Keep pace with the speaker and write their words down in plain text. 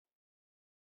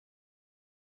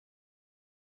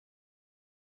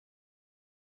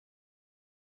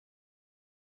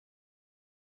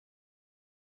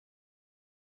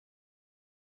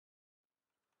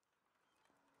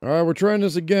All right, we're trying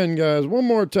this again, guys. One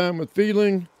more time with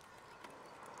feeling.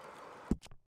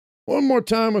 One more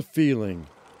time with feeling.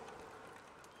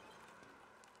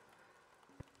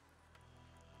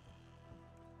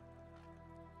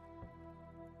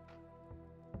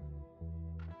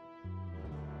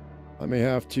 I may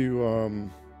have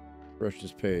to refresh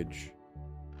this page.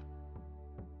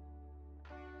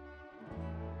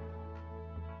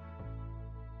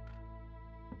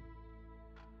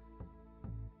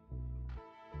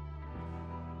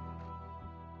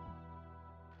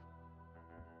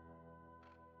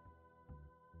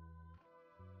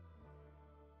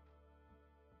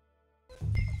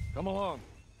 Come along.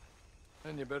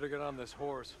 And you better get on this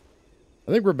horse.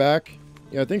 I think we're back.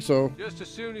 Yeah, I think so. Just as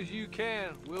soon as you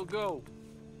can, we'll go.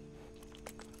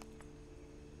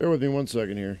 Bear with me 1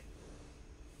 second here.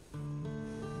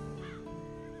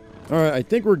 All right, I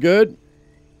think we're good.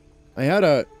 I had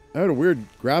a weird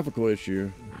graphical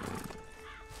issue.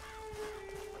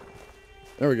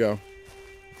 There we go.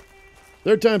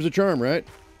 Third time's a charm, right?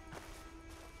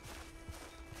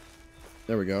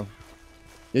 There we go.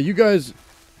 Yeah, you guys.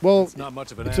 Well, it's not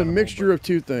much of an it's animal, a mixture of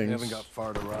two things. We haven't got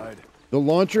far to ride. The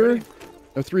launcher,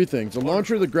 three things. The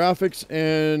launcher, the graphics,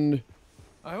 and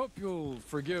I hope you'll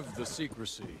forgive the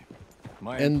secrecy.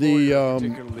 And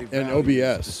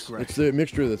OBS. It's the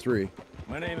mixture of the three.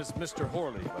 My name is Mr.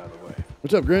 Horley, by the way.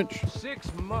 What's up, Grinch?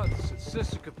 6 months at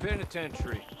Sissica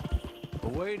Penitentiary,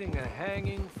 awaiting a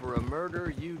hanging for a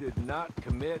murder you did not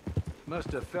commit.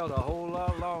 Must have felt a whole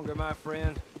lot longer, my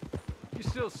friend. You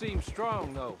still seem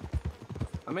strong, though.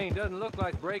 I mean, doesn't look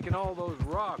like breaking all those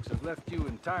rocks has left you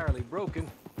entirely broken.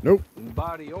 Nope. In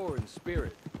body or in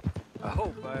spirit. I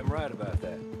hope I am right about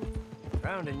that.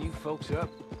 Rounding you folks up,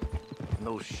 and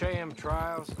those sham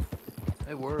trials,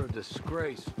 they were a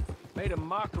disgrace. Made a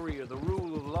mockery of the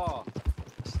rule of law.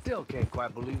 Still can't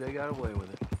quite believe they got away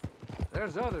with it.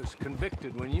 There's others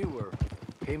convicted when you were.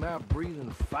 Came out breathing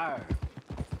fire.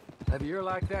 Maybe you're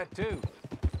like that too.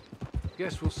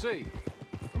 Guess we'll see.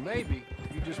 Or maybe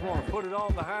you just want to put it all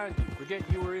behind you, forget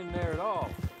you were in there at all.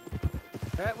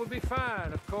 That would be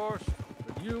fine, of course,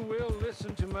 but you will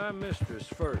listen to my mistress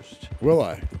first. Will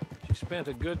I? She spent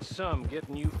a good sum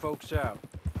getting you folks out.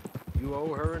 You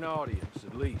owe her an audience,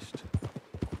 at least.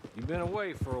 You've been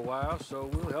away for a while, so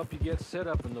we'll help you get set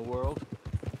up in the world.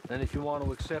 And if you want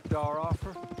to accept our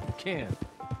offer, you can.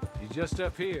 She's just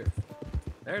up here.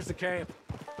 There's the camp.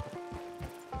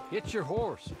 Get your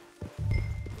horse.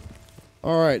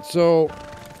 All right, so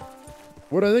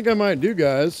what I think I might do,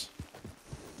 guys,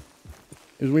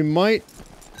 is we might...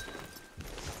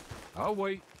 I'll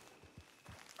wait.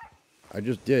 I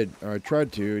just did. Or I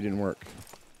tried to. It didn't work.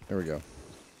 There we go.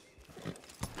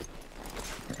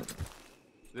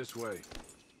 This way.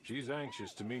 She's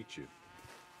anxious to meet you.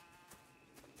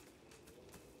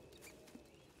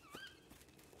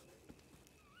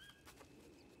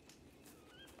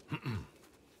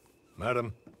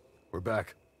 Madam, we're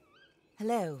back.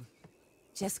 Hello.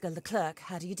 Jessica Leclerc,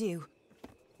 how do you do?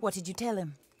 What did you tell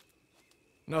him?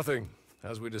 Nothing,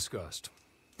 as we discussed.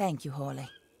 Thank you, Horley.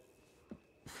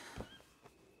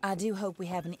 I do hope we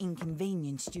haven't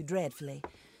inconvenienced you dreadfully.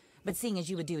 But seeing as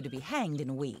you were due to be hanged in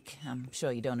a week, I'm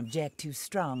sure you don't object too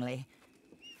strongly.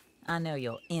 I know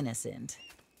you're innocent.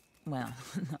 Well,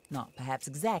 not perhaps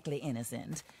exactly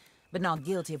innocent, but not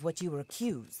guilty of what you were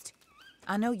accused.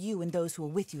 I know you and those who were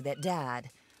with you that died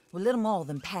were little more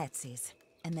than patsies,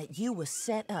 and that you were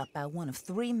set up by one of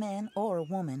 3 men or a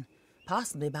woman,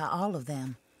 possibly by all of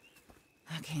them.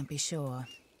 I can't be sure,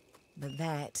 but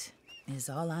that is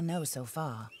all I know so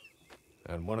far.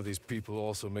 And one of these people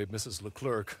also made Mrs.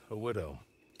 Leclerc a widow.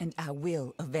 And I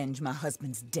will avenge my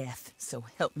husband's death, so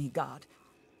help me God.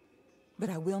 But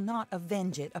I will not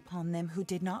avenge it upon them who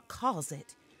did not cause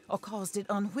it, or caused it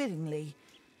unwittingly.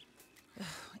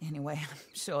 Anyway, I'm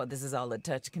sure this is all a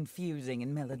touch confusing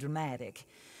and melodramatic.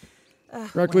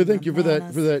 Rackley, thank you for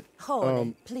that.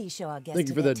 Horley, please show our guests thank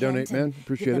you for to their that donate, tent and man.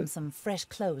 Appreciate give them it. some fresh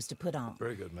clothes to put on.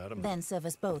 Very good, madam. Then serve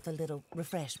us both a little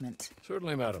refreshment.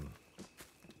 Certainly, madam.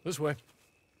 This way.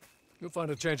 You'll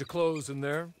find a change of clothes in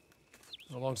there,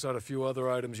 alongside a few other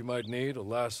items you might need, a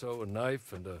lasso, a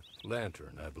knife, and a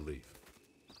lantern, I believe.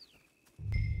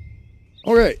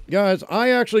 Okay, guys,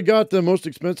 I actually got the most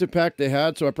expensive pack they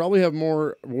had, so I probably have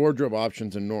more wardrobe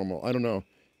options than normal. I don't know.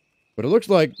 But it looks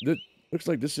like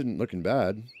this isn't looking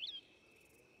bad.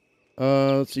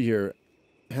 Let's see here.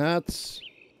 Hats.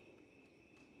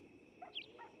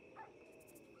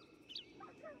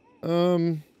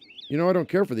 You know, I don't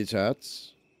care for these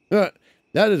hats. That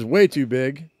is way too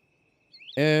big.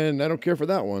 And I don't care for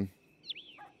that one.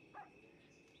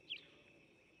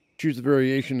 Choose the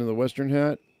variation of the Western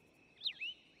hat.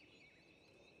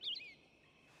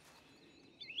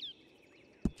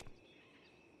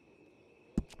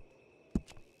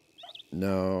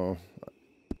 No.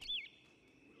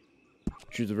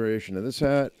 Choose a variation of this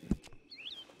hat.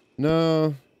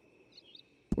 No.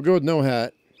 We'll go with no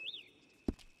hat.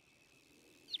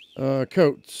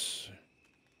 Coats.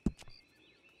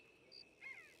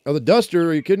 Oh, the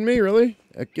duster. Are you kidding me? Really?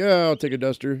 Heck yeah, I'll take a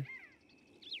duster.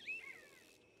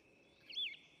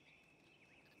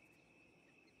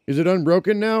 Is it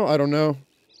unbroken now? I don't know.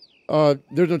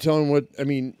 There's no telling what. I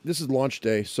mean, this is launch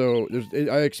day, so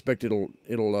I expect it'll.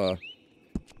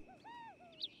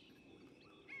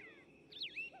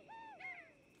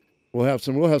 We'll have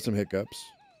some hiccups.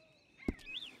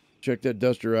 Check that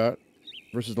duster out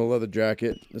versus the leather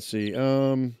jacket. Let's see.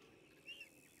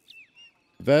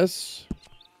 Vests.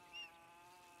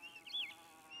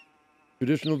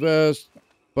 Traditional vest,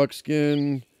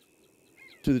 buckskin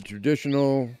to the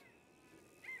traditional.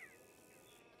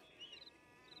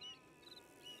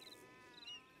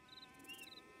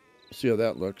 See how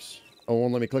that looks. Oh,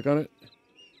 won't let me click on it?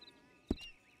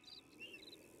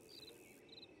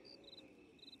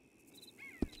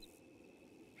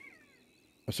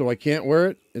 So I can't wear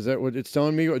it? Is that what it's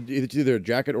telling me? It's either a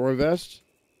jacket or a vest?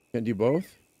 Can't do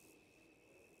both?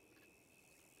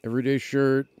 Everyday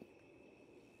shirt.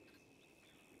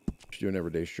 Let's do an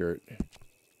everyday shirt.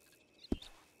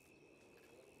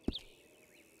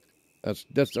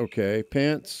 That's okay.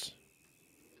 Pants.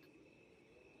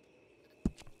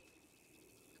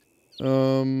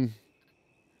 Those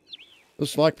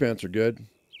slack pants are good.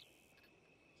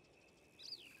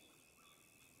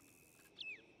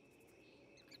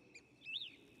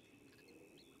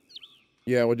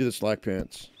 Yeah, we'll do the slack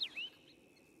pants.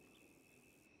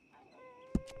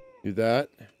 Do that.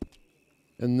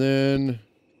 And then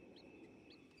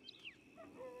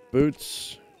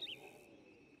boots.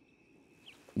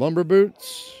 Lumber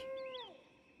boots.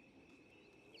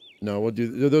 No, we'll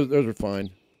do those are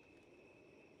fine.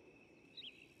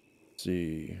 Let's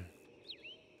see.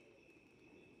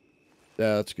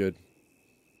 Yeah, that's good.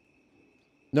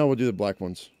 No, we'll do the black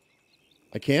ones.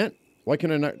 I can't? Why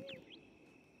can I not?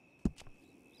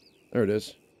 There it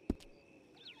is.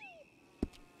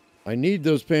 I need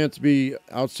those pants to be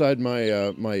outside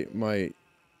my, my...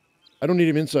 I don't need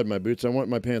them inside my boots. I want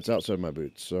my pants outside my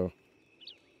boots, so...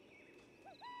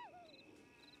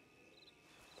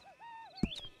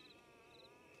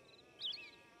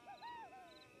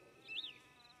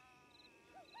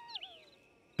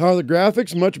 The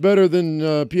graphics much better than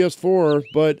PS4,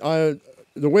 but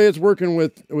the way it's working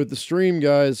with the stream,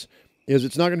 guys, is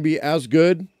it's not going to be as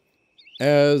good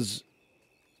as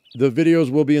the videos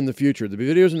will be in the future. The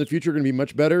videos in the future are going to be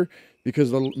much better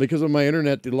because of my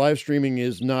internet. The live streaming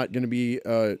is not going to be.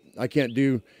 I can't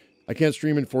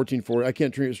stream in 1440. I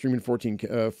can't stream in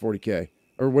 1440k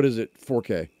or what is it?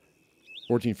 4K,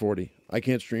 1440. I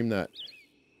can't stream that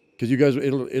because you guys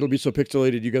it'll be so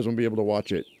pixelated. You guys won't be able to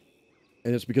watch it.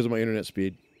 And it's because of my internet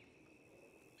speed.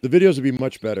 The videos would be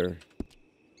much better.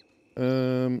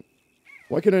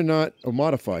 Why can I not... Oh,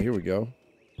 modify. Here we go.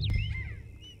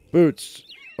 Boots.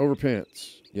 Over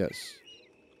pants. Yes.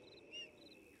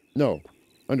 No.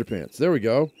 Underpants. There we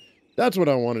go. That's what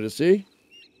I wanted to see.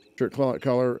 Shirt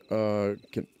collar.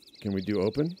 Can we do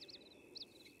open?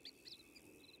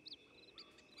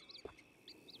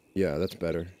 Yeah, that's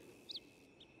better.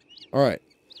 All right.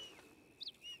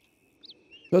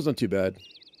 That's not too bad.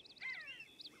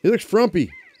 He looks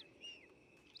frumpy.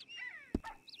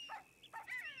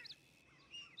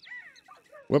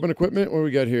 Weapon equipment? What do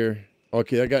we got here?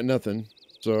 Okay, I got nothing.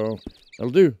 So,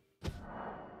 that'll do.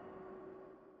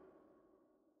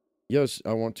 Yes,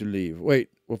 I want to leave. Wait,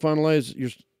 we'll finalize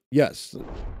your... Yes.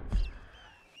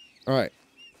 Alright.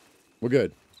 We're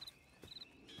good.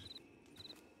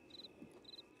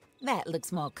 That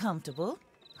looks more comfortable.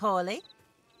 Hawley?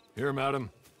 Here, madam.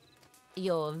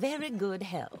 Your very good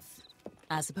health.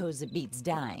 I suppose it beats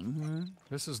dying,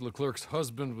 hmm? Mrs. Leclerc's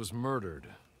husband was murdered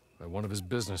by one of his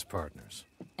business partners.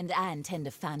 And I intend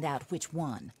to find out which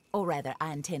one. Or rather,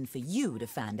 I intend for you to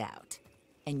find out.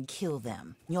 And kill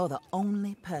them. You're the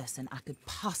only person I could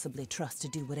possibly trust to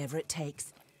do whatever it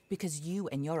takes. Because you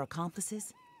and your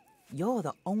accomplices, you're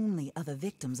the only other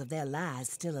victims of their lies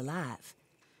still alive.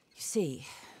 You see...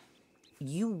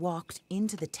 You walked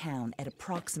into the town at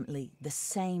approximately the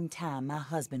same time my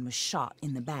husband was shot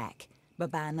in the back, but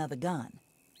by another gun,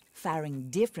 firing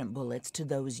different bullets to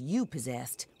those you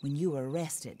possessed when you were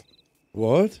arrested.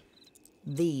 What?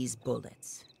 These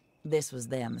bullets. This was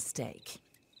their mistake.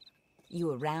 You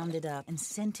were rounded up and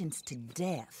sentenced to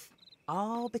death,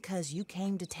 all because you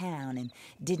came to town and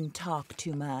didn't talk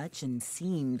too much and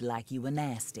seemed like you were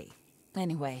nasty.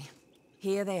 Anyway,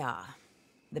 here they are.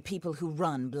 The people who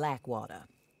run Blackwater.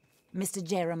 Mr.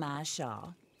 Jeremiah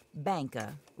Shaw,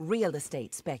 banker, real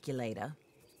estate speculator,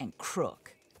 and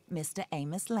crook, Mr.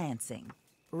 Amos Lansing.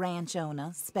 Ranch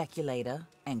owner, speculator,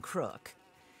 and crook.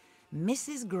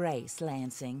 Mrs. Grace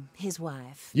Lansing, his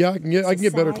wife. Yeah, I can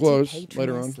get better Society clothes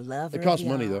later on. patroness, lover It costs of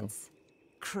the money, though. arts,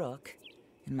 Crook,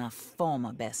 and my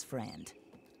former best friend,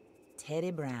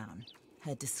 Teddy Brown,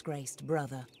 her disgraced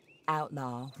brother,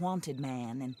 outlaw, wanted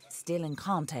man, and still in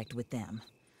contact with them.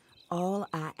 All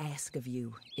I ask of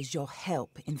you is your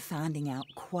help in finding out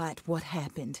quite what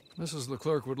happened. Mrs.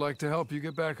 Leclerc would like to help you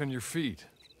get back on your feet.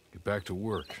 Get back to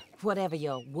work. Whatever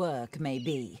your work may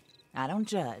be, I don't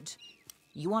judge.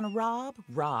 You want to rob?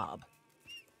 Rob.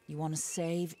 You want to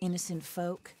save innocent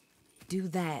folk? Do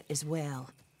that as well.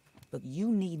 But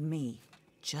you need me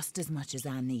just as much as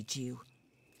I need you.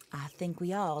 I think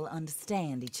we all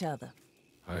understand each other.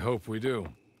 I hope we do.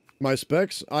 My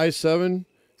specs, i7,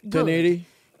 1080,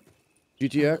 I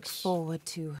look GTX. forward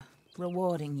to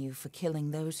rewarding you for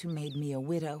killing those who made me a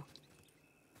widow.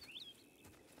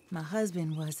 My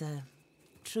husband was a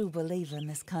true believer in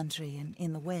this country and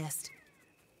in the West.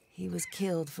 He was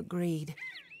killed for greed.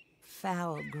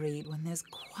 Foul greed when there's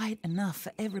quite enough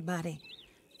for everybody.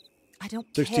 I don't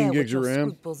 16 care what gigs of your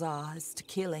RAM. scruples are as to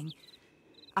killing.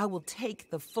 I will take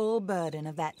the full burden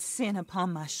of that sin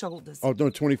upon my shoulders. Oh, no,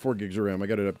 24 gigs of RAM. I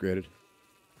got it upgraded.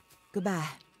 Goodbye.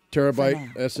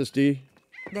 Terabyte For SSD.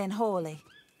 Then Horley,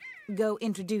 go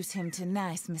introduce him to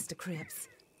nice Mr. Cripps.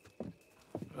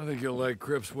 I think you'll like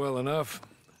Cripps well enough.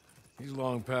 He's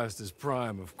long past his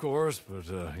prime, of course, but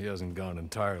he hasn't gone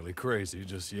entirely crazy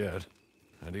just yet.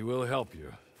 And he will help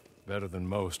you, better than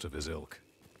most of his ilk.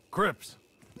 Cripps,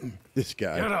 This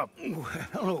guy. get up.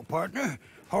 Hello, partner.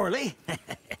 Horley.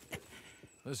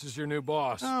 This is your new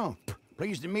boss. Oh,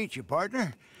 pleased to meet you,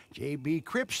 partner. J.B.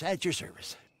 Cripps at your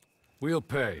service. We'll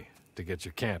pay to get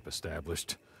your camp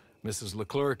established. Mrs.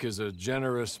 Leclerc is a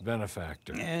generous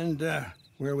benefactor. And,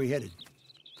 where are we headed?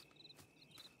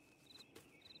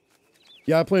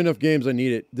 Yeah, I play enough games. I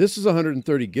need it. This is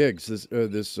 130 gigs.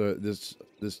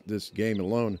 This game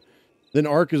alone. Then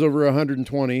Ark is over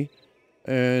 120,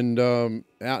 and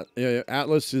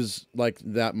Atlas is like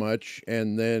that much,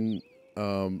 and then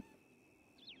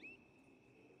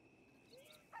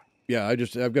yeah,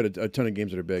 I've got a ton of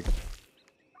games that are big.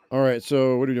 All right,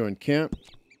 so what are we doing? Camp.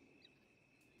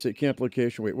 Say camp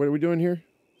location. Wait, what are we doing here?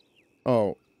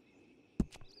 Oh,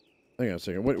 hang on a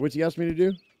second. What's he asked me to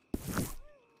do?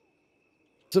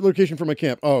 Set location for my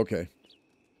camp. Oh, okay.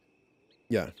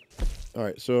 Yeah. All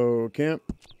right, so camp.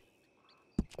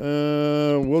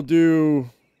 We'll do...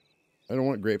 I don't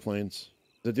want Great Plains. Is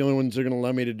that the only ones they're going to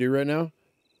allow me to do right now?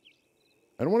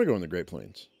 I don't want to go in the Great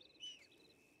Plains.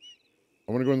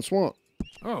 I want to go in the swamp.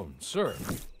 Oh, sir.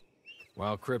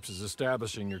 While Cripps is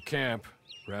establishing your camp,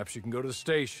 perhaps you can go to the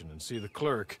station and see the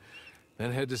clerk,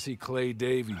 then head to see Clay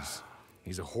Davies.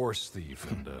 He's a horse thief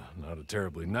and not a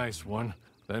terribly nice one.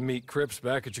 Then meet Cripps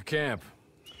back at your camp.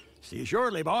 See you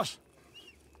shortly, boss.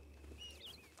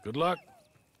 Good luck.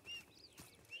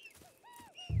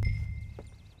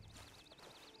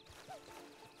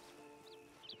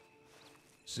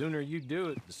 Sooner you do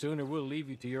it, the sooner we'll leave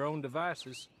you to your own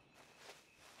devices.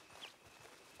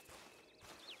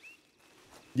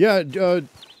 Yeah,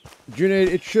 Junaid,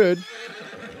 it should.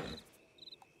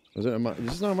 Is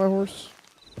this not my horse?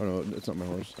 Oh, no, it's not my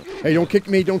horse. Hey, don't kick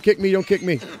me, don't kick me, don't kick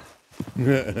me.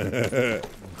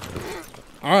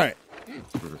 All right.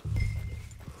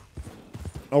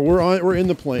 Oh, we're in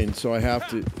the plains, so I have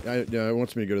to. It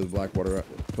wants me to go to the Blackwater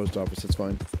post office. That's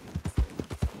fine.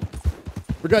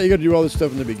 Forgot you got to do all this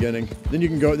stuff in the beginning. Then you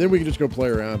can go. Then we can just go play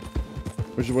around,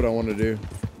 which is what I want to do.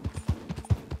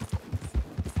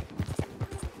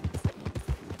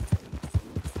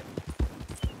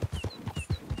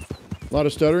 A lot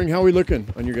of stuttering. How are we looking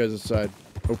on your guys' side?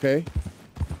 Okay.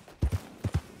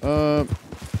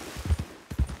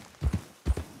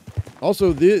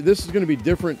 Also, this is going to be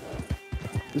different.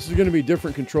 This is going to be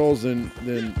different controls than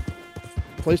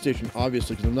PlayStation,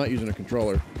 obviously, because I'm not using a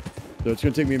controller. So it's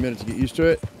going to take me a minute to get used to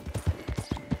it.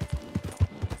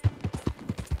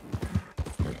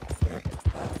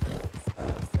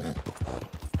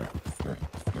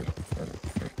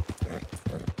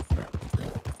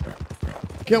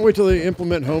 Can't wait till they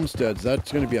implement homesteads.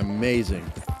 That's going to be amazing.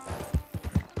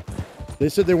 They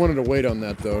said they wanted to wait on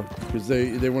that, though, because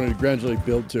they wanted to gradually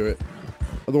build to it.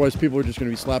 Otherwise, people are just going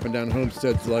to be slapping down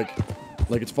homesteads like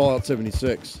it's Fallout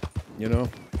 76, you know?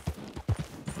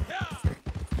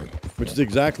 Which is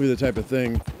exactly the type of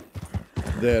thing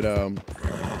that,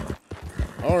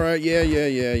 all right,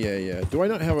 yeah. Do I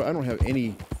not have, I don't have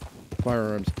any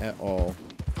firearms at all.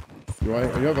 Do I?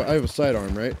 I have a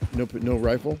sidearm, right? No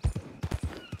rifle?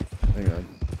 Hang on.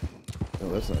 No,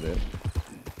 that's not it.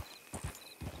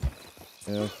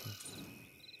 Yeah.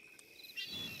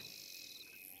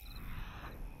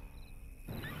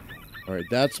 Alright,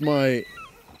 that's my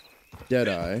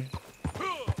Deadeye.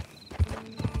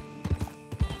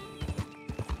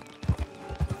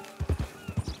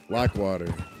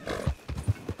 Blackwater.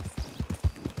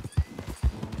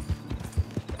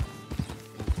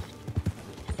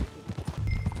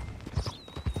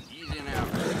 Easy now.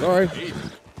 Sorry.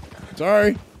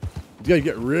 Sorry. You gotta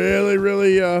get really,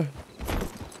 really, I'm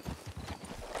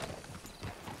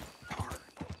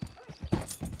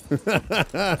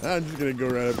just gonna go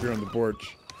right up here on the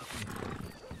porch.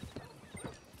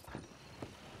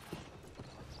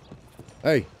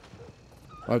 Hey.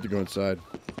 I'll have to go inside.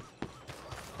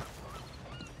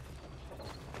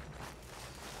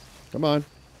 Come on.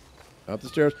 Out the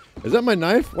stairs. Is that my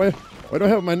knife? Why do I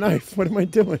have my knife? What am I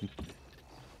doing?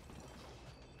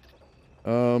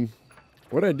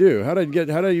 What'd I do? How'd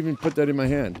I even put that in my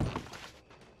hand?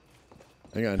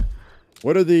 Hang on.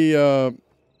 What are the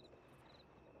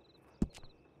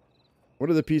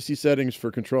PC settings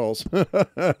for controls? I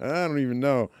don't even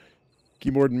know.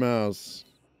 Keyboard and mouse.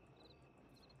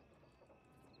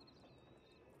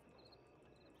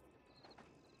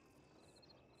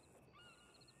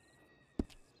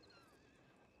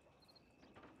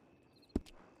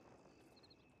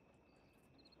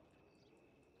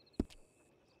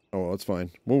 Oh, well, that's fine.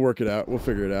 We'll work it out. We'll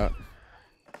figure it out.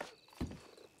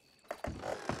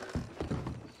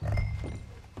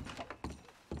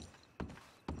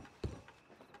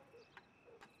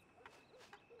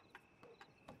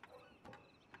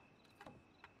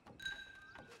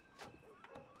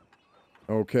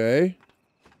 Okay.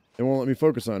 It won't let me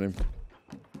focus on him.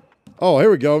 Oh,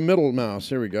 here we go. Middle mouse.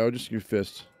 Here we go. Just use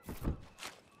fist.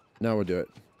 Now we'll do it.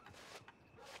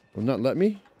 Will not let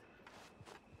me?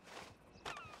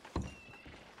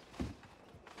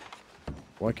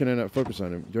 Why can I not focus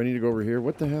on him? Do I need to go over here?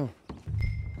 What the hell?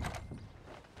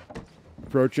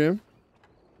 Approach him.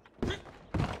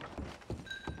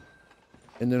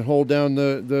 And then hold down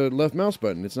the left mouse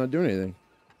button. It's not doing anything.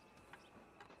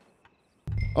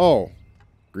 Oh.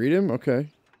 Greet him? Okay.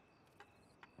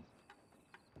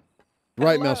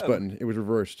 Right Hello. mouse button. It was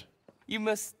reversed. You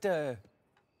must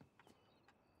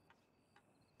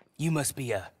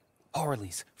be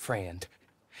Harley's friend.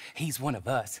 He's one of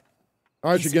us. All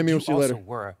right, He you said get me. We'll see you also later.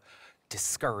 were a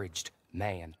discouraged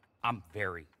man. I'm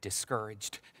very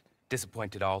discouraged.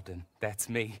 Disappointed Alden. That's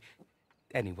me.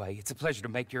 Anyway, it's a pleasure to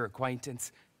make your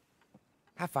acquaintance.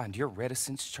 I find your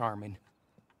reticence charming.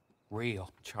 Real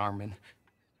charming.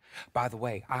 By the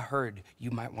way, I heard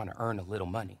you might want to earn a little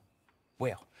money.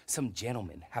 Well, some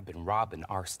gentlemen have been robbing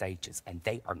our stages, and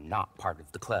they are not part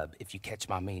of the club, if you catch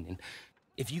my meaning.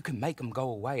 If you can make them go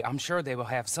away, I'm sure they will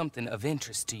have something of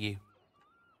interest to you.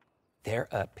 They're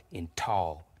up in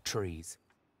tall trees.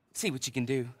 See what you can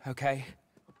do, okay?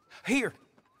 Here,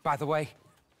 by the way,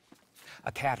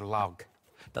 a catalog.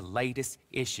 The latest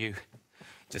issue.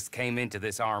 Just came into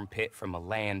this armpit from a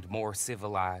land more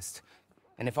civilized.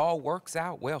 And if all works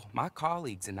out, well, my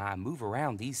colleagues and I move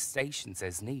around these stations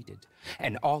as needed.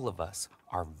 And all of us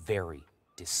are very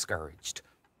discouraged.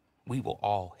 We will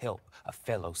all help a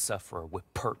fellow sufferer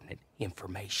with pertinent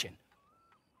information.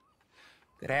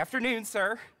 Good afternoon,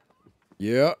 sir.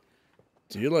 Yeah.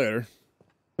 See you later.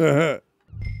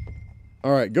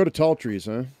 All right, go to tall trees,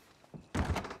 huh? Fine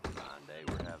day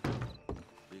we're having.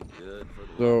 Be good for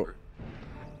the So- lumber.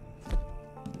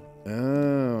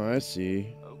 Oh, I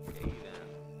see. Okay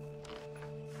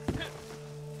then.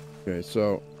 Okay,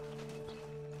 so...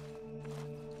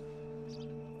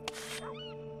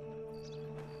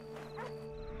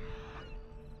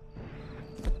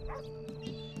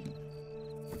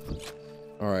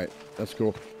 Alright, that's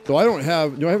cool. So I don't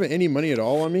have... Do I have any money at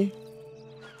all on me?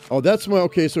 Oh, that's my...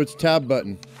 Okay, so it's tab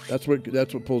button. That's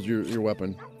what pulls your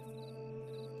weapon.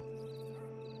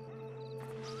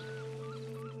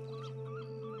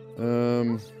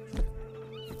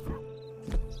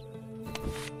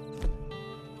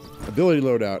 Ability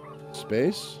loadout.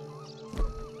 Space.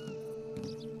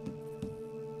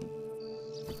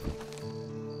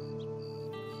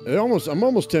 I'm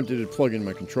almost tempted to plug in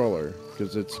my controller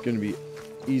because it's going to be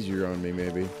easier on me.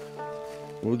 Maybe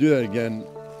we'll do that again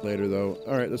later, though.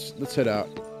 All right, let's head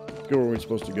out. Go where we're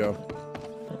supposed to go.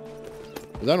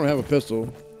 Because I don't have a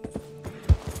pistol.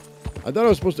 I thought I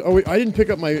was supposed to. Oh, wait, I didn't pick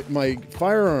up my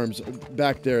firearms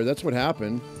back there. That's what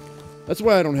happened. That's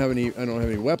why I don't have any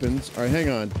weapons. All right, hang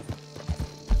on.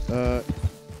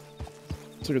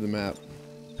 Let's look at the map.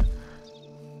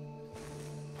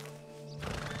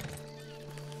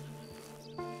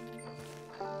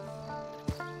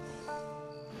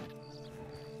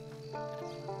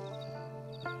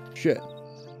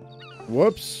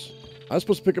 Whoops. I was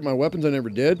supposed to pick up my weapons. I never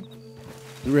did.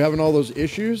 We were having all those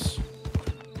issues.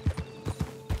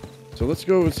 So let's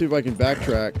go and see if I can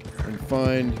backtrack and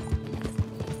find...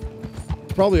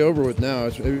 It's probably over with now.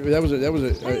 That was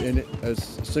a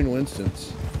single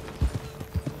instance.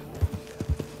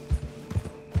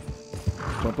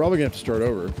 So I'm probably going to have to start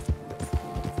over.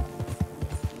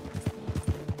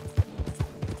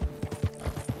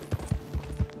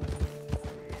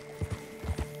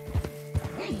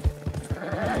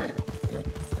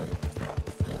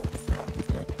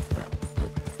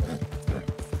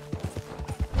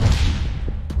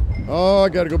 Oh, I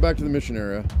gotta go back to the mission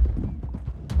area.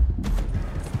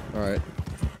 Alright.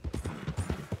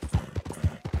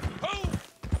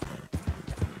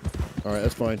 Alright,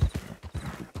 that's fine.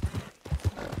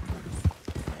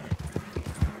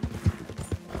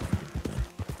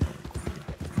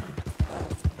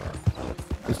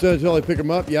 Instead until I pick them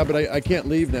up? Yeah, but I can't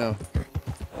leave now.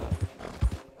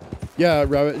 Yeah,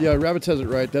 Rabbit. Yeah, Rabbit says it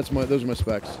right. Those are my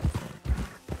specs.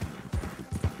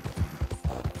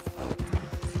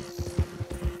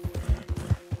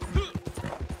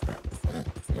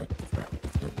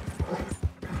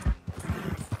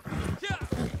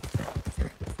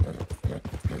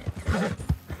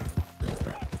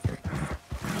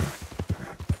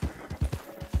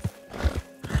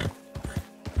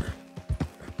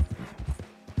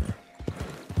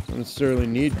 Necessarily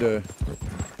need to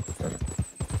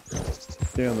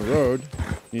stay on the road.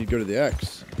 You need to go to the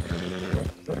X.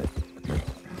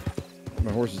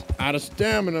 My horse is out of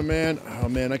stamina, man. Oh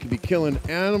man, I could be killing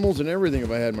animals and everything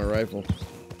if I had my rifle.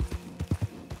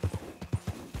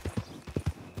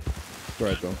 It's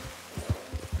alright though.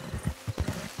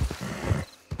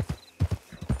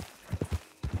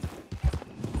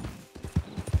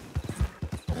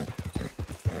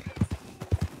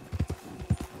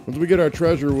 Once we get our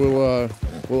treasure, we'll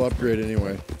upgrade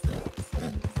anyway.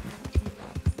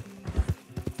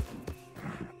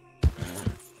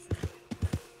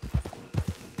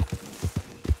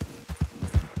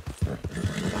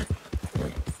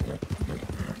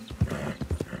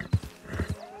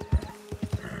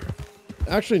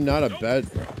 Actually, not a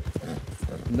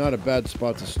bad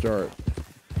spot to start.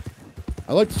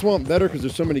 I like the swamp better because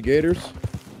there's so many gators.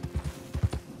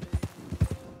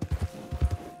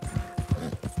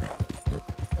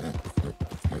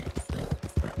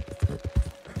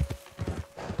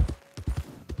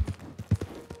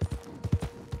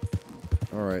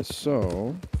 Alright,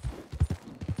 so...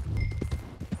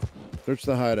 search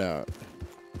the hideout.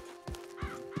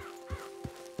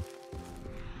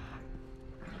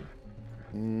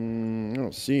 I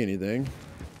don't see anything.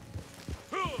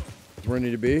 That's where I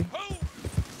need to be.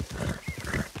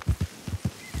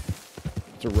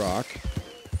 It's a rock.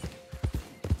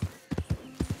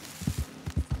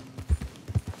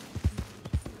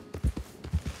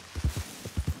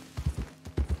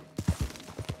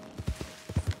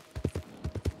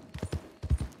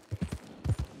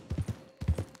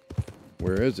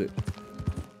 Where is it?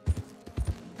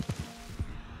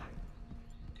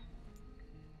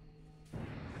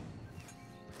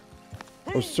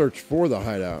 Oh, search for the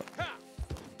hideout.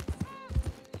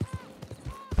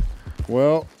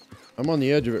 Well, I'm on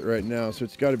the edge of it right now, so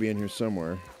it's got to be in here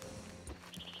somewhere.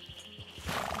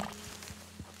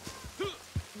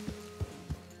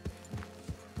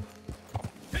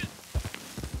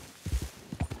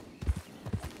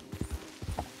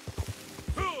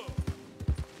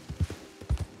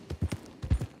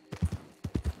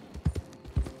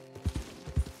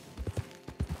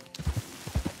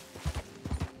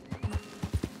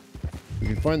 If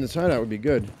you can find this hideout, would be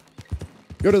good.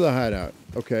 Go to the hideout.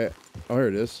 Okay. Oh, here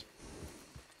it is.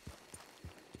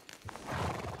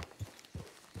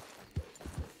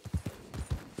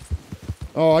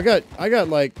 Oh, I got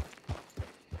like...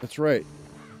 That's right.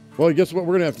 Well, guess what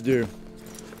we're gonna have to do?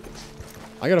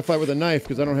 I gotta fight with a knife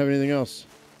because I don't have anything else.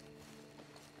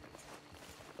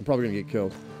 I'm probably gonna get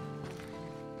killed.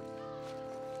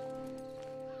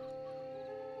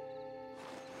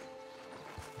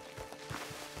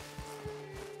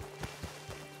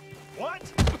 What?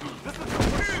 This is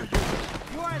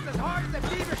you are as hard as a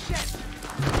beaver shit.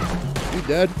 You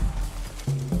dead?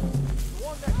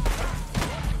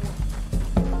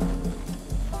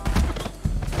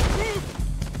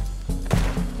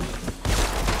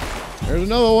 There's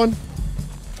another one.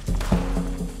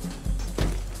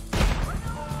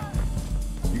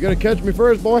 You gotta catch me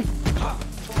first, boy.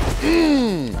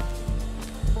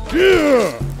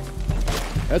 Yeah.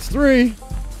 That's 3.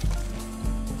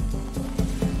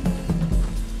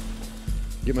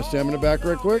 Get my stamina back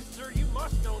right quick. Sir, you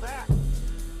must know that.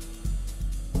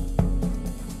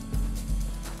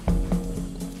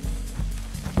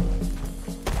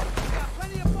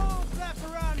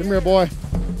 Come here, boy.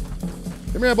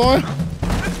 Come here, boy.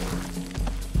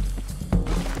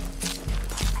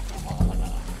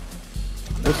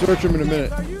 We'll search him in a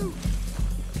minute.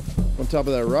 On top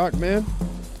of that rock, man.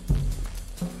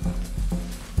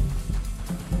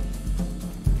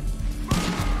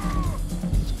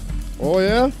 Oh,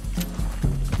 yeah?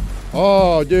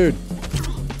 Oh, dude.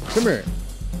 Come here.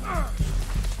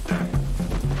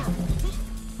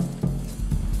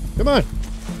 Come on.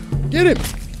 Get him.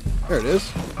 There it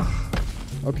is.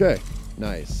 Okay.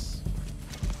 Nice.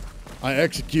 I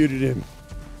executed him.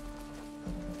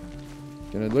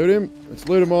 Can I loot him? Let's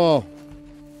loot them all.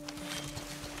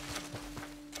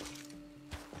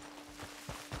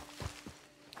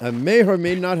 I may or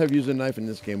may not have used a knife in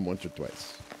this game once or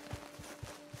twice.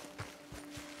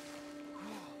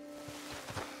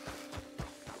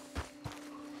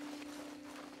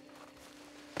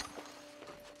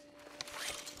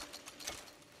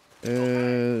 And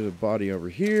there's a body over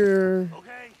here.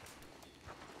 Okay.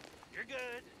 You're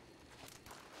good.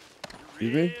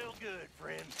 Excuse Real me? good,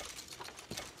 friend.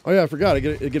 Oh yeah, I forgot. I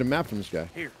get a map from this guy.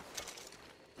 Here.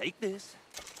 Take this.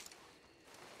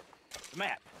 The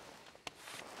map.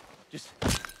 Just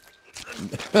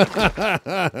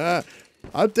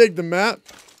I'll take the map,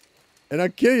 and I'll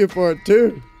kill you for it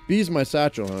too. B's my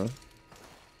satchel, huh?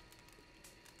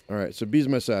 All right, so B's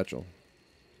my satchel.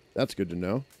 That's good to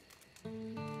know.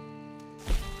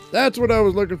 That's what I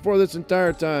was looking for this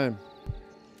entire time.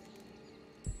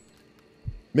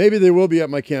 Maybe they will be at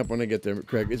my camp when I get there,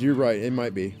 Craig. You're right. It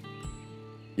might be.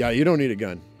 Yeah, you don't need a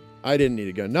gun. I didn't need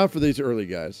a gun. Not for these early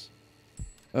guys.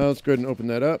 Let's go ahead and open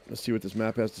that up. Let's see what this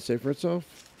map has to say for itself.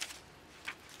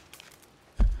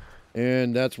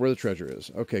 And that's where the treasure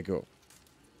is. Okay, cool.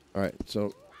 All right,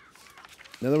 so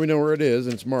now that we know where it is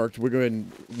and it's marked, we'll go ahead and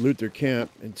loot their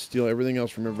camp and steal everything else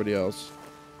from everybody else.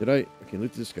 Okay,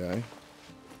 loot this guy.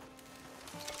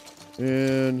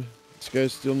 And this guy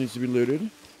still needs to be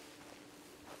looted.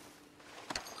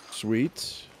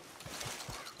 Sweet.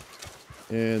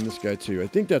 And this guy too. I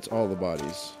think that's all the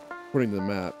bodies, according to the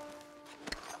map.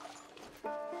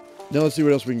 Now let's see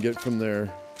what else we can get from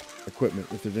their equipment,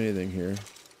 if there's anything here.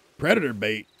 Predator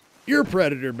bait. You're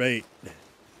predator bait.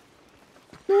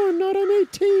 No, I'm not. I'm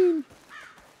 18.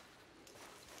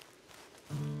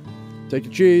 Take the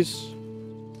cheese.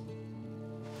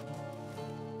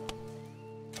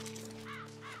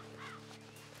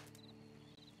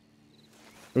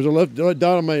 There's a left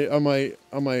dot on my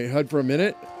HUD for a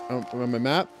minute on my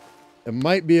map. It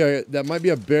might be that might be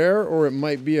a bear, or it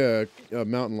might be a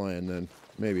mountain lion. Then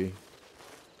maybe.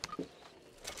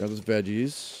 Got those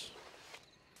veggies.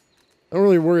 I don't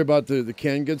really worry about the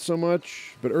canned goods so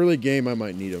much, but early game I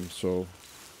might need them. So.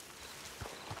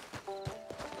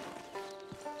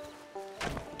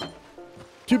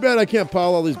 Too bad I can't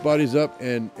pile all these bodies up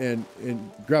and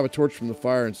grab a torch from the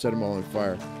fire and set them all on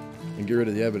fire and get rid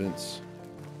of the evidence.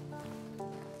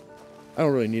 I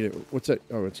don't really need it. What's that?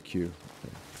 Oh, it's Q.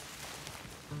 Okay.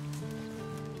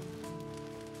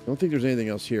 I don't think there's anything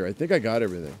else here. I think I got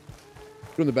everything.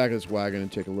 Go in the back of this wagon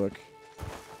and take a look.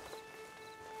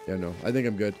 Yeah, no. I think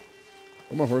I'm good.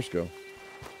 Where'd my horse go?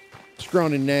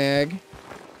 Scrawny nag.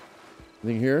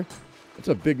 Anything here? That's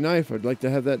a big knife. I'd like to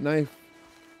have that knife.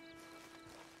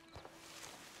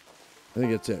 I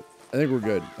think that's it. I think we're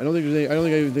good. I don't think there's any. I don't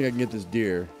think I even think I can get this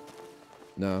deer.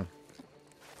 No.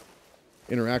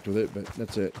 Interact with it, but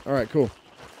that's it. All right, cool.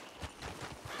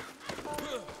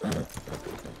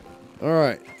 All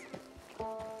right.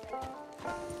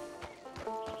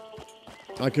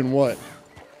 I can what?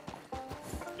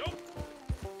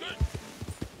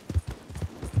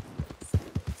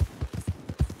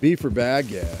 B for bag,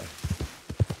 yeah.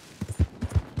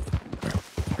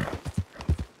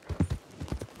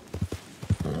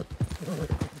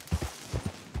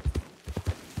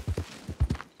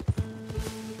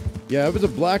 Yeah, if it's a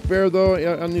black bear, though,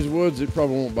 on these woods, it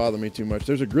probably won't bother me too much.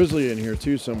 There's a grizzly in here,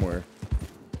 too, somewhere.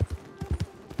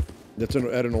 That's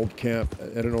at an old camp,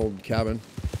 at an old cabin.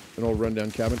 An old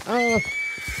rundown cabin. Ah!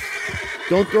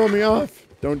 Don't throw me off.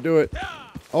 Don't do it.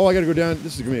 Oh, I gotta go down.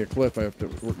 This is gonna be a cliff. I have to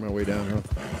work my way down, huh?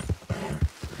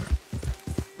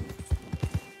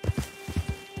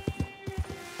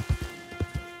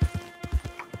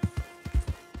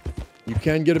 You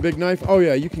can get a big knife? Oh,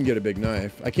 yeah, you can get a big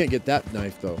knife. I can't get that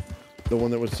knife, though. The one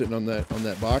that was sitting on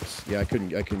that box. Yeah, I couldn't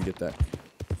get that.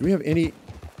 Do we have any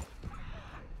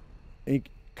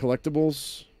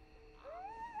collectibles?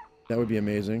 That would be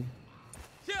amazing.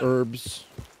 Herbs.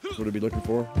 That's what I'd be looking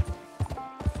for.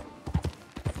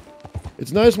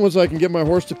 It's nice once I can get my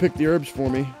horse to pick the herbs for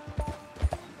me.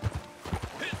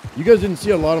 You guys didn't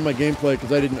see a lot of my gameplay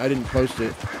because I didn't post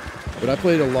it. But I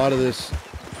played a lot of this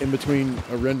in between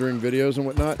rendering videos and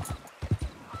whatnot.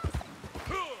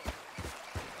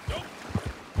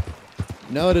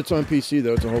 Now that it's on PC,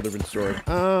 though, it's a whole different story.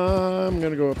 I'm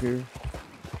going to go up here.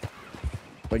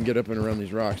 If I can get up and around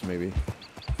these rocks, maybe.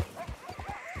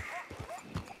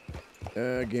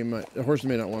 The horse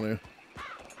may not want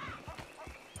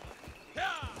to.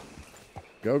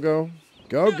 Go, go.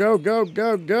 Go, go, go,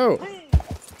 go, go.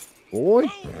 Boy.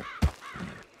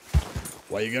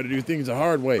 Why you got to do things the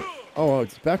hard way? Oh,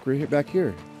 it's back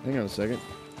here. Hang on a second.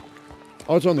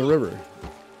 Oh, it's on the river.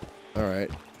 All right.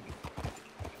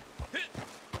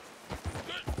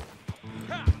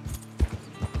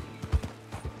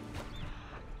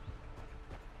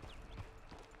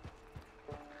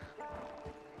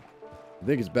 I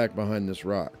think it's back behind this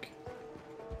rock.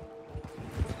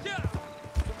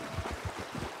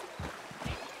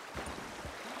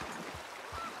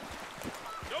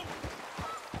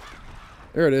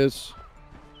 There it is.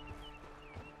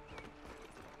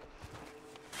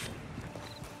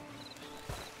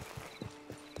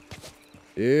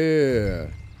 Yeah.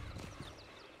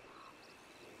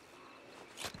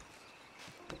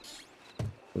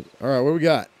 All right, what we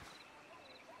got?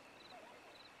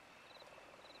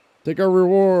 Take our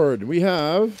reward. We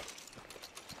have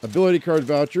ability card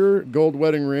voucher, gold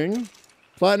wedding ring,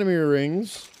 platinum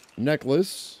earrings,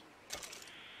 necklace,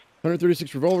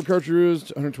 136 revolver cartridges,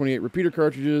 128 repeater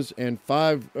cartridges, and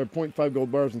 0.5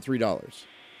 gold bars and $3.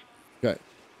 Okay.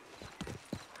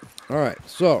 All right,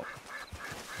 so.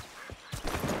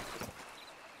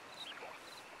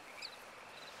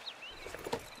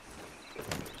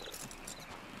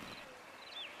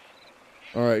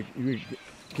 All right, you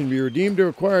can be redeemed to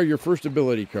acquire your first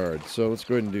ability card. So let's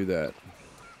go ahead and do that.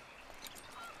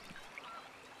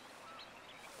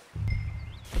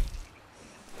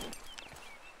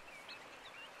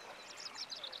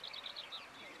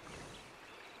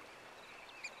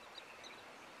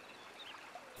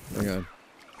 Hang on.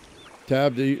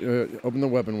 Tab to open the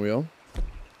weapon wheel.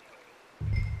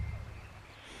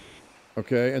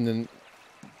 Okay, and then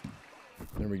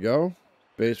there we go.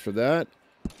 Base for that.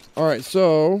 All right,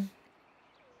 so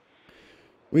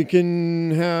we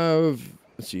can have,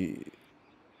 let's see,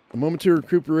 a moment to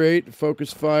recuperate,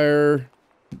 focus fire,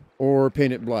 or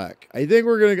paint it black. I think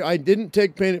we're going to, I didn't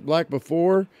take paint it black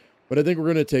before, but I think we're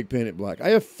going to take paint it black. I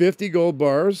have 50 gold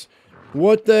bars.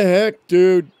 What the heck,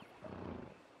 dude?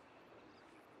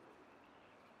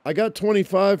 I got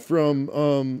 25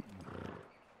 from,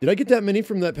 did I get that many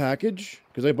from that package?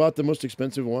 Because I bought the most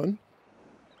expensive one.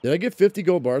 Did I get 50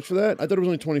 gold bars for that? I thought it was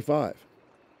only 25.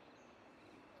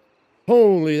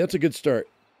 Holy, that's a good start.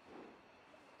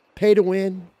 Pay to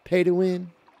win. Pay to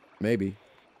win. Maybe.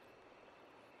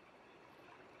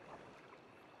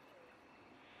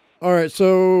 All right,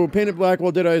 so painted black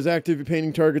while Deadeye is active,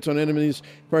 painting targets on enemies.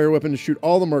 Fire your weapon to shoot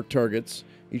all the marked targets.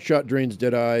 Each shot drains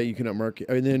Deadeye. You cannot mark.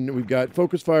 And then we've got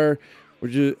focus fire,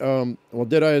 which is while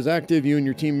Deadeye is active, you and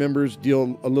your team members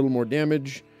deal a little more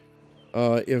damage.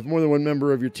 If more than one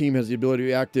member of your team has the ability to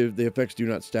be active, the effects do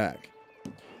not stack.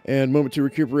 And moment to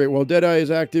recuperate. While Deadeye is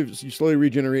active, you slowly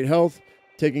regenerate health.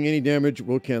 Taking any damage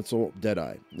will cancel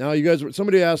Deadeye. Now, you guys,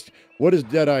 somebody asked, what does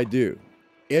Deadeye do?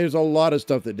 There's a lot of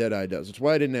stuff that Deadeye does. That's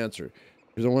why I didn't answer,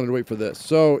 because I wanted to wait for this.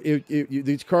 So,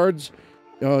 these cards,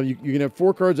 you can have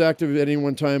 4 cards active at any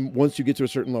one time once you get to a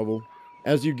certain level.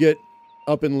 As you get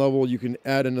up in level, you can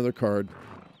add another card.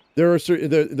 There are certain,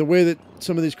 the way that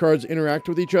some of these cards interact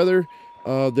with each other,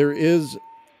 there is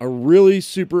a really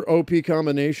super OP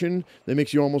combination that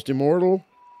makes you almost immortal,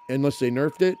 unless they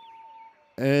nerfed it.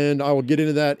 And I will get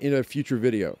into that in a future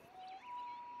video.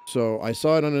 So I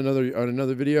saw it on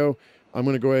another video. I'm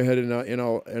going to go ahead and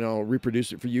I'll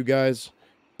reproduce it for you guys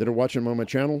that are watching on my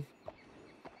channel.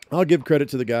 I'll give credit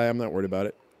to the guy. I'm not worried about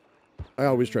it. I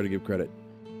always try to give credit.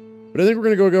 But I think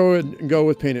we're going to go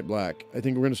with Paint It Black. I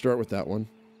think we're going to start with that one.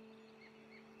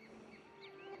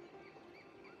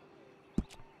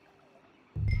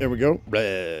 There we go.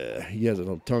 Blah. He has a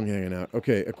little tongue hanging out.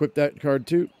 Okay, equip that card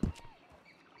too.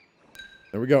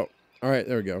 There we go. All right,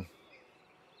 there we go.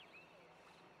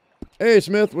 Hey,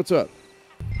 Smith, what's up?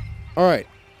 All right.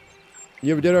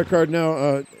 You have a Deadeye card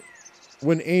now.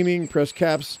 When aiming, press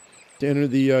caps to enter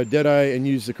the Deadeye and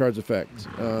use the card's effect.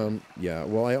 Yeah,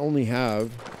 well, I only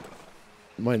have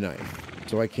my knife,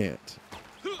 so I can't.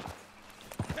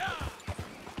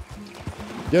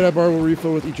 Deadeye bar will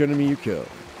refill with each enemy you kill.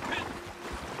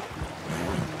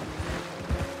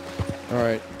 All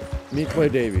right. Meet Clay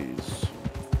Davies.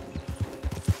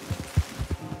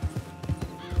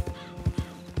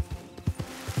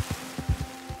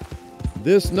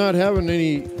 This not having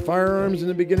any firearms in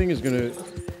the beginning is going to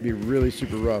be really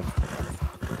super rough.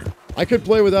 I could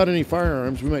play without any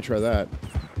firearms. We might try that.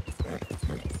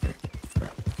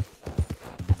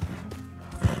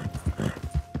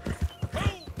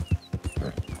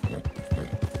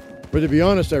 But to be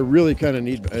honest, I really kind of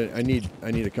need. I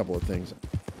need a couple of things.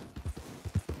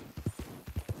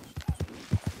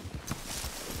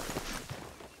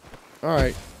 All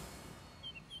right.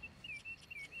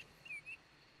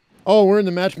 Oh, we're in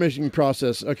the matchmaking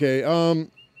process. Okay.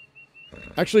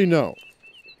 Actually, no.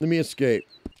 Let me escape.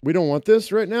 We don't want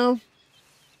this right now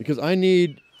because I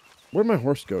need. Where'd my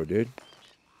horse go, dude?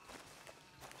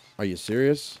 Are you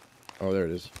serious? Oh, there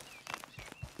it is.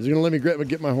 Is he gonna let me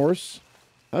get my horse?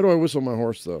 How do I whistle my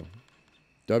horse, though?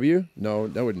 W? No,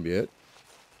 that wouldn't be it.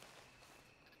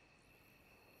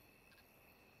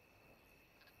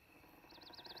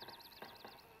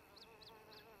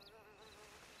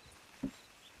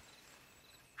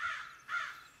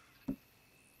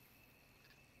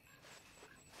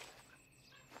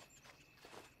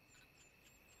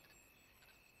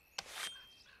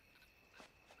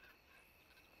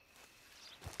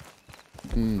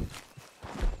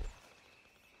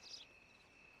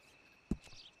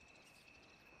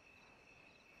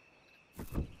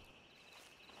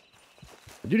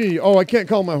 You need. Oh, I can't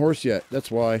call my horse yet. That's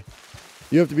why.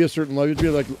 You have to be a certain level. You have to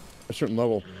be like a certain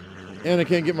level, and I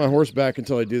can't get my horse back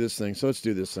until I do this thing. So let's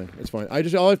do this thing. It's fine.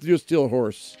 All I have to do is steal a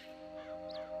horse.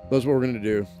 That's what we're gonna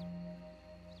do.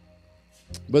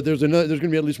 But there's gonna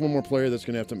be at least one more player that's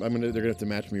gonna have to. They're gonna have to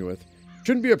match me with.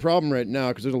 Shouldn't be a problem right now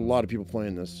because there's a lot of people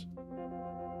playing this.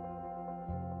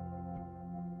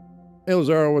 Hey,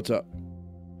 Lazaro, what's up?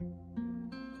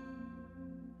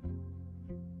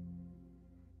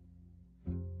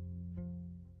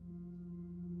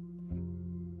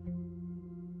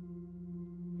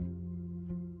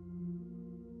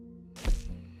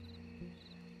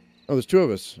 Oh, there's 2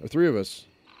 of us, or 3 of us.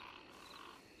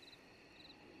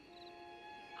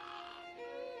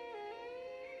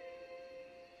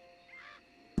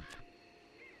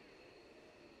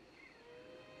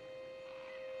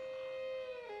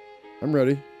 I'm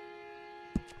ready.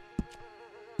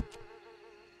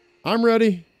 I'm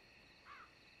ready.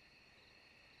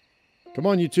 Come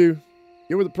on, you 2.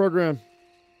 Get with the program.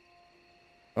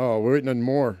 Oh, we're waiting on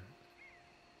more.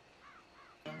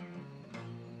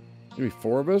 Maybe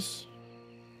 4 of us?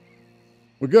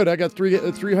 Well, good. I got 3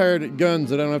 hired guns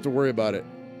that I don't have to worry about it.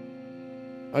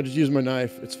 I just use my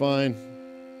knife. It's fine.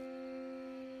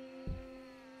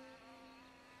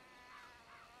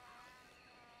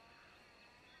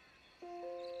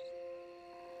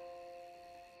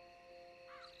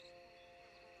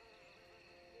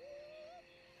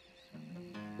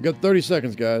 We got 30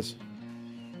 seconds, guys.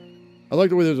 I like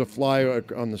the way there's a fly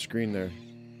on the screen there.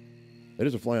 It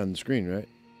is a fly on the screen, right?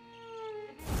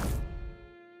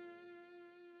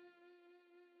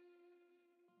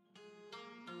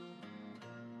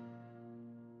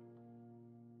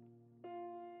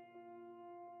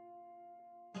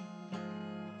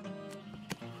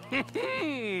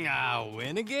 I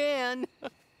win again.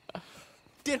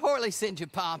 Did Horley send you,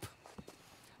 Pop?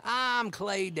 I'm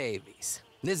Clay Davies.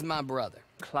 This is my brother,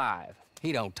 Clive.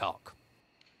 He don't talk.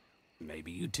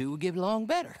 Maybe you two will get along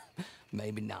better.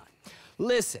 Maybe not.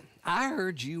 Listen, I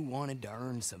heard you wanted to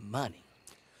earn some money.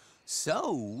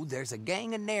 So, there's a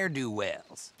gang of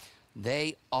ne'er-do-wells.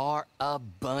 They are a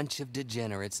bunch of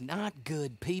degenerates, not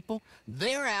good people.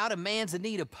 They're out of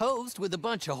Manzanita Post with a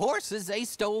bunch of horses they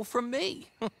stole from me.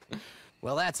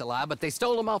 Well, that's a lie, but they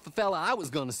stole them off a fella I was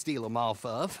gonna steal them off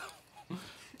of.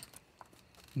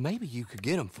 Maybe you could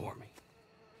get them for me.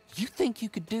 You think you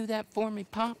could do that for me,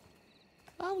 Pop?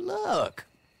 Oh, look.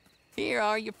 Here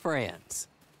are your friends.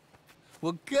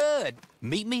 Well, good.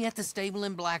 Meet me at the stable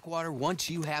in Blackwater once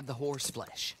you have the horse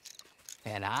flesh.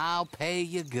 And I'll pay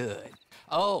you good.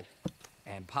 Oh,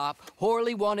 and Pop,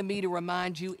 Horley wanted me to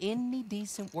remind you, any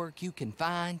decent work you can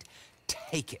find,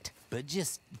 take it. But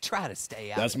just try to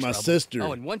stay out of trouble. That's my sister.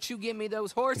 Oh, and once you give me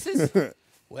those horses,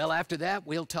 well, after that,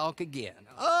 we'll talk again.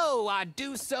 Oh, I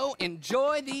do so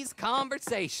enjoy these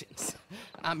conversations.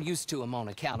 I'm used to them on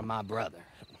account of my brother.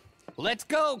 Let's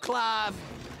go, Clive.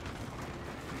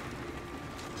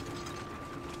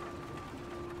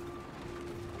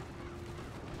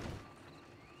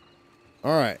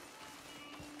 All right.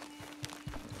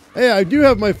 Hey, I do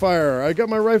have my fire. I got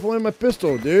my rifle and my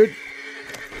pistol, dude.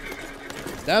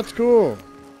 That's cool.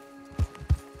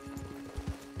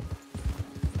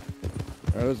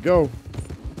 All right, let's go.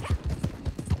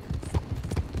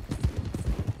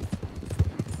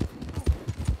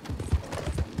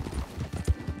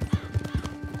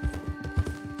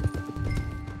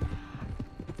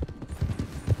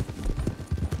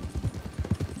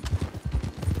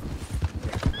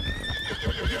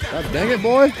 You got God dang it,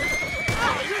 boy.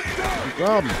 No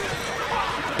problem.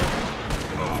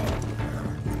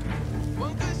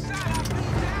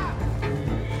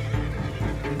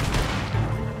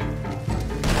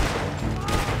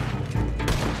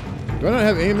 Do I not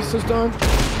have aim assist on?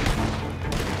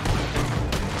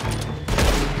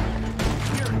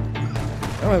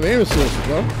 I don't have aim assist,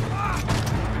 bro.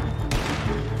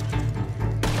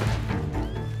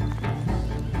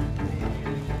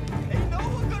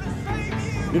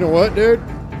 You know what, dude?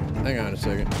 Hang on a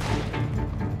second.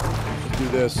 Let's do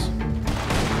this.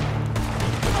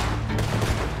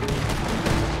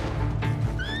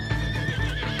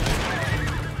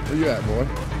 Where you at, boy?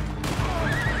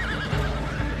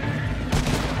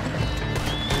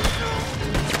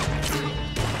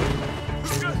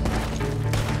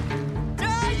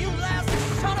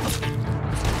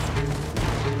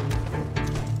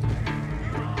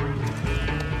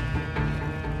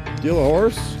 Steal a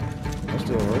horse? I'll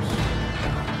steal a horse.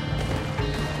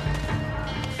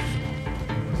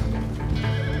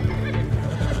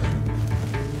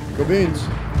 Go beans.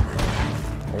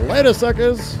 Later,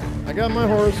 suckers. I got my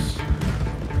horse.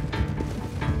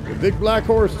 The big black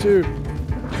horse, too.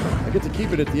 I get to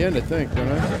keep it at the end, I think,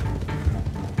 don't I?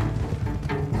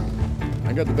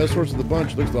 I got the best horse of the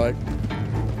bunch, looks like.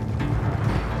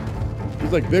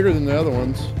 He's like bigger than the other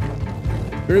ones.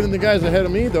 Bigger than the guys ahead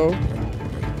of me, though.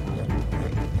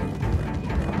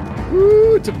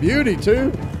 Woo, it's a beauty,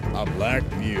 too. A black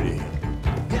beauty.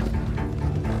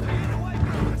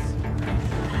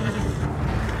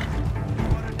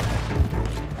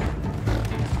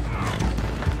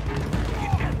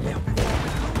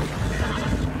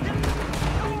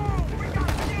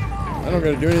 I don't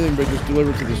gotta do anything but just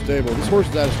deliver to the stable. This horse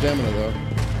is out of stamina, though.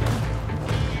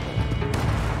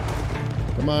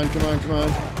 Come on, come on, come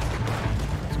on.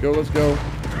 Let's go, let's go.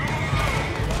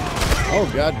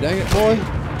 Oh, god dang it, boy.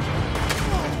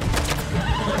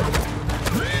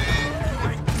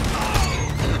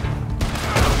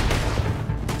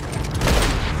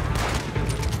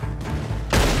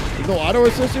 There's no auto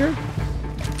assist here?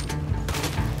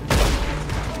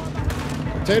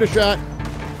 Potato shot.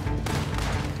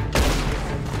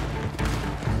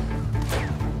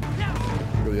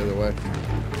 Go the other way.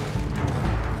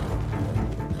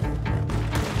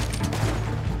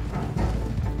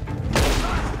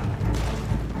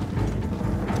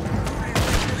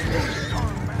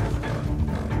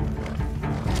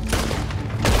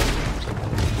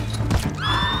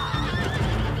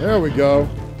 There we go.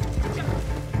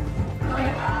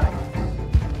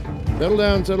 Settle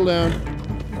down, settle down.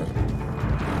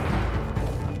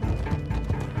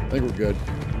 I think we're good.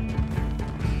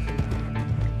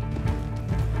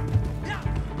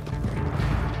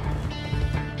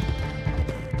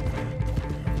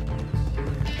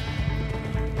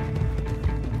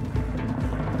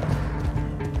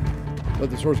 Let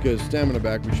this horse get his stamina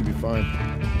back, we should be fine.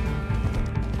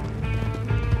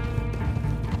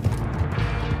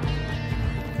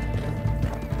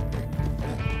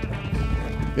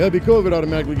 Yeah, it'd be cool if it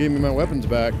automatically gave me my weapons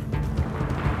back.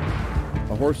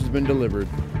 A horse has been delivered.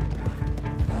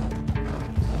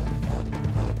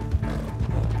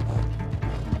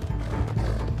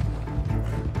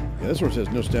 Yeah, this horse has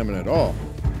no stamina at all.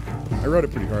 I rode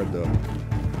it pretty hard, though.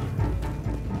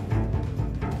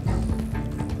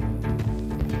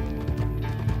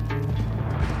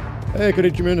 Hey,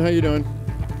 Konnichiwa, how you doing?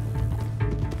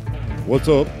 What's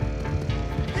up?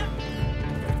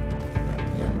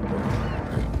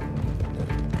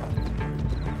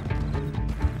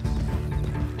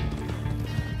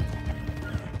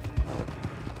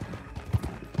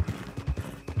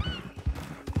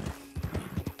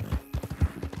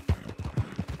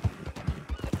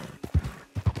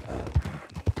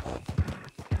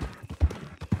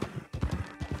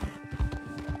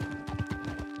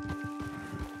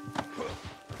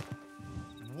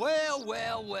 Well,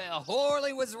 well, well,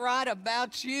 Horley was right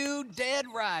about you, dead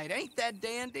right. Ain't that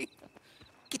dandy?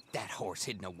 Get that horse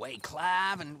hidden away,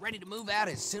 Clive, and ready to move out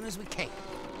as soon as we can.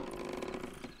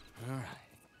 All right.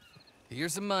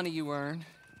 Here's the money you earned.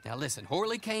 Now listen,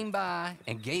 Horley came by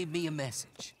and gave me a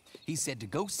message. He said to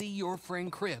go see your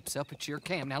friend Cripps up at your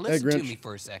camp. Now listen to me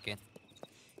for a second.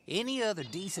 Any other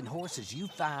decent horses you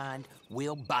find,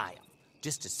 we'll buy them.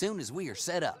 Just as soon as we are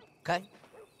set up, okay?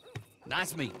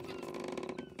 Nice meeting you.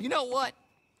 You know what?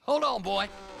 Hold on, boy.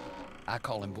 I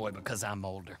call him boy because I'm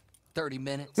older. 30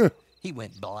 minutes, he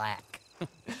went black.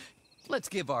 Let's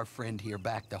give our friend here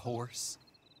back the horse.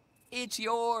 It's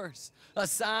yours. A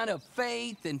sign of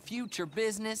faith and future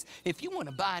business. If you want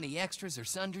to buy any extras or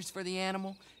sundries for the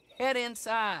animal, head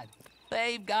inside.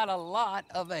 They've got a lot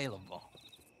available.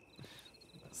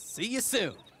 See you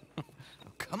soon.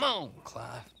 Come on,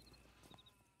 Clive.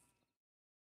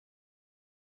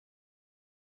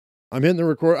 I'm hitting the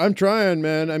record. I'm trying,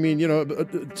 man. I mean, you know,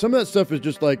 some of that stuff is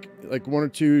just like one or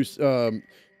two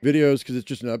videos because it's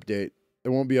just an update. It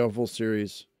won't be a full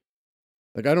series.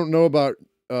 Like, I don't know about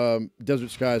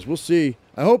Desert Skies. We'll see.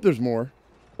 I hope there's more.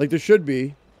 Like, there should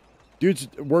be. Dude's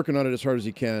working on it as hard as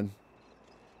he can.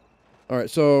 All right,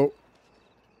 so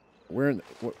where in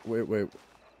wait.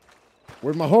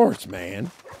 Where's my horse,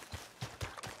 man?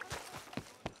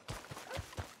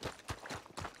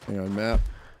 Hang on, map.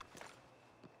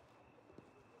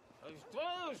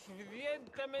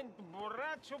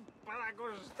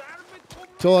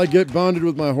 Until I get bonded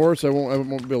with my horse, I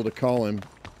won't be able to call him.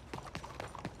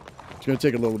 It's gonna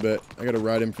take a little bit. I gotta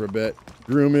ride him for a bit.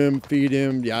 Groom him, feed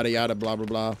him, yada yada, blah blah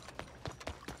blah.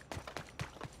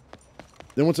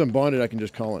 Then once I'm bonded, I can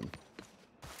just call him.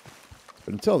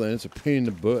 But until then, it's a pain in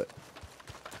the butt.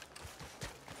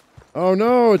 Oh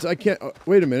no, I can't,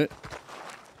 wait a minute.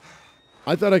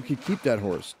 I thought I could keep that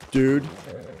horse, dude.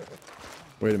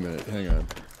 Wait a minute, hang on.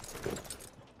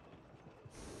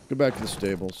 Go back to the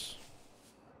stables.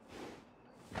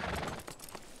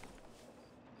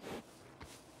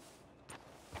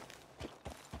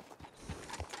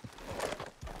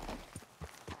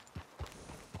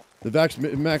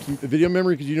 The max video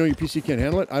memory because you know your PC can't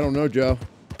handle it? I don't know, Joe.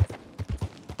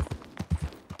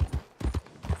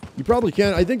 You probably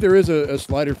can. I think there is a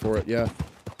slider for it, yeah.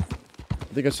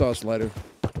 I think I saw a slider.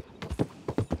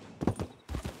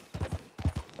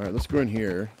 All right, let's go in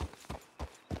here.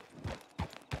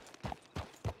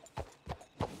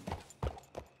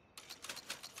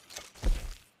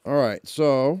 All right,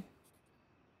 so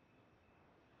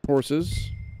horses,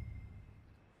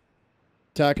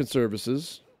 attack and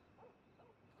services,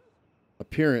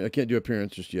 appearance. I can't do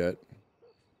appearance just yet.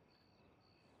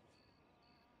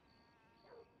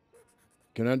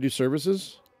 Can I do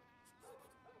services?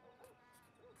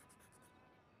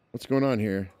 What's going on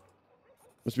here?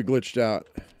 Must be glitched out.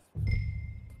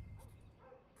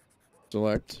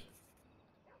 Select.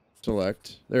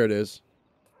 Select. There it is.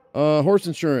 Horse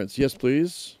insurance. Yes,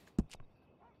 please.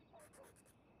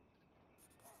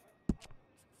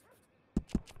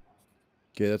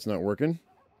 Okay, that's not working.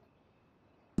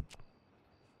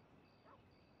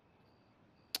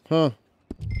 Huh.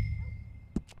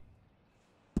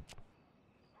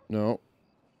 No.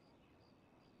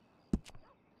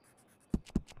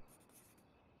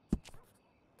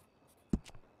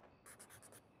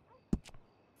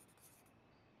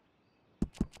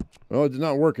 Well, it's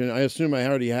not working. I assume I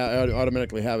already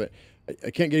automatically have it. I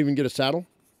can't even get a saddle.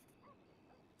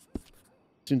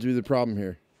 Seems to be the problem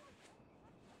here.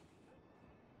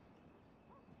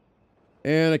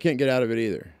 And I can't get out of it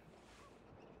either.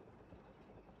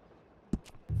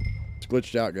 It's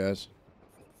glitched out, guys.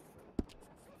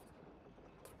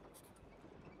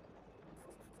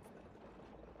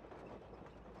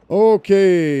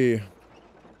 Okay.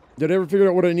 Did I ever figure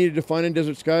out what I needed to find in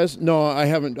Desert Skies? No, I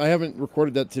haven't. I haven't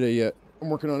recorded that today yet. I'm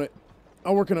working on it.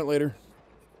 I'll work on it later.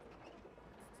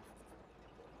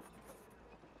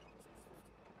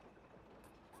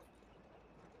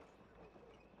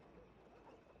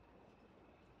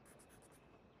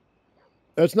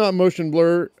 That's not motion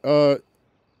blur,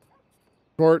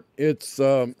 Court. It's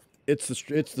the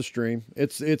stream.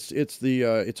 It's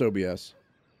OBS.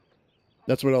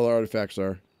 That's what all the artifacts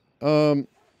are.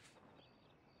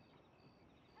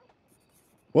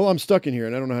 Well, I'm stuck in here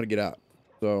and I don't know how to get out.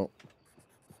 So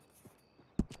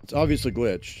it's obviously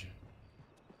glitched.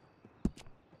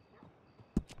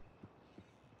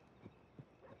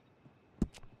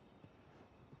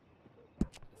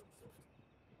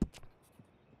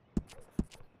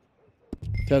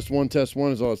 Test one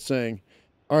is all it's saying.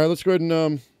 All right, let's go ahead and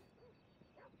I'm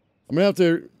gonna have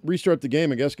to restart the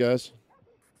game, I guess, guys.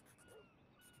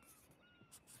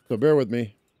 So bear with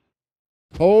me.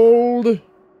 Hold.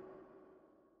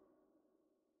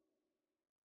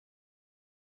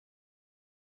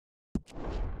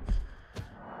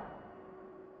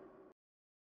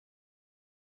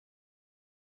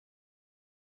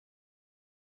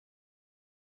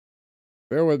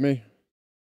 Bear with me.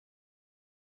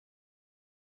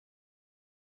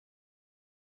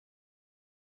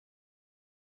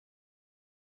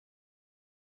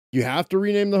 You have to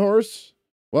rename the horse?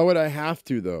 Why would I have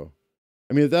to, though?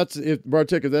 I mean, if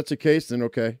Bartek, if that's the case, then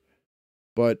okay.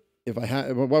 But if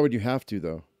why would you have to,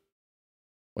 though?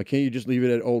 Why can't you just leave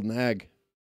it at Old Nag?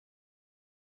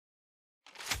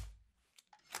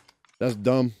 That's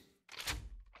dumb.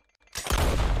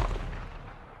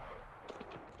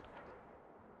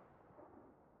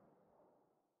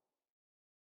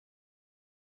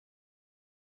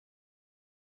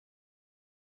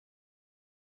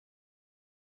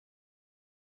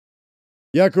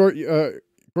 Yeah,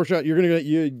 Corshot,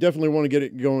 you definitely want to get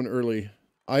it going early.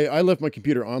 I left my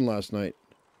computer on last night.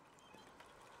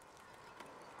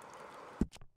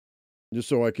 Just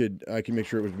so I can make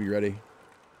sure it would be ready.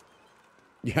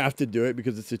 You have to do it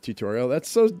because it's a tutorial. That's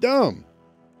so dumb.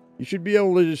 You should be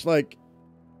able to just like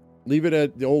leave it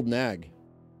at the old nag.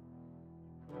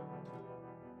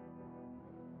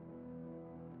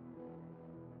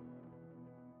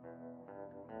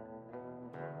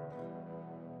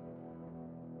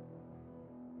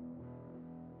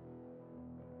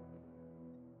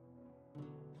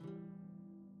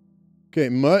 Okay,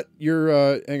 Mutt, you're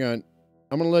hang on.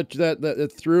 I'm gonna let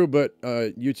that through, but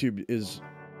YouTube is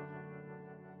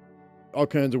all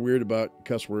kinds of weird about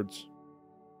cuss words.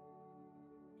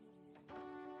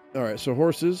 All right, so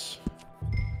horses,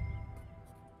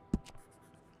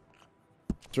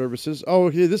 services. Oh,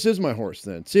 okay, this is my horse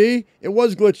then. See, it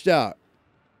was glitched out.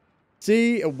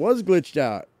 See, it was glitched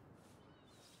out.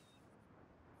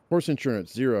 Horse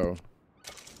insurance 0.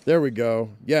 There we go.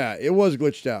 Yeah, it was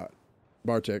glitched out.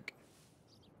 Bartek.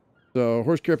 So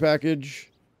horse care package.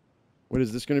 What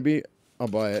is this going to be? I'll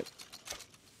buy it.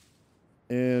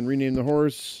 And rename the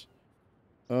horse.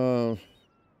 Bumpkin.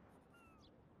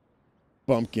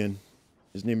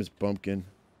 His name is Bumpkin.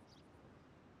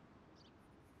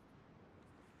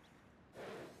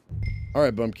 All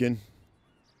right, Bumpkin.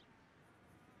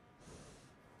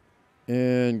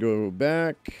 And go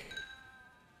back.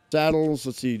 Saddles.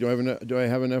 Let's see. Do I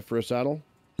have enough for a saddle?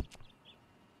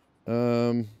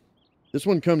 This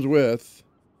one comes with.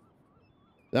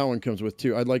 That one comes with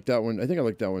too. I'd like that one. I think I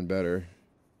like that one better.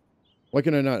 Why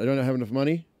can I not? I don't have enough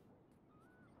money.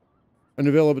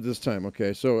 Unavailable at this time.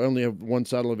 Okay, so I only have one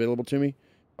saddle available to me.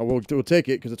 We'll take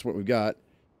it because that's what we've got.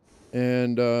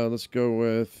 And let's go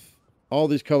with all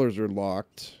these colors are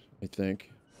locked, I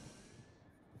think.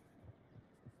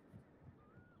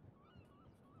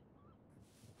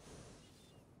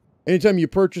 Anytime you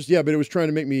purchase, yeah, but it was trying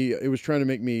to make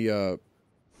me.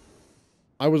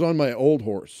 I was on my old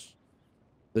horse,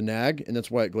 the nag, and that's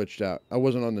why it glitched out. I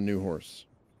wasn't on the new horse.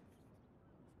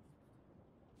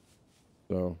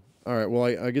 So, all right. Well,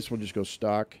 I guess we'll just go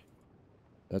stock.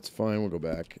 That's fine. We'll go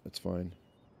back. That's fine.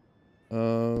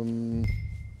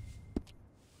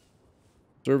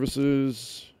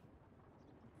 Services.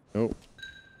 Nope.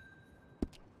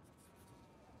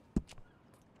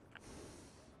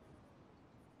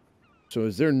 So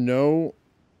is there no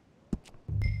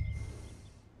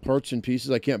parts and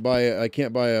pieces? I can't buy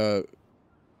a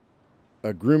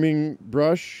grooming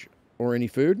brush or any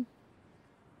food.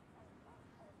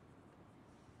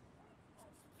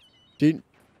 See?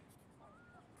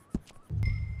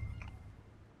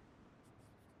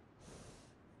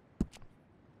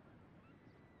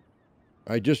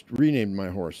 I just renamed my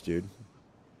horse, dude.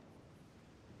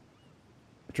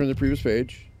 Return to the previous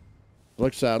page.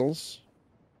 Select saddles.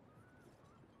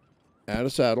 Add a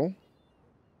saddle.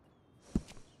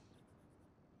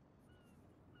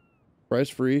 Price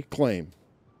free. Claim.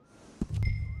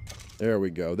 There we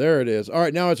go. There it is. All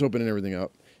right, now it's opening everything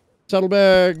up.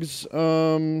 Saddlebags.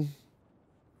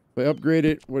 If I upgrade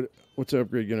it, what's the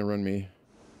upgrade gonna run me?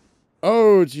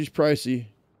 Oh, it's just pricey.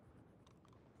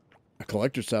 A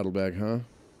collector's saddlebag, huh?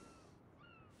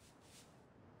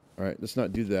 All right, let's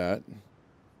not do that.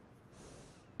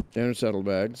 Standard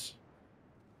saddlebags.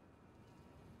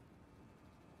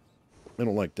 I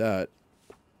don't like that.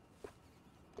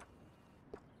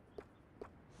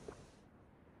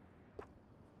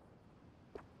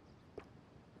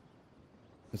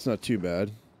 It's not too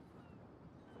bad.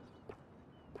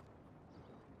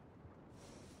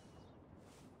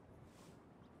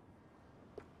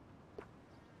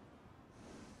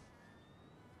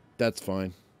 That's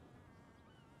fine.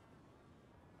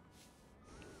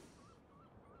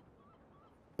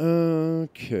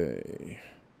 Okay.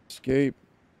 Escape.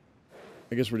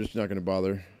 I guess we're just not going to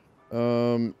bother.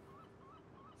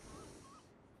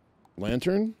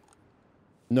 Lantern?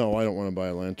 No, I don't want to buy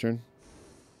a lantern.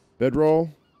 Bedroll.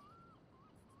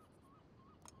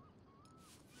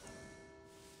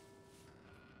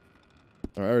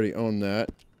 I already own that.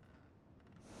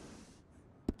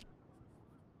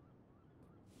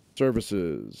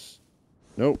 Services.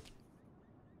 Nope.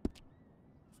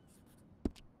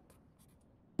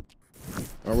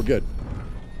 Oh, we're good.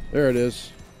 There it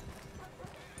is.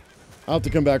 I'll have to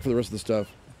come back for the rest of the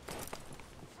stuff.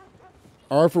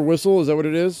 R for whistle, is that what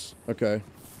it is? Okay.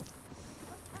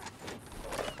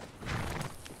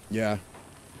 Yeah.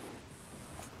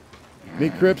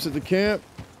 Meet Crips at the camp.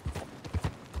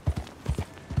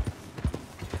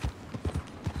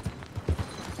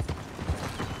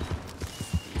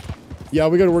 Yeah,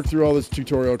 we got to work through all this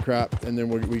tutorial crap, and then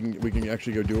we can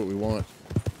actually go do what we want.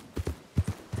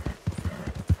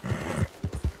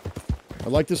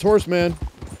 like this horse, man.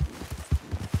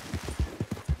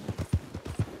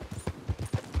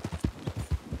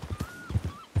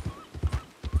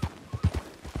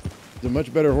 It's a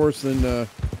much better horse than...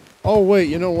 Oh, wait,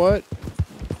 you know what?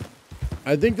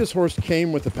 I think this horse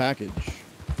came with a package.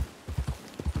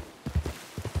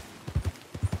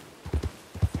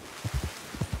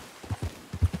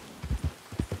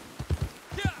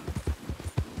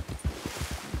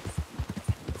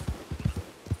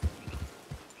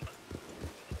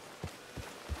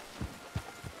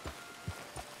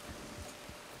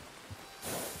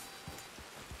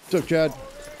 What's up, Chad?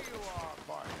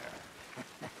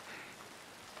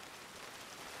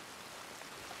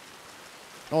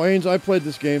 Oh, Haynes, I played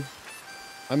this game.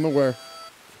 I'm aware.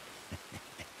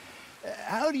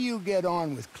 How do you get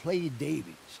on with Clay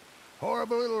Davies?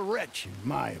 Horrible little wretch, in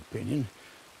my opinion.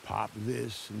 Pop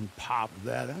this and pop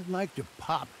that. I'd like to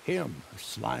pop him, a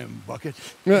slime bucket.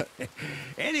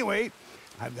 Anyway,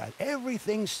 I've got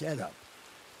everything set up.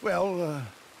 Well,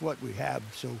 what we have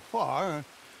so far,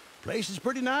 place is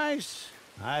pretty nice.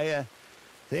 I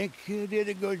think you did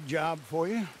a good job for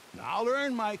you. I'll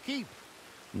earn my keep.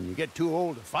 When you get too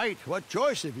old to fight, what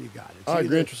choice have you got? It's All right,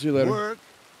 Grant, we'll see you later. work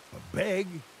or beg,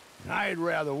 and I'd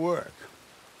rather work.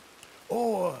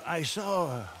 Oh, I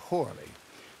saw Horley.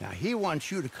 Now, he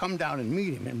wants you to come down and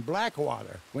meet him in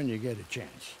Blackwater when you get a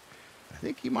chance. I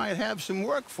think he might have some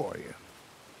work for you.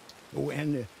 Oh,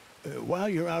 and while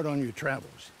you're out on your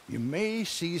travels, you may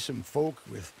see some folk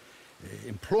with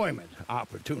employment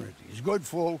opportunities. Good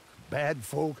folk, bad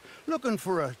folk, looking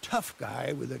for a tough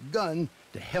guy with a gun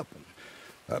to help them.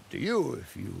 Up to you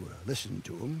if you listen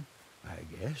to them, I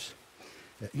guess.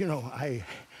 You know, I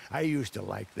used to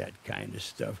like that kind of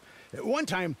stuff. One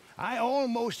time, I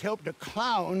almost helped a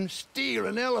clown steal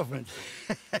an elephant.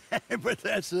 But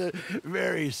that's a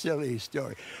very silly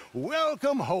story.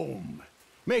 Welcome home.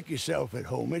 Make yourself at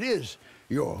home. It is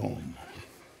your home.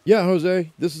 Yeah,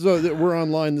 Jose. This is we're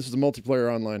online. This is a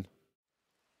multiplayer online.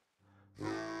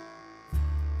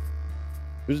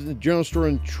 Visit the general store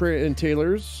in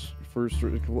Taylor's for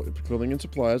clothing and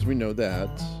supplies. We know that.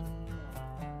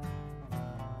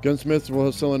 Gunsmiths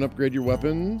will sell and upgrade your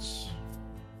weapons.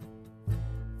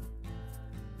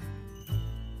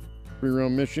 Free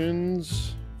roam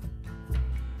missions.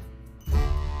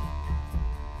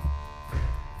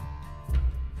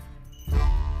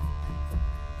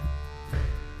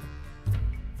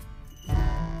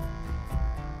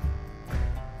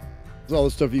 There's all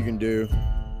the stuff you can do.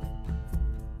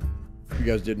 If you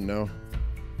guys didn't know.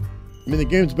 I mean, the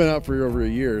game's been out for over a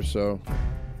year, so.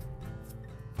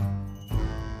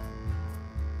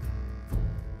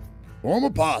 Form a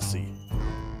posse.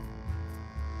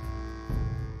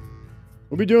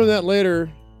 We'll be doing that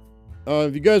later.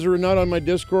 If you guys are not on my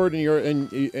Discord and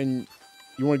you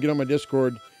want to get on my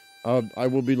Discord, I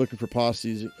will be looking for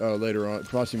posses later on,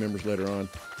 posse members later on.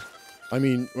 I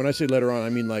mean, when I say later on, I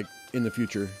mean like in the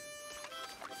future.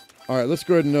 All right, let's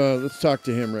go ahead and let's talk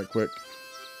to him right quick.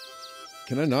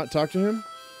 Can I not talk to him?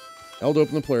 L to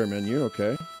open the player menu.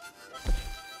 Okay.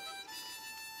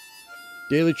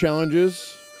 Daily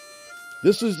challenges.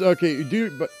 This is okay,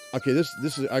 dude. But okay, this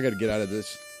is. I got to get out of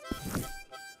this.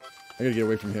 I got to get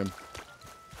away from him.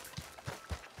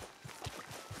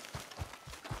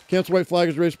 Cancel white flag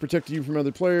is raised to protect you from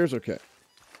other players. Okay.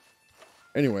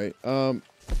 Anyway,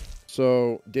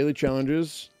 so daily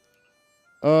challenges.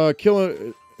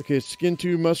 Okay, skin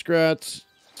 2 muskrats,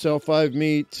 sell 5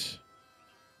 meat,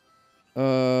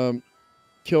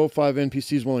 kill 5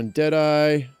 NPCs while in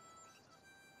Deadeye.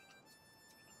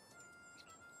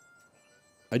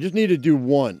 I just need to do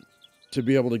 1 to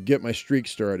be able to get my streak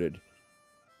started.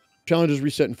 Challenges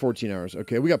reset in 14 hours.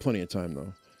 Okay, we got plenty of time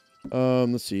though.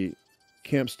 Let's see.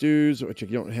 Camp stews, which I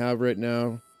don't have right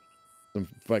now. I'm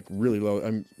like really low.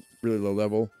 I'm really low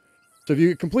level. So if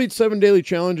you complete 7 daily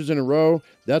challenges in a row,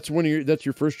 that's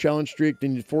your first challenge streak.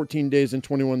 Then you 14 days, then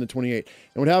 21, then 28.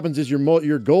 And what happens is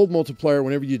your gold multiplier,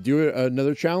 whenever you do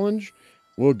another challenge,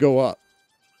 will go up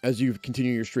as you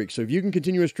continue your streak. So if you can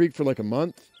continue a streak for like a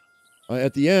month,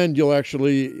 at the end you'll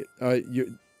actually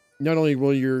not only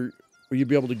will you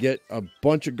be able to get a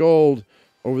bunch of gold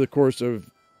over the course of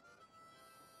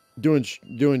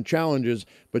doing challenges,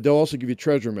 but they'll also give you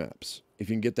treasure maps if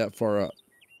you can get that far up,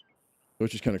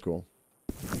 which is kind of cool.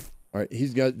 All right,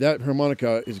 he's got that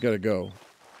harmonica. Has got to go.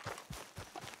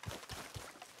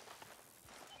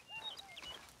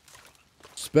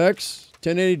 Specs: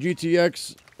 1080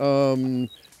 GTX,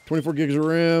 24 gigs of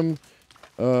RAM.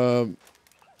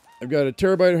 I've got a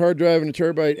terabyte hard drive and a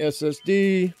terabyte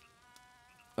SSD.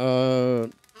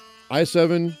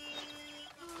 i7,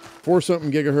 4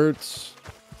 something gigahertz,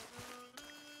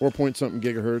 4 point something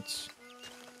gigahertz.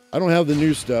 I don't have the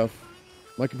new stuff.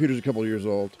 My computer's a couple years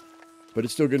old, but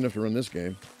it's still good enough to run this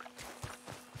game.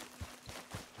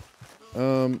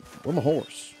 Where's my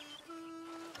horse?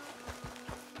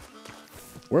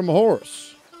 Where's my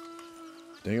horse?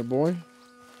 Dang it, boy.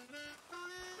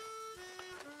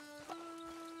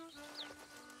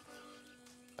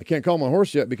 I can't call my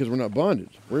horse yet because we're not bonded.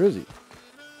 Where is he?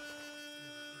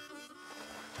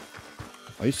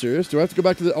 Are you serious? Do I have to go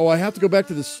back to the... Oh, I have to go back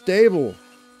to the stable.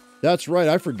 That's right.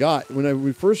 I forgot. When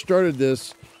we first started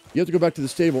this, you have to go back to the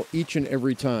stable each and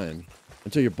every time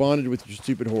until you're bonded with your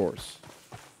stupid horse.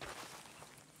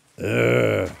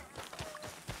 Ugh.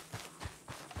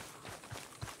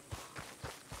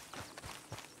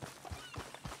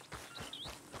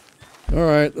 All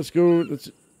right, let's go.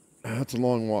 That's a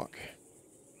long walk.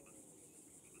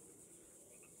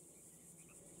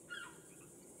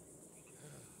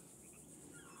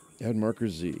 Add marker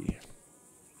Z.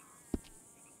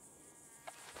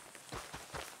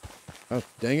 Oh,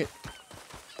 dang it.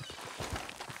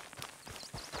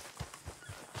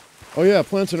 Oh, yeah,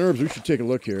 plants and herbs. We should take a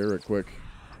look here real quick.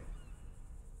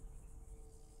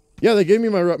 Yeah, they gave me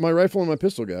my rifle and my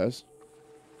pistol, guys,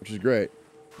 which is great.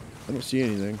 I don't see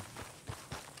anything.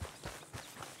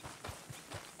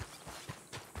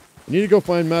 I need to go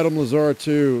find Madame Lazare,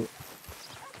 too.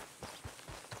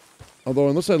 Although,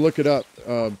 unless I look it up,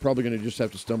 I'm probably going to just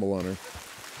have to stumble on her.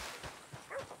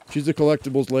 She's a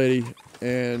collectibles lady,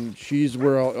 and she's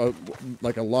where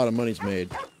like a lot of money's made.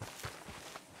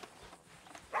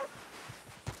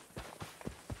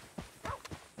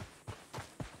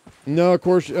 No, of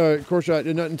course, I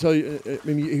did not tell you. I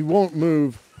mean, he won't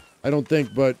move, I don't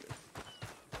think, but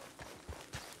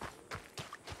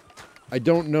I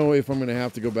don't know if I'm going to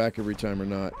have to go back every time or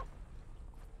not.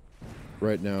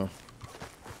 Right now.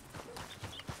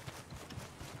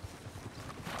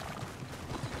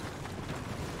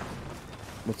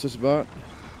 What's this about?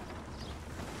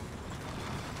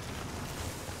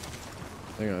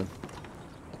 Hang on.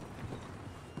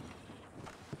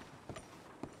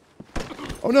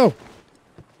 Oh no!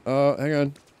 Hang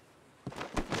on.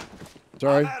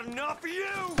 Sorry. I've had enough of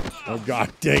you. Oh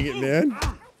god dang it, man.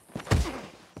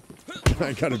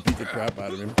 I gotta beat the crap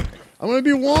out of him. I'm gonna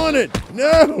be wanted!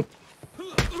 No!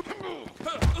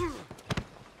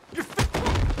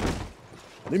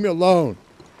 Leave me alone.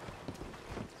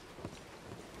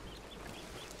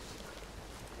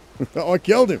 Oh, I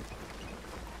killed him.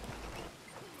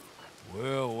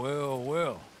 Well, well,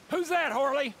 well. Who's that,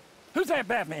 Harley? Who's that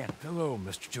Batman? Hello,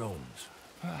 Mr. Jones.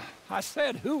 I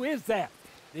said, who is that?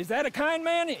 Is that a kind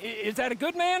man? Is that a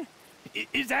good man?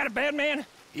 Is that a bad man?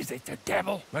 Is it the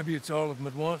devil? Maybe it's all of them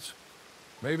at once.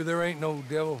 Maybe there ain't no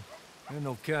devil and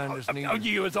no kindness neither. Oh,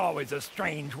 you is always a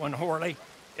strange one, Harley.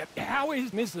 How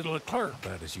is Mrs. Leclerc?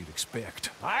 About as you'd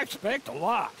expect. I expect a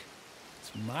lot.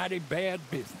 It's mighty bad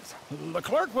business.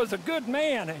 Leclerc was a good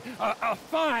man, a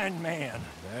fine man.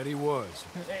 That he was.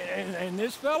 And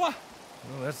this fella?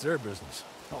 Well, that's their business.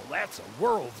 Oh, that's the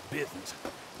world's business.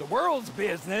 The world's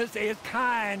business is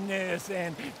kindness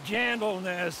and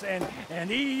gentleness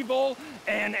and evil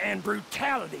and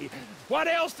brutality. What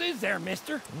else is there,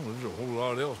 mister? Well, there's a whole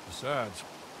lot else besides.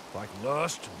 Like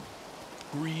lust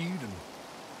and greed and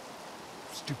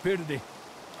stupidity.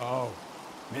 Oh,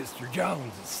 Mr.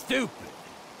 Jones is stupid.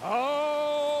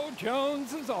 Oh,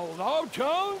 Jones is old. Oh,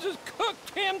 Jones has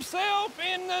cooked himself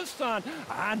in the sun.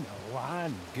 I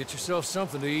know. Get yourself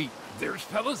something to eat. There's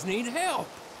fellas need help.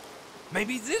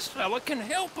 Maybe this fella can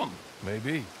help them.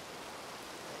 Maybe.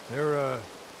 They're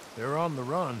on the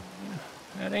run.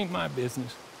 That ain't my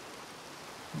business.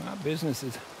 My business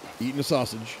is Eating a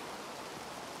sausage.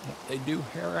 what they do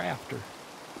hereafter.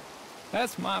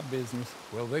 That's my business.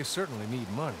 Well, they certainly need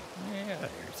money. Yeah,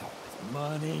 there's always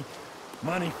money.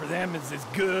 Money for them is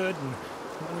good, and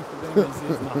money for them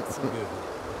is not so good.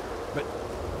 But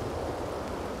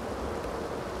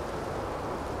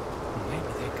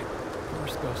maybe they could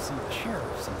first go see the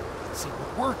sheriffs and see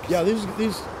what works. Yeah,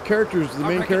 these characters, the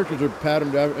main characters are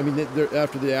patterned. I mean, they're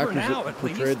after the actors that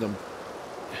portrayed them.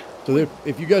 So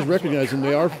if you guys recognize them,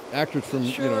 they are actors from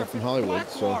from Hollywood.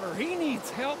 Blackwater, So he needs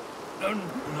help.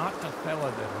 Not the fella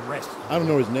that arrested him. I don't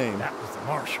know his name. That was the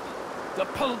marshal. The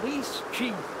police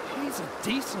chief. He's a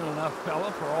decent enough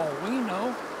fella for all we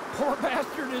know. Poor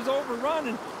bastard is overrun,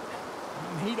 and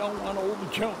he don't want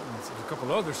old Jones. There's a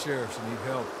couple other sheriffs that need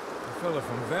help. The fella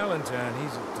from Valentine,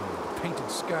 he's at the Painted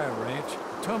Sky Ranch.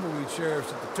 The Tumbleweed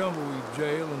sheriff's at the Tumbleweed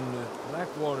Jail, and the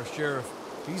Blackwater sheriff,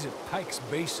 he's at Pike's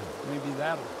Basin. Maybe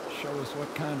that'll show us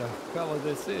what kind of fella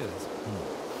this is.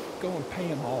 Go and pay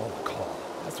him all a call.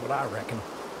 That's what I reckon.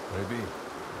 Maybe.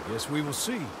 I guess we will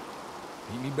see.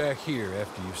 Meet me back here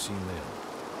after you've seen them.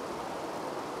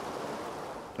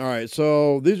 All right,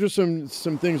 so these are some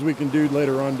things we can do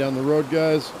later on down the road,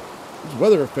 guys. These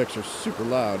weather effects are super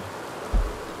loud.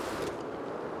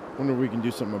 Wonder if we can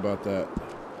do something about that.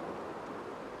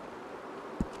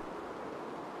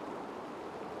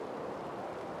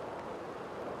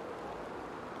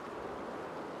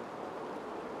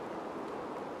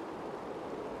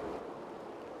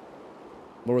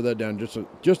 Lower that down just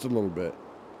a little bit.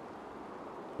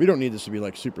 We don't need this to be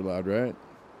like super loud, right?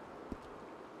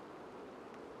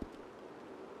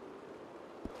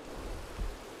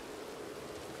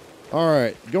 All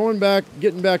right,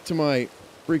 getting back to my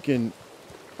freaking.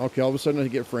 Okay, all of a sudden I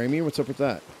get framing. What's up with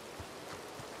that?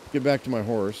 Get back to my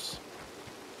horse.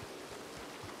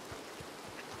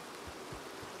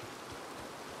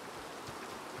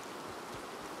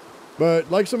 But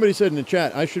like somebody said in the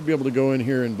chat, I should be able to go in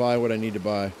here and buy what I need to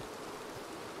buy.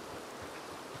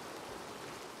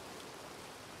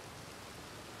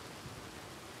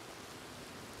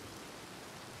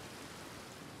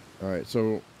 All right,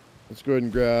 so let's go ahead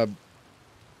and grab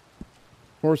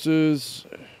horses.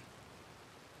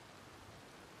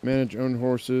 Manage own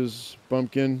horses.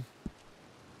 Bumpkin.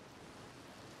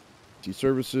 T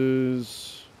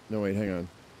services. No, wait, hang on.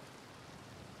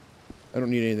 I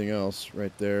don't need anything else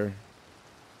right there.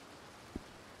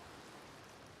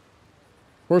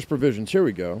 Horse provisions. Here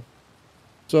we go.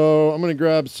 So I'm going to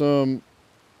grab some.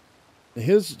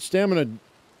 His stamina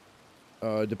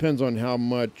depends on how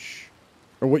much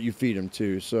or what you feed him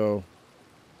too. So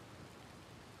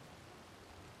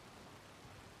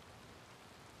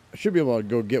I should be able to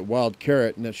go get wild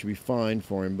carrot, and that should be fine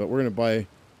for him. But we're going to buy.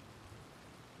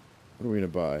 What are we going to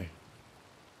buy?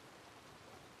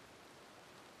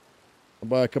 I'll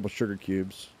buy a couple sugar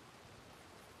cubes.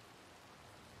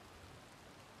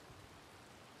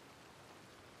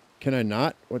 Can I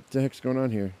not? What the heck's going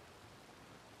on here?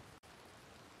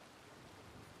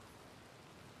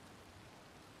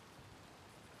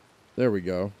 There we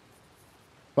go.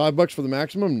 $5 for the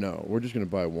maximum? No, we're just going to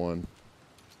buy one.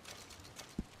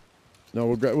 No,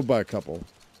 we'll buy a couple.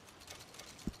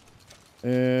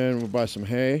 And we'll buy some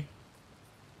hay.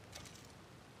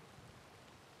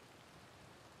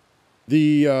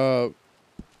 The,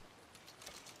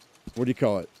 what do you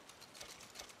call it?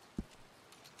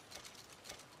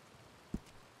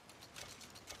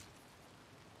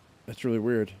 That's really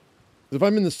weird. If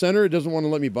I'm in the center, it doesn't want to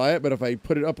let me buy it, but if I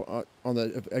put it up on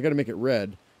the, I got to make it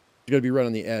red. It's got to be red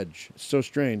on the edge. It's so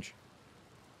strange.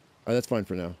 All right, that's fine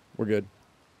for now. We're good.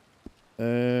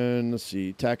 And let's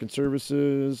see, tack and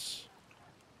services.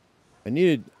 I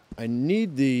need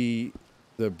the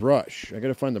brush. I got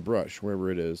to find the brush wherever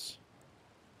it is.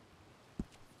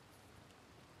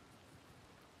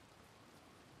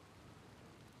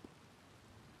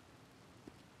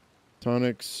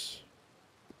 Tonics.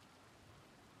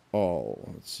 All.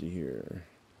 Let's see here.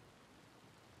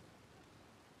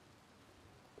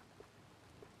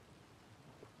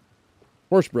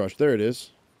 Horse brush. There it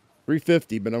is.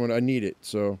 $3.50, but I need it,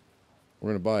 so we're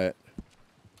gonna buy it.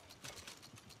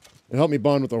 It'll help me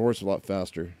bond with the horse a lot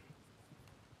faster.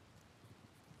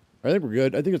 I think we're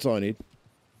good. I think that's all I need.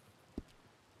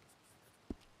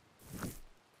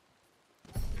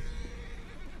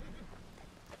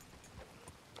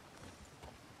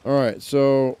 All right,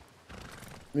 so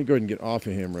let me go ahead and get off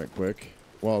of him right quick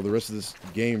while the rest of this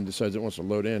game decides it wants to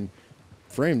load in.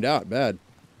 Framed out, bad.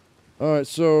 All right,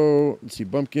 so let's see,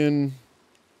 Bumpkin,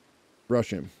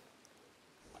 brush him.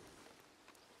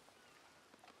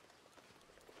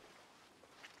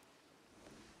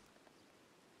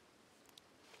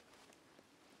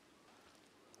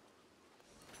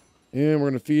 And we're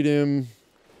going to feed him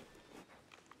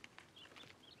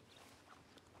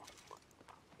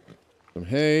some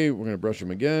hay. We're going to brush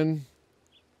him again.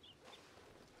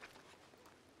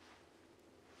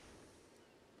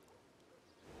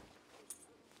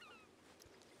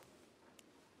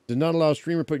 Did not allow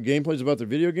streamer put gameplays about their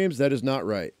video games? That is not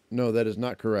right. No, that is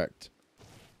not correct.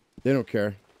 They don't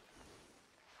care.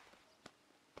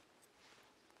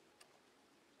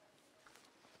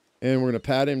 And we're going to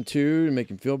pat him too to make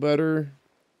him feel better.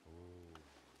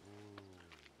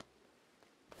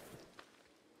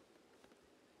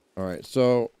 All right,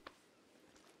 so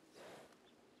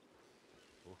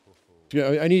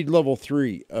I need level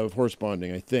 3 of horse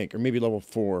bonding, I think, or maybe level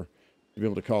 4 to be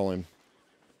able to call him.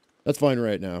 That's fine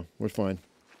right now. We're fine.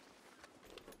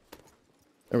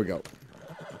 There we go.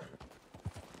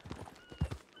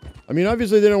 I mean,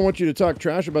 obviously they don't want you to talk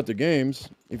trash about the games.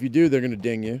 If you do, they're going to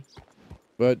ding you.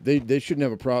 But they shouldn't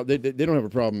have a problem. They don't have a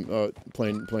problem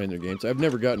playing their games. I've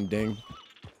never gotten dinged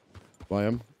by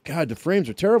them. God, the frames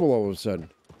are terrible all of a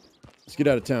sudden. Let's get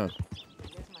out of town.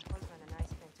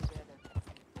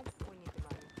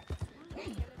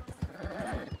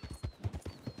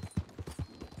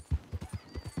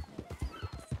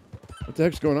 What the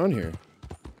heck's going on here?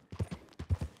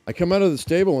 I come out of the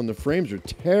stable and the frames are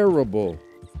terrible.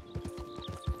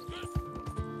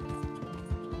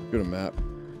 Go to map.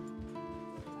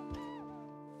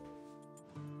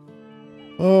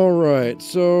 All right,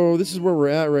 so this is where we're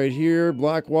at right here.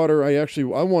 Blackwater. I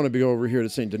want to be over here to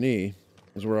Saint Denis.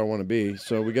 Is where I want to be.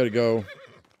 So we got to go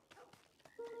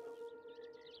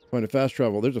find a fast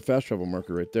travel. There's a fast travel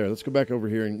marker right there. Let's go back over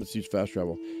here and let's use fast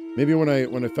travel. Maybe when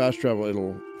I fast travel,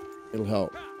 it'll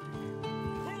help.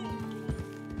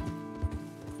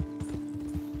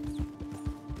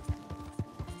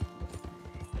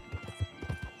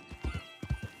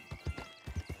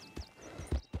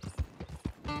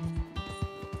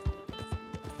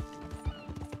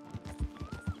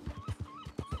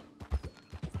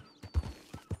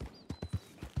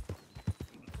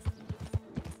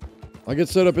 I'll get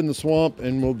set up in the swamp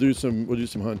and we'll do some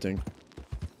hunting.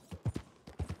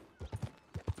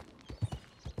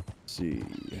 Let's see.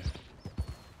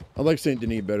 I like Saint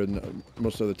Denis better than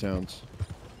most other towns.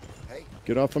 Hey.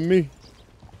 Get off of me.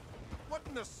 What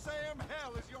in the Sam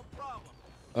hell is your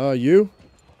problem? You?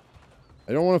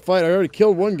 I don't want to fight. I already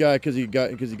killed one guy because he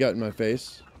got in my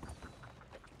face.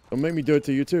 Don't make me do it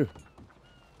to you too.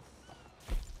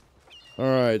 All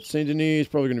right, Saint Denis is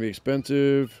probably going to be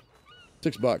expensive.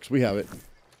 $6. We have it. All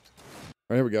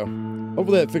right, here we go.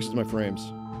 Hopefully that fixes my frames.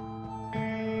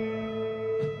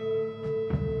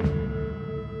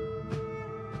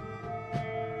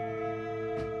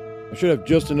 I should have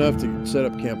just enough to set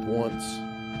up camp once.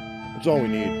 That's all we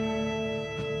need.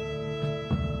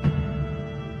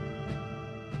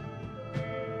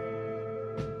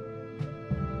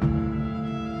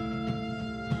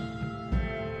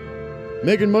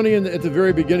 Making money at the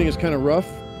very beginning is kind of rough.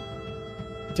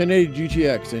 1080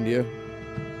 GTX, India.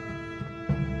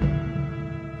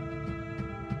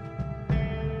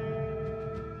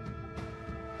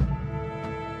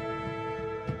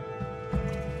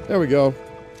 There we go.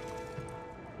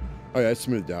 Oh yeah, it's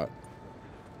smoothed out.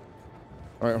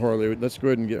 All right, Harley. Let's go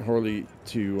ahead and get Harley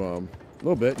to a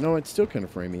little bit. No, it's still kind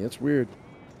of framey. That's weird.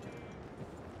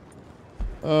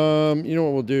 You know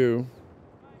what we'll do?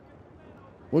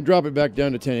 We'll drop it back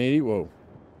down to 1080. Whoa,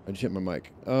 I just hit my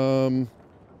mic.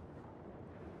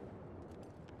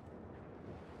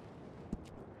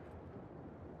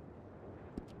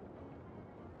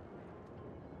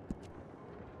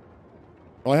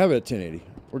 Oh, I have it at 1080.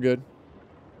 We're good.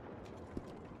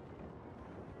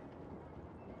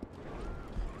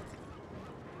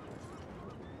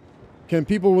 Can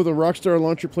people with a Rockstar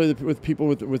launcher play with people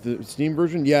with the Steam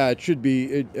version? Yeah, it should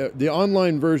be. The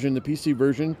online version, the PC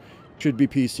version, should be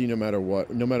PC no matter what,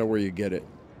 no matter where you get it.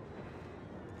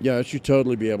 Yeah, it should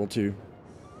totally be able to.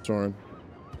 Soren.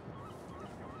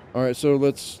 All right, so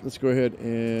let's go ahead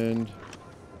and.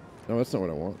 No, that's not what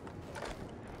I want.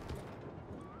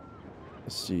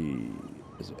 Let's see.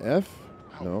 Is it F?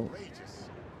 No.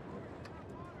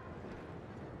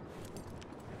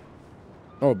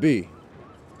 Oh, B.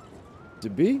 Is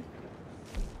it B?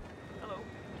 Hello.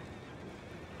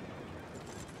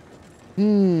 I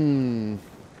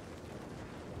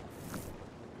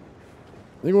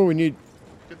think what we need.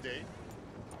 Good day.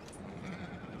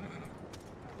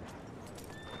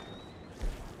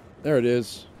 There it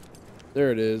is.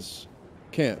 There it is.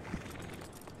 Camp.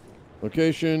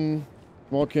 Location.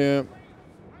 Small camp.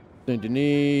 Saint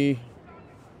Denis.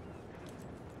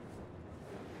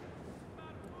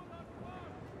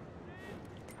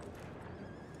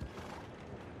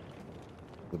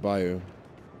 The bayou.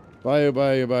 Bayou,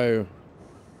 bayou, bayou.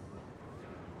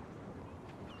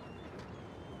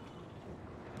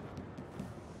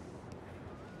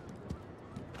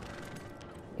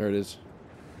 There it is.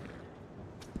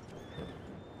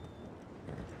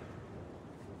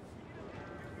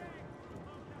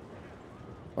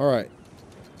 All right.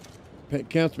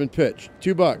 Camp's been pitched.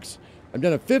 $2. I've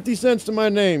done a 50 cents to my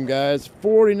name, guys.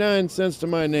 49 cents to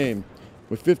my name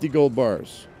with 50 gold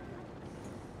bars.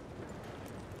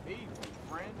 Hey,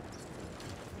 friend.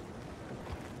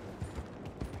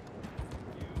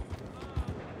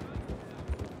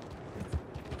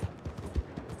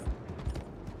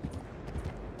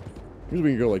 Here's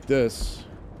we can go like this.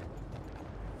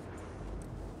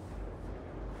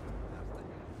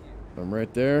 I'm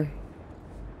right there.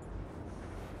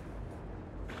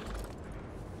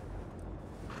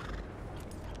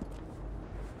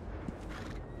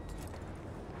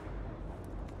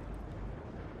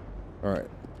 All right.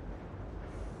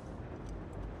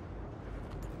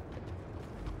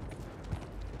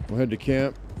 We'll head to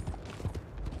camp.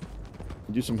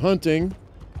 Do some hunting.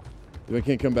 If I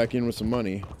can't come back in with some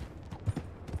money.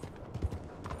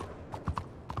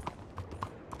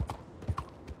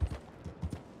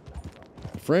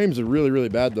 frames are really, really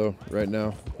bad, though, right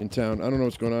now in town. I don't know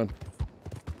what's going on.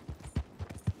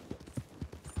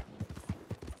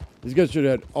 These guys should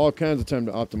have had all kinds of time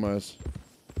to optimize.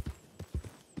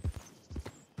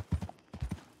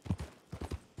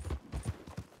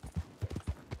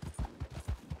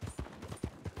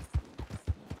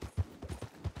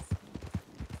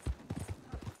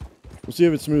 We'll see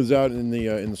if it smooths out in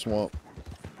the swamp.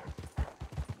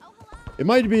 It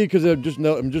might be because I'm just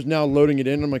now loading it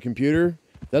in on my computer.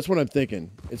 That's what I'm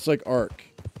thinking. It's like Ark.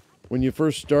 When you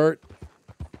first start,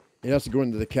 it has to go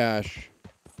into the cache.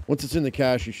 Once it's in the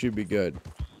cache, you should be good.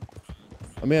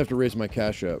 I may have to raise my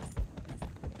cache up.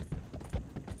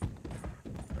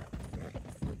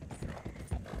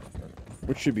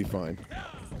 Which should be fine.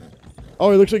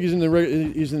 Oh, it looks like he's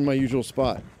in my usual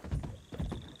spot.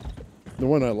 The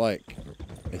one I like,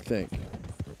 I think.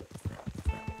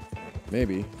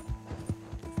 Maybe.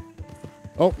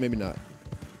 Oh, maybe not.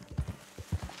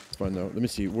 It's fine though. Let me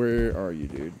see. Where are you,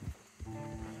 dude?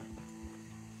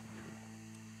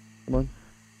 Come on.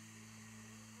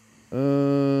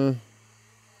 Oh,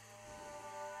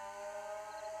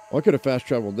 I could have fast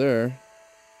traveled there.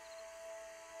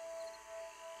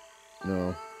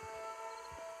 No.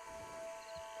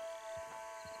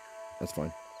 That's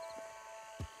fine.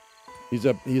 He's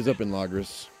up in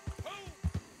Lagras.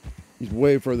 He's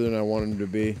way further than I want him to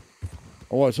be.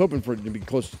 Oh, I was hoping for it to be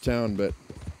close to town, but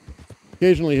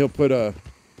occasionally he'll put up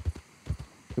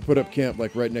camp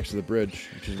like right next to the bridge,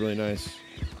 which is really nice.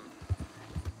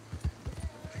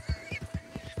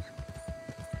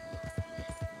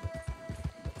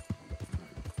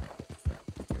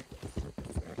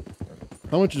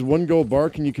 How much is one gold bar?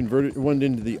 Can you convert it one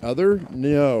into the other?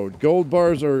 No, gold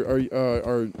bars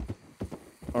are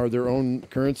their own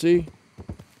currency,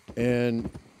 and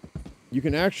you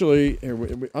can actually.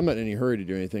 I'm not in any hurry to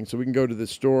do anything, so we can go to this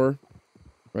store,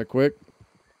 right quick.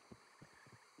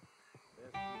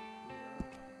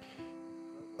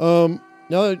 Now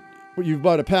that you've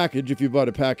bought a package, if you've bought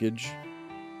a package,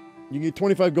 you get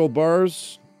 25 gold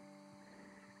bars,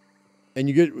 and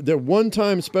you get the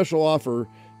one-time special offer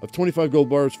of 25 gold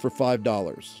bars for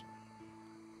 $5.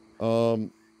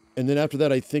 And then after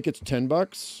that, I think it's $10.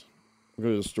 I'll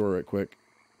go to the store right quick.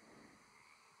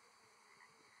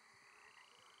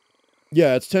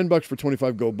 Yeah, it's $10 for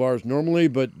 25 gold bars normally,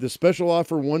 but the special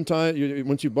offer one time,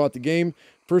 once you bought the game,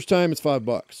 first time it's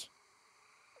 $5.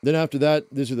 Then after that,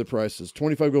 these are the prices: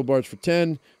 25 gold bars for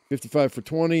 10, 55 for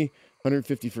 20,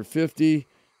 150 for 50,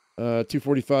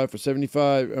 245 for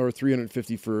 75, or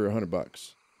 350 for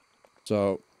 $100.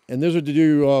 So. And those are to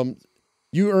do,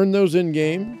 you earn those in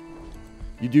game.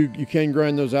 You can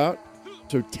grind those out.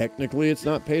 So technically it's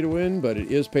not pay to win, but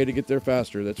it is pay to get there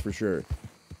faster. That's for sure.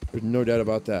 There's no doubt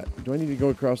about that. Do I need to go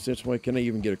across this way? Can I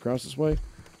even get across this way?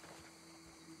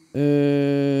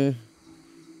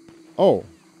 Oh,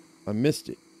 I missed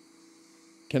it.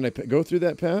 Can I go through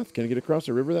that path? Can I get across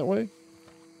the river that way?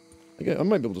 I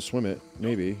might be able to swim it,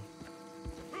 maybe.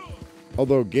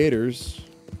 Although gators,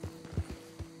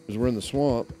 because we're in the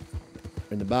swamp.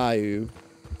 In the bayou.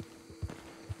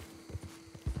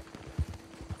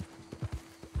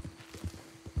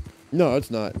 No, it's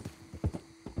not.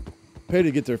 Pay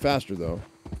to get there faster, though.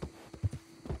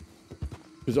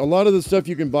 Because a lot of the stuff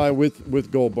you can buy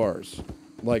with gold bars.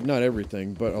 Like, not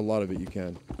everything, but a lot of it you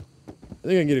can. I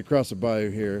think I can get across the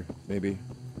bayou here, maybe.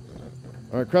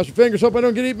 All right, cross your fingers. Hope I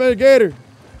don't get eaten by a gator.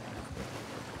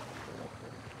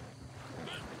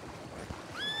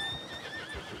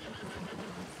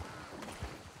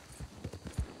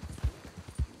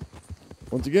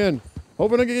 Once again,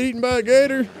 hoping I get eaten by a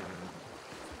gator.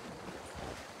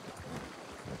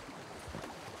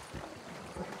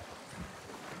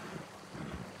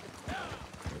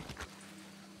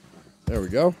 There we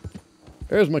go.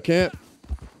 There's my camp.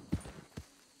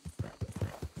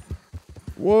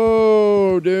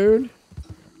 Whoa, dude.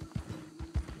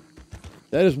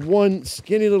 That is one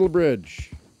skinny little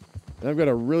bridge. And I've got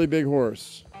a really big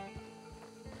horse.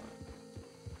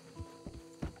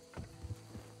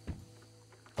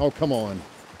 Oh, come on.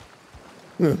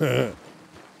 Let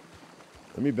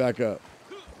me back up.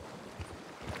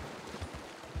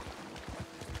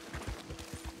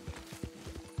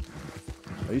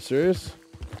 Are you serious?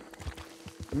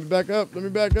 Let me back up. Let me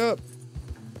back up.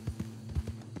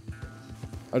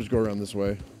 I'll just go around this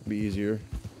way. It'll be easier.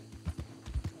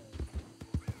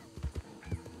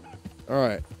 All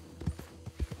right.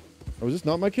 Oh, is this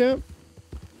not my camp?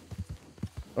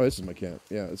 Oh, this is my camp.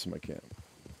 Yeah, this is my camp.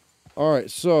 All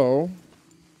right, so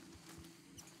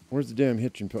where's the damn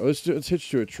hitching post? Let's hitch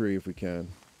to a tree if we can.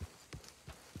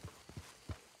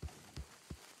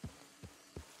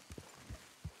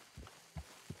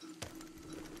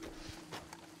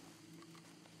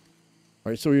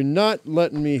 All right, so you're not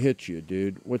letting me hit you,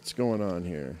 dude. What's going on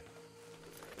here?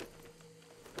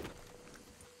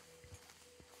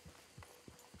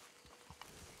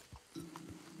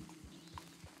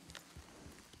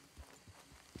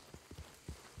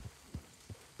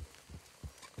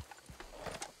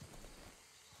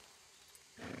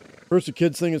 First a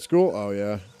kids thing at school? Oh,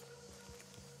 yeah.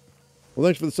 Well,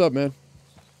 thanks for the sub, man.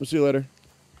 We'll see you later.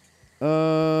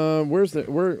 There's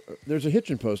a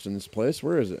hitching post in this place.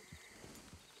 Where is it?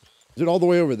 Is it all the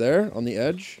way over there on the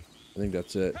edge? I think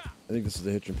that's it. I think this is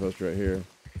the hitching post right here.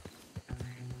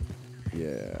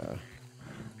 Yeah.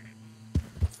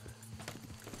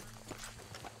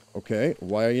 Okay,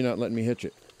 why are you not letting me hitch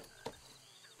it?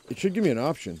 It should give me an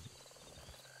option.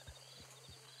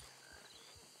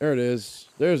 There it is.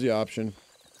 There's the option.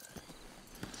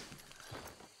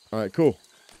 All right, cool.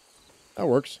 That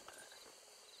works.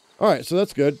 All right, so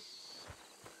that's good.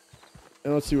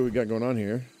 And let's see what we got going on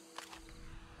here.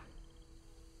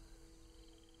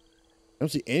 I don't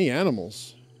see any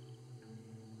animals.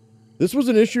 This was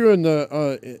an issue in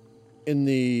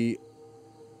the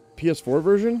PS4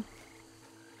 version.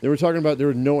 They were talking about there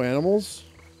were no animals.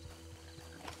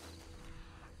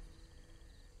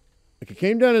 Like I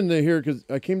came down into here because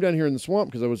I came down here in the swamp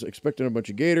because I was expecting a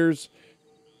bunch of gators,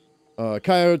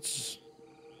 coyotes,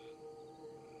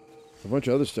 a bunch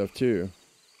of other stuff too.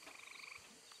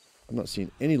 I'm not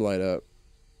seeing any light up.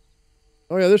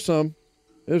 Oh yeah, there's some.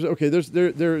 There's okay.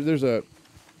 There's a.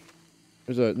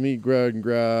 Let me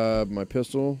grab my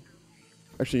pistol.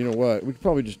 Actually, you know what? We could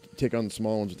probably just take on the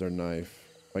small ones with our knife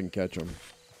if I can catch them.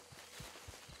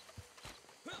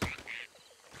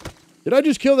 Did I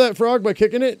just kill that frog by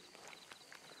kicking it?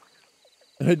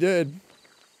 I did.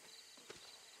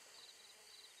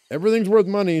 Everything's worth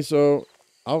money, so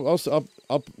I'll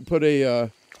put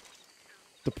the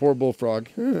poor bullfrog.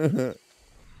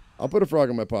 I'll put a frog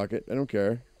in my pocket. I don't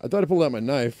care. I thought I pulled out my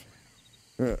knife.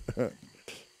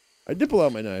 I did pull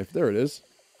out my knife. There it is.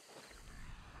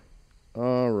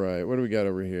 All right. What do we got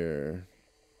over here?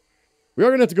 We are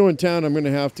going to have to go in town. I'm going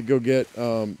to have to go get...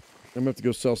 I'm going to have to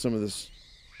go sell some of this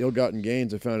ill-gotten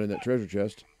gains I found in that treasure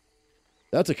chest.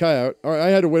 That's a coyote. All right. I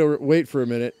had to wait for a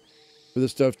minute for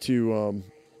this stuff to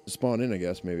spawn in, I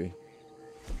guess, maybe.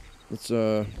 Let's...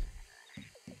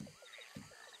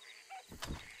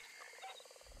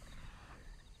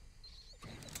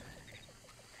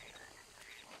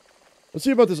 Let's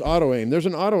see about this auto aim. There's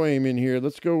an auto aim in here.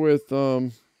 Let's go with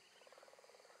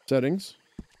settings,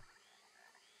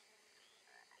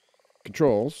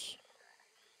 controls,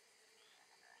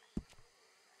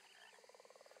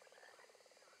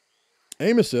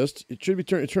 aim assist. It should be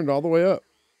turned all the way up.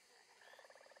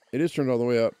 It is turned all the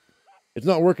way up. It's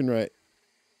not working right.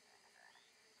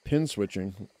 Pin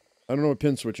switching. I don't know what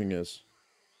pin switching is.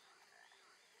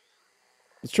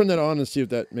 Let's turn that on and see if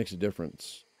that makes a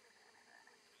difference.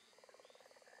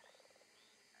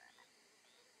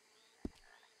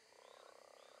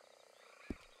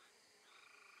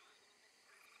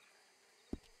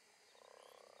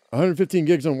 $115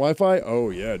 gigs on Wi-Fi? Oh,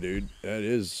 yeah, dude. That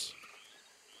is.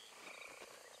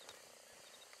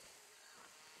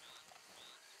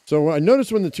 So I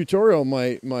noticed when the tutorial,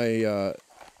 my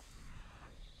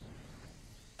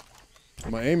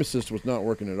aim assist was not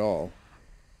working at all.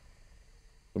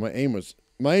 So my aim's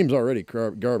already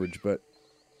garbage, but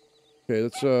okay,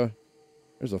 let's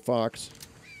there's a fox.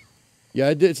 Yeah,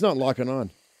 it's not locking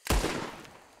on.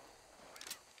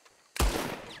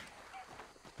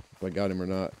 If I got him or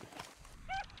not.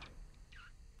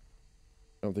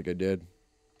 I don't think I did.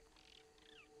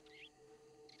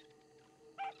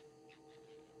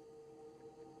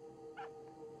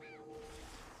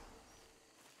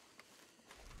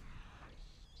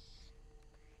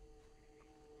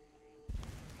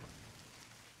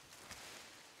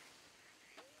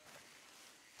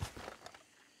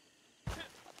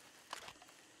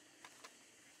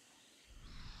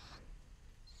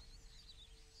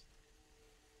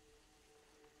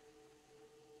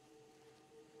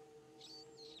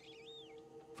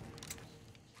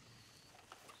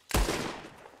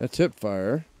 That's hip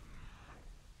fire.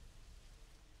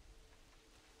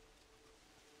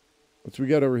 What's we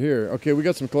got over here? Okay, we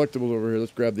got some collectibles over here.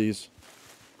 Let's grab these.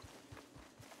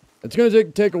 It's going to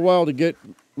take a while to get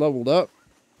leveled up,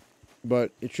 but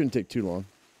it shouldn't take too long.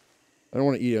 I don't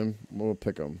want to eat them. We'll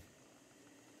pick them.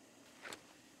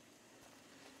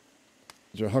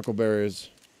 These are huckleberries.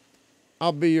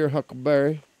 I'll be your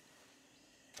huckleberry.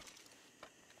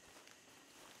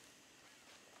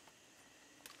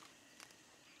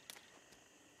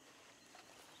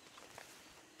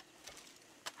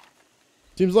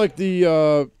 Seems like the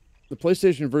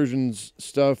PlayStation version's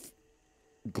stuff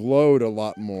glowed a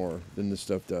lot more than this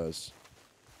stuff does.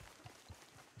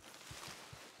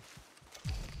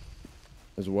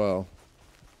 As well.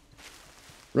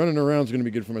 Running around is going to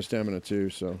be good for my stamina too,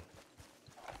 so.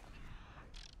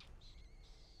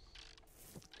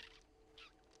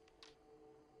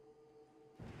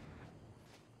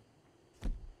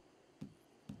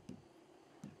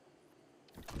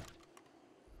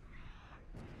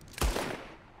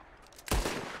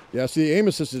 Yeah, see, the aim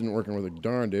assist isn't working with a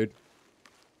darn, dude.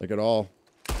 Like, at all.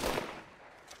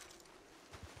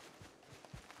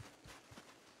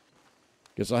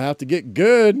 Guess I'll have to get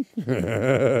good. Go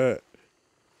ahead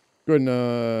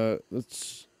and,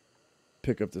 let's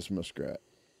pick up this muskrat.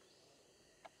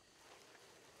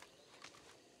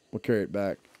 We'll carry it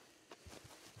back.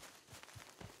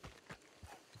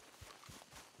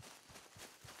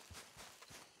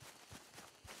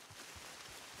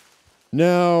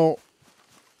 Now,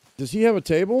 does he have a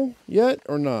table yet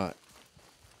or not?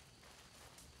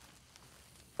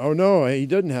 Oh, no, he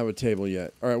doesn't have a table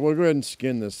yet. All right, we'll go ahead and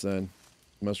skin this then.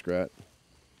 Muskrat.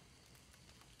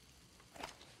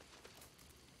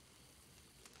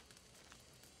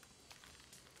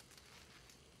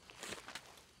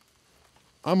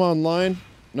 I'm online,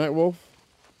 Nightwolf.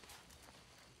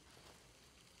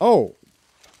 Oh,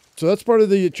 so that's part of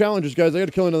the challenges, guys. I got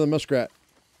to kill another muskrat.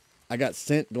 I got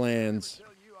scent glands.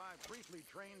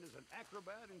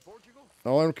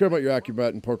 Oh, I don't care about your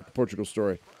acrobat and Portugal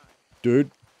story,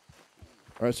 dude.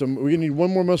 All right, so we need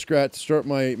one more muskrat to start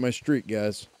my streak,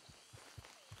 guys.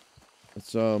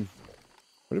 Let's what have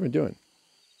I been doing?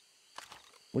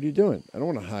 What are you doing? I don't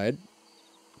want to hide.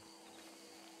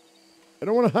 I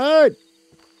don't want to hide.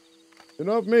 Get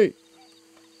off me.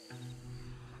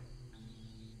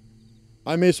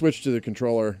 I may switch to the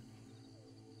controller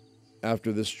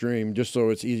after this stream, just so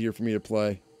it's easier for me to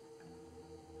play.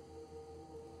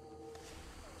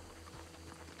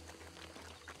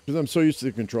 Because I'm so used to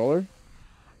the controller.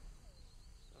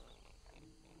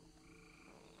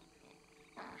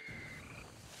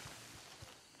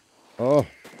 Oh.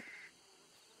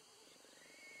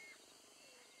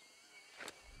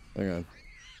 Hang on.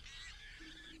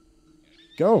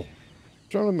 Go.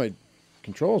 What's wrong with my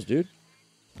controls, dude?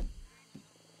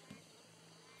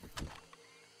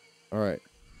 All right.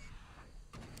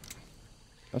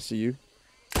 I see you.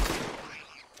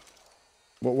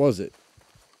 What was it?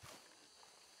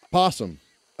 Possum.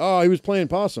 Oh, he was playing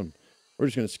possum. We're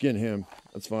just going to skin him.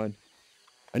 That's fine.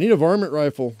 I need a varmint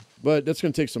rifle, but that's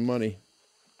going to take some money.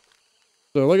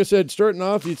 So, like I said, starting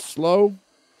off, he's slow.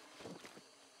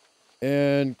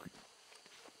 And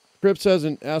Crips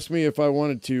hasn't asked me if I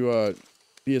wanted to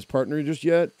be his partner just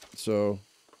yet. So,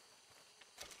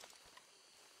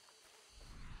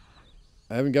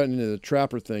 I haven't gotten into the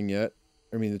trapper thing yet.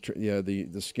 I mean,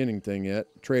 the skinning thing yet.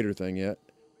 Trader thing yet.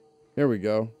 There we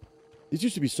go. These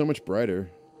used to be so much brighter.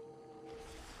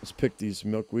 Let's pick these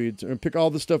milkweeds. And pick all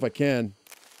the stuff I can.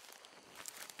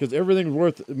 Because everything's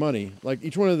worth money. Like,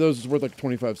 each one of those is worth like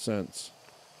 25 cents.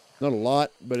 Not a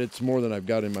lot, but it's more than I've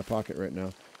got in my pocket right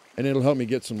now. And it'll help me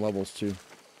get some levels, too.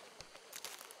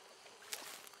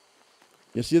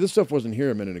 Yeah, see, this stuff wasn't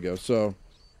here a minute ago, so...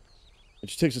 It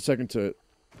just takes a second to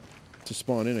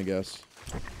spawn in, I guess.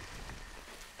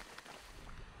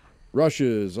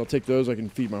 Rushes. I'll take those. I can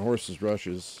feed my horses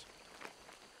rushes.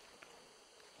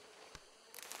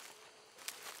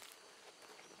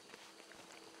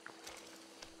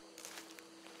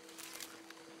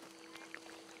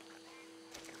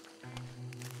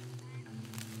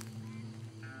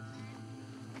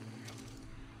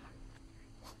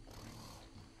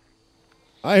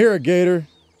 I hear a gator.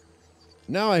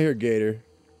 Now I hear gator.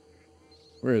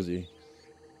 Where is he?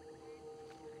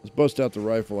 Let's bust out the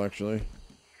rifle, actually.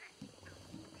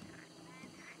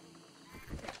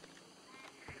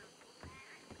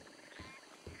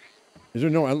 Is there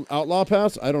no outlaw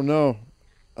pass? I don't know.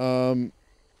 To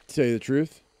tell you the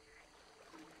truth,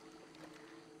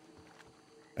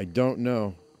 I don't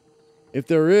know. If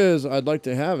there is, I'd like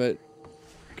to have it,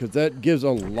 because that gives a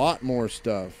lot more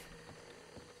stuff.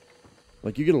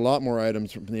 Like, you get a lot more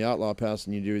items from the outlaw pass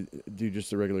than you do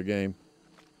just the regular game.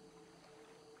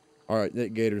 All right,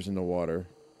 that gator's in the water.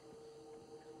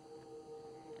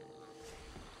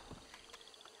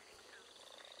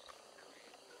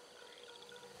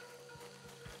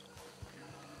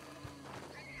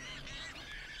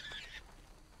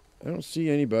 I don't see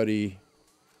anybody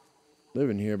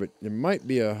living here, but there might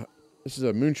be a... This is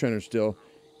a moonshiner still.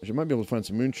 I might be able to find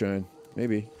some moonshine.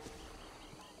 Maybe.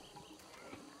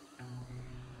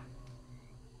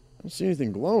 I don't see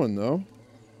anything glowing, though.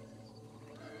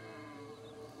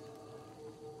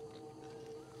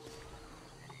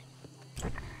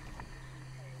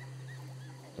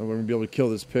 I'm going to be able to kill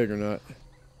this pig or not.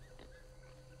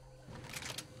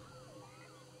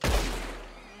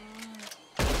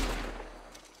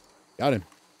 Got him.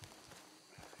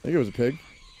 I think it was a pig.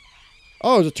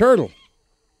 Oh, it was a turtle.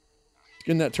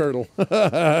 Skin that turtle.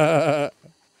 I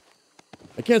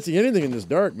can't see anything in this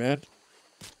dark, man.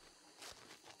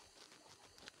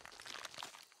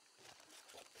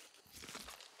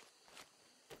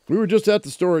 We were just at the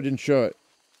store. It didn't show it.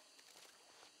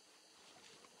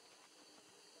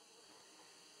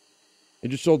 It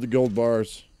just sold the gold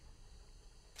bars.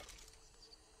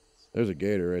 There's a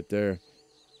gator right there.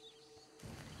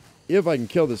 If I can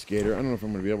kill this gator, I don't know if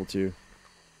I'm going to be able to.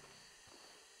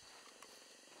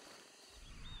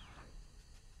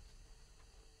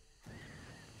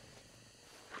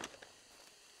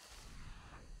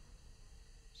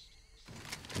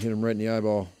 Hit him right in the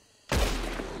eyeball.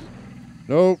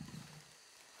 Nope.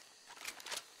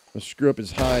 I'll screw up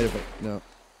his hide if I... No,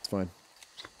 it's fine.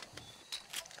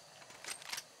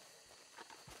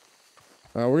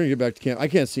 We're going to get back to camp. I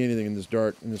can't see anything in this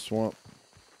dark, in this swamp.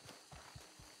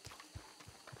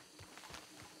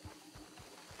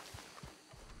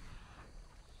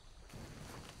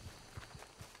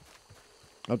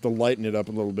 I have to lighten it up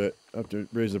a little bit. I have to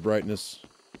raise the brightness.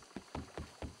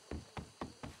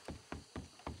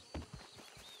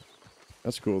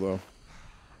 That's cool, though.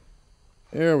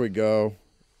 There we go.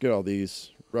 Get all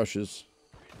these rushes.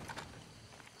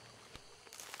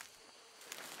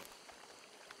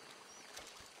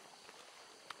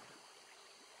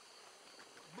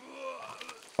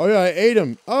 Oh, yeah, I ate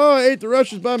them. Oh, I ate the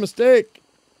rushes by mistake.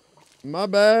 My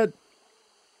bad.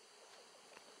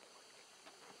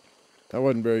 That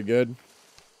wasn't very good.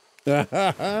 10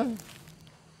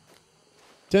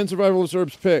 survivalist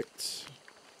herbs picked.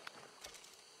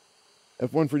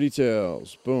 F1 for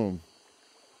details. Boom.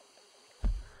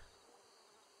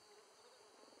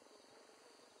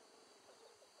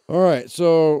 All right,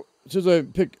 so since I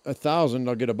pick 1,000,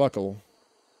 I'll get a buckle.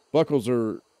 Buckles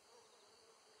are,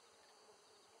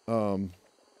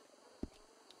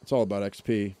 it's all about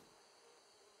XP.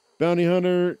 Bounty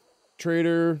hunter,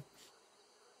 trader,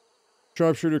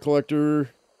 sharpshooter, collector,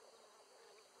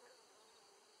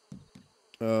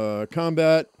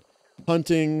 combat,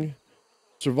 hunting,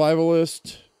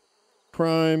 survivalist,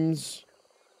 crimes,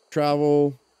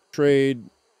 travel, trade,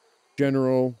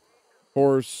 general,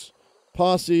 horse,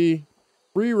 posse,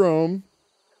 free roam,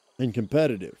 and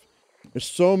competitive. There's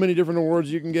so many different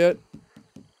awards you can get.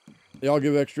 They all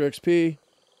give extra XP.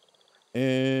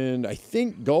 And I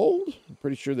think gold? I'm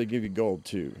pretty sure they give you gold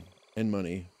too. And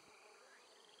money.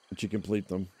 Once you complete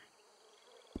them.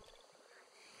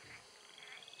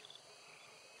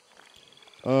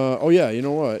 Oh yeah, you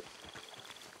know what?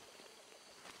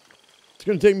 It's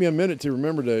going to take me a minute to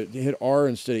remember to hit R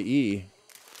instead of E.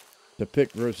 To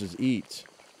pick versus eat.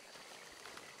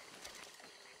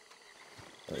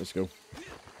 All right, let's go.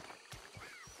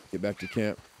 Get back to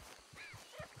camp.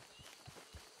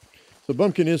 The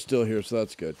bumpkin is still here, so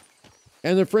that's good.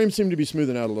 And the frames seem to be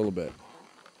smoothing out a little bit.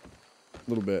 A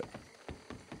little bit.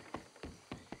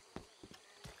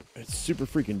 It's super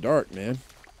freaking dark, man.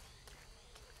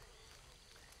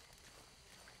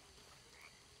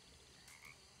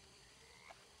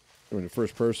 Going to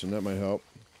first person, that might help.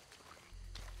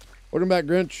 Welcome back,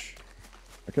 Grinch.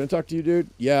 Can I talk to you, dude?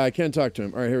 Yeah, I can talk to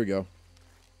him. All right, here we go.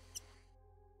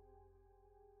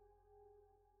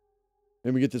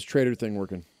 Maybe get this trader thing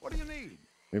working. What do you need?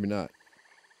 Maybe not.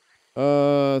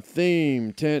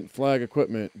 Theme, tent, flag,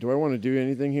 equipment. Do I want to do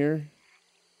anything here?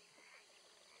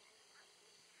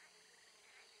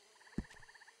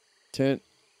 Tent.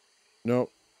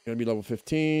 Nope. Gotta be level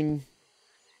 15.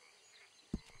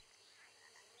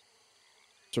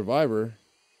 Survivor.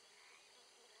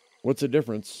 What's the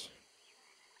difference?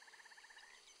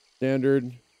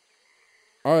 Standard.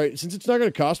 All right, since it's not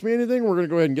going to cost me anything, we're going to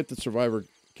go ahead and get the survivor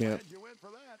camp. You went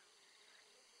for that.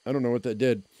 I don't know what that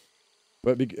did.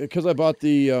 But because I bought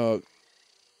the...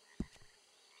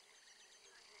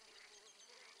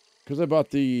 Because I bought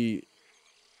the...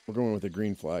 We're going with a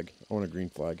green flag. I want a green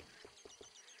flag.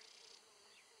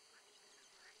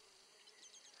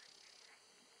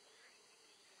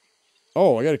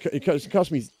 Oh, I got to... It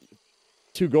cost me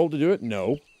 2 gold to do it?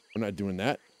 No, I'm not doing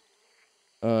that.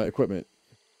 Equipment.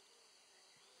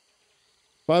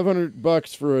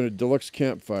 $500 for a deluxe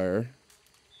campfire.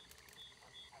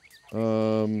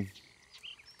 I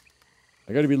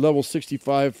got to be level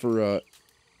 65 for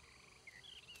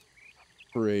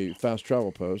a fast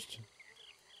travel post.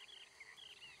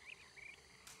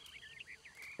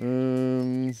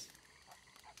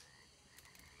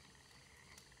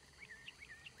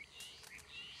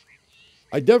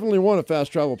 I definitely want a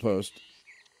fast travel post.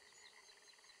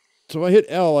 So if I hit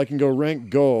L, I can go rank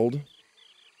gold.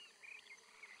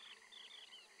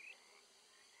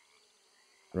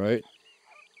 Right?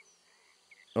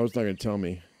 Oh, it's not going to tell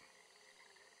me.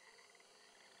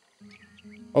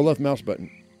 Oh, left mouse button.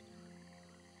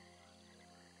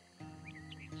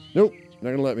 Nope, not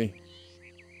going to let me.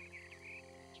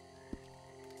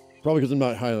 Probably because I'm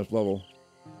not high enough level.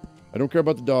 I don't care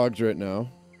about the dogs right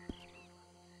now.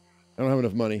 I don't have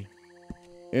enough money.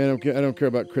 And I don't care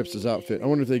about Cripps' outfit. I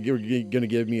wonder if they're going to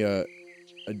give me a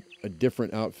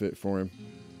different outfit for him.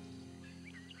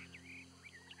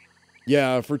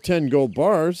 Yeah, for 10 gold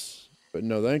bars. But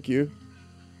no, thank you.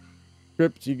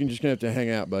 Cripps, you can just gonna have to hang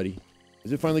out, buddy.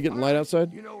 Is it finally getting light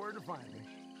outside? You know where to find me.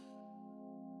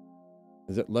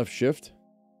 Is that left shift?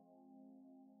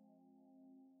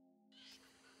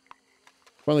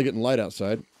 Finally getting light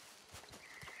outside.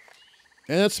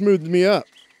 And that smoothed me up.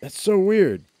 That's so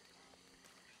weird.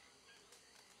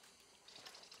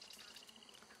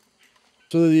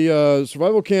 So the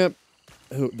survival camp,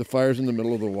 the fire's in the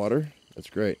middle of the water. That's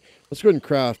great. Let's go ahead and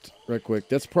craft right quick.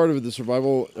 That's part of the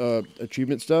survival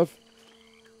achievement stuff.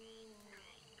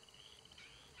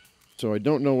 So I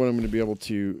don't know what I'm going to be able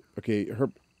to... Okay,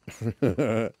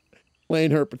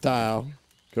 plain herpetile.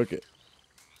 Cook it.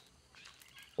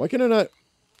 Why can I not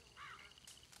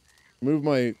move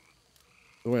the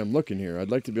way I'm looking here?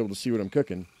 I'd like to be able to see what I'm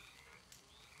cooking.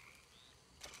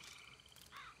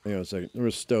 Hang on a second. I'm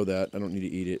going to stow that. I don't need to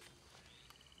eat it.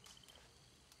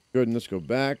 Good, and let's go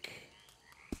back.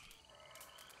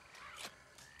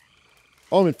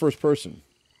 Oh, I'm in first person.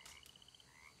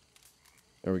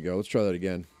 There we go. Let's try that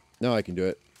again. Now I can do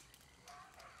it.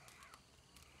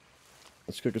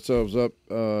 Let's cook ourselves up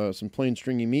some plain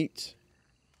stringy meat.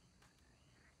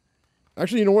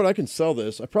 Actually, you know what? I can sell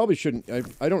this. I probably shouldn't.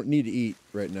 I don't need to eat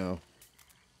right now.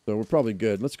 So we're probably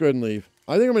good. Let's go ahead and leave.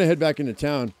 I think I'm going to head back into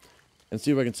town and see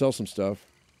if I can sell some stuff.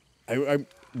 I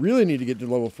really need to get to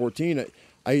level 14.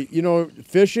 You know,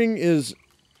 fishing is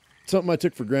something I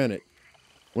took for granted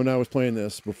when I was playing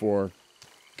this before.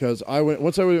 Because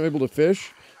once I was able to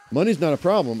fish, money's not a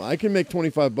problem. I can make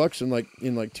 25 bucks in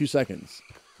like 2 seconds.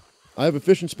 I have a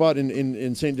fishing spot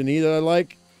in Saint Denis that I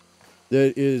like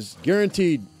that is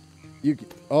guaranteed.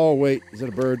 Oh wait, is that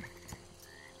a bird?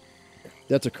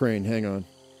 That's a crane. Hang on.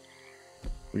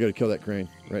 We got to kill that crane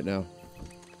right now.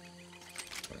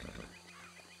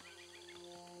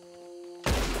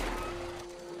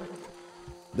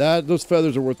 Those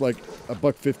feathers are worth like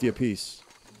 $1.50 a piece.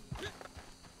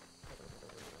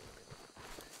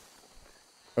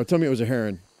 Oh, tell me it was a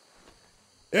heron.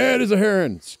 Yeah, it is a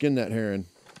heron. Skin that heron.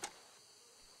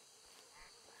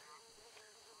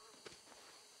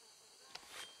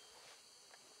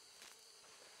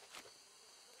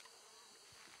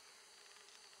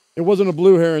 It wasn't a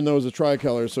blue heron, though. It was a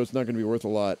tricolor, so it's not going to be worth a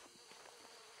lot.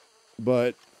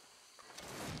 But...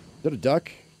 Is that a duck?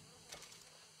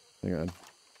 Hang on.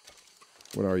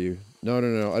 What are you? No.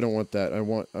 I don't want that. I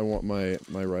want my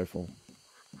rifle.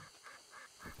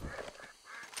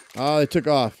 Ah, they took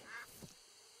off.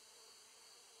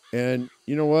 And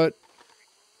you know what?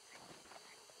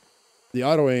 The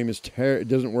auto aim it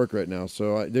doesn't work right now,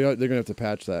 so they're gonna have to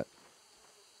patch that.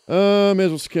 I may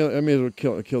as well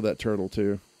kill that turtle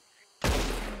too.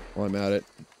 While I'm at it.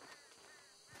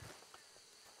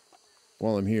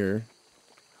 While I'm here,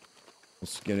 I'll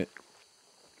skin it.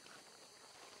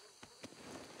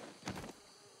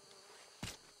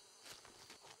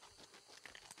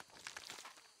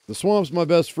 The swamp's my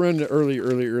best friend in the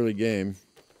early game.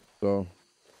 So.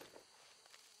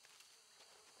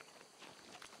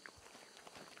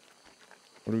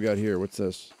 What do we got here? What's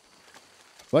this?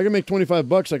 If I can make 25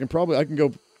 bucks, I can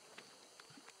go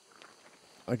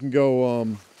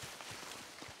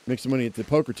make some money at the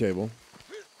poker table.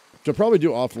 Which I'll probably do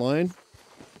offline.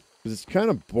 Because it's kind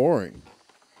of boring.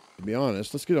 To be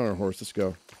honest. Let's get on our horse. Let's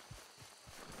go.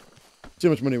 See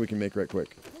how much money we can make right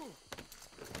quick.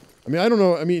 I mean, I don't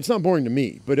know. I mean, it's not boring to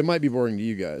me, but it might be boring to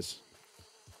you guys.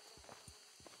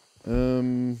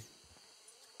 Go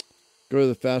to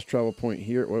the fast travel point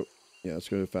here. Well, yeah, let's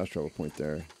go to the fast travel point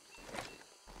there.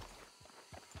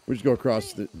 We just go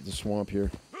across the swamp here.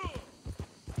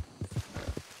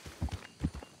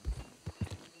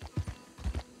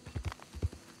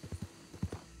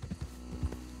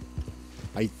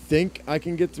 I think I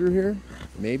can get through here.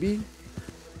 Maybe.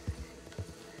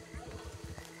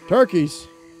 Turkeys.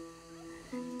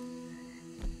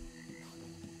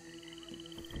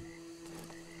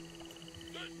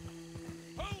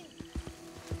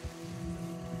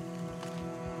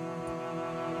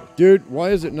 Dude, why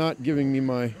is it not giving me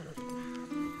my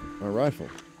rifle?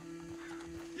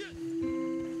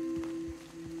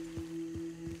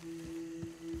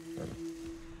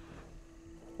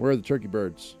 Where are the turkey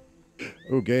birds?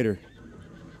 Oh, gator.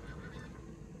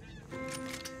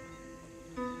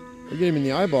 We get him in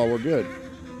the eyeball, we're good.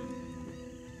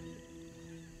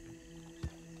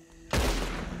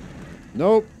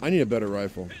 Nope, I need a better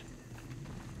rifle.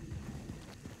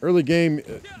 Early game,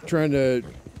 trying to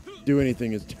do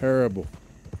anything is terrible.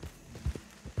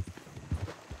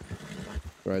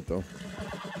 Right, though.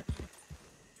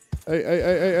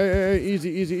 Hey,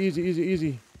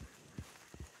 easy.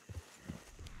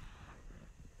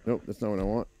 Nope, that's not what I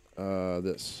want.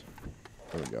 This.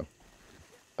 There we go.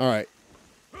 Alright.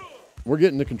 We're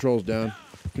getting the controls down.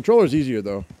 Controller's easier,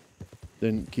 though,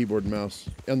 than keyboard and mouse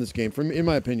on this game, in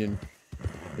my opinion.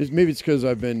 Maybe it's because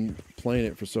I've been playing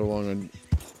it for so long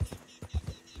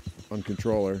on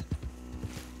controller.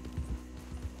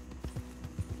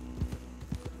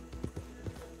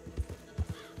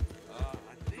 I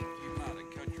think you might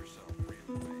have cut yourself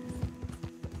real bad.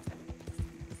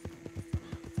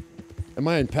 Am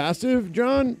I in passive,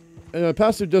 John?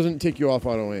 Passive doesn't take you off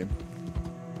auto aim.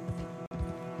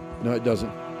 No, it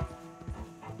doesn't.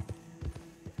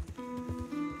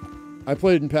 I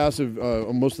played in passive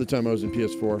most of the time I was in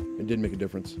PS4. It didn't make a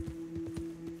difference.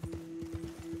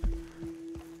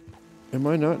 Am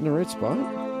I not in the right spot?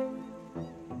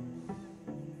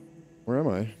 Where am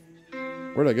I?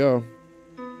 Where'd I go?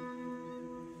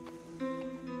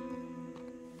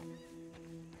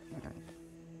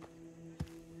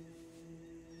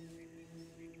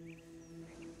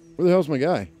 Where the hell's my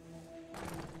guy?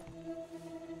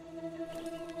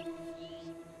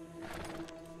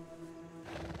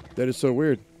 That is so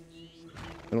weird.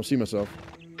 I don't see myself.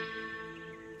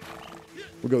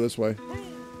 We'll go this way.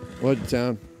 We'll head to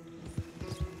town.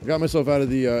 I got myself out of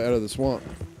the swamp.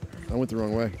 I went the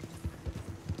wrong way.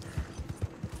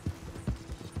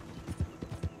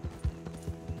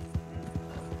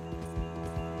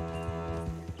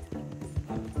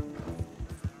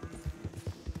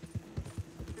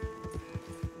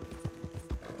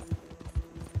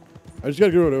 I just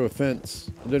gotta go to a fence.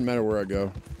 It doesn't matter where I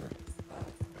go.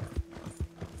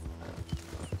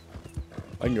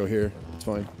 I can go here. It's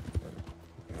fine.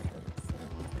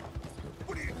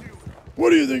 What are you doing? What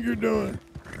do you think you're doing?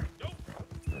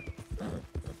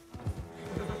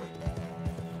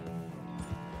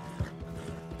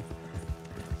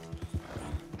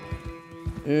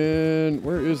 And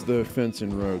where is the fence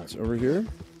and roads? Over here?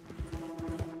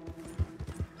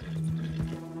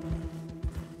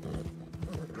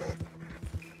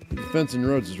 The fence and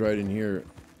roads is right in here.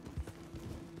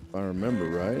 If I remember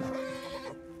right.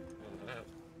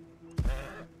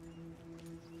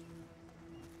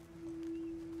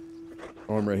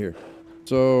 Oh, I'm right here.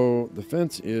 So the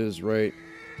fence is right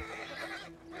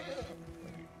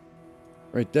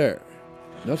there.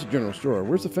 That's a general store.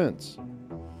 Where's the fence?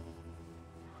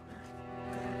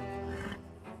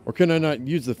 Or can I not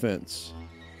use the fence?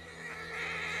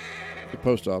 The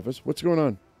post office. What's going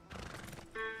on?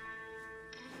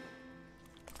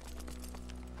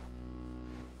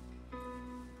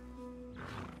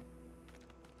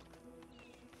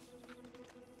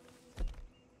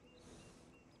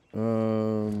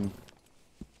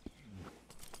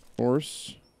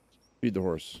 Horse. Feed the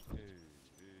horse.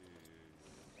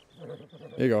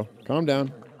 There you go. Calm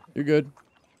down. You're good.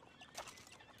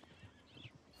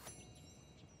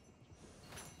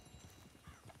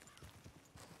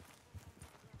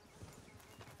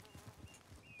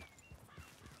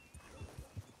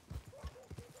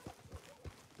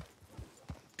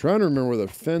 Trying to remember where the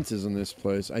fence is in this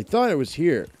place. I thought it was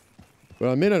here, but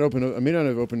I may not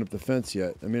have opened up the fence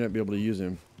yet. I may not be able to use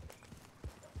him.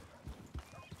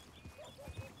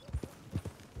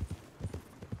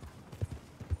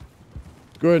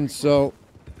 Go ahead and sell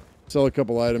a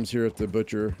couple items here at the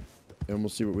butcher, and we'll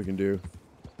see what we can do.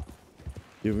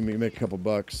 See if we can make a couple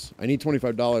bucks. I need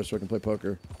 $25 so I can play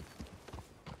poker.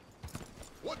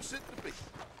 What's it to be?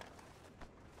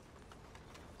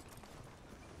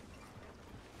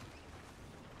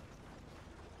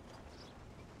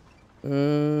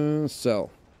 Sell.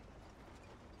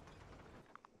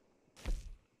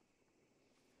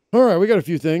 All right, we got a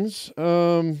few things.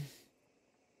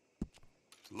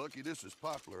 Lucky this is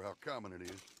popular, how common it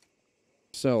is.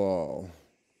 Sell all.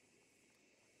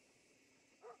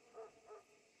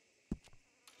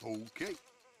 Okay.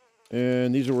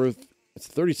 And these are worth, it's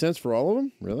 30 cents for all of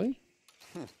them? Really?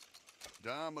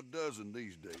 Dime a dozen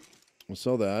these days. We'll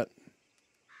sell that.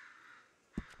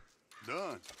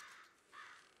 Done.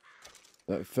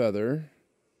 That feather.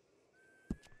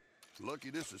 Lucky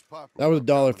this is popular. That was how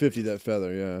common it $1.50, is. that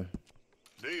feather, yeah.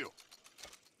 Deal.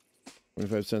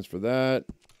 25 cents for that.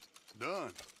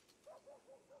 Done.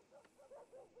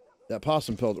 That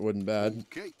possum pelt wasn't bad.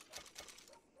 Okay.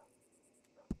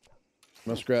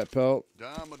 Muskrat pelt.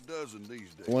 Dime a dozen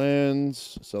these days.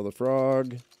 Lands. Sell the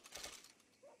frog.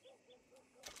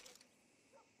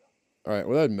 All right.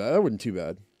 Well, that wasn't too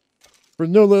bad. For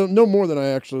no more than I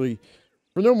actually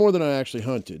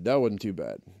hunted. That wasn't too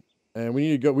bad. And we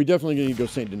need to go. We definitely need to go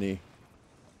Saint Denis.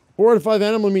 4 out of 5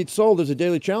 animal meat sold as a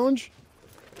daily challenge.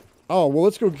 Oh well,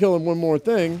 let's go kill him one more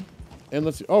thing, and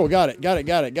let's. Oh, got it. All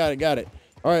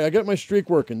right, I got my streak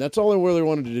working. That's all I really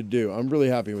wanted to do. I'm really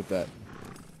happy with that.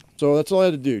 So that's all I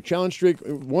had to do. Challenge streak,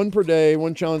 1 per day,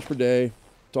 1 challenge per day.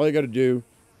 That's all you got to do.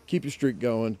 Keep your streak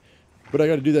going. But I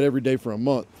got to do that every day for a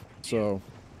month. So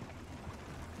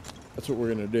that's what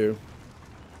we're going to do.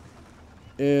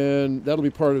 And that'll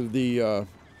be part of the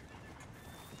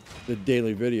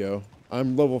daily video.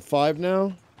 I'm level 5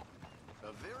 now.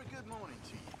 A very good morning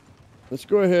to you. Let's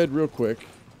go ahead real quick.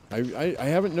 I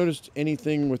haven't noticed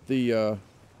anything with the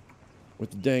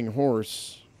dang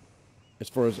horse. As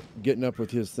far as getting up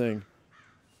with his thing.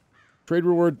 Trade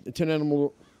reward, 10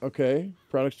 animal, okay.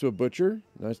 Products to a butcher,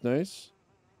 nice, nice.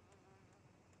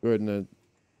 Go ahead and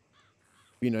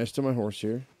be nice to my horse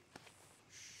here.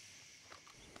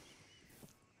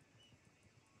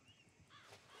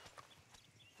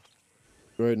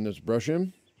 Go ahead and just brush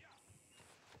him.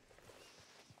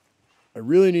 I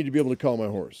really need to be able to call my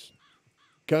horse.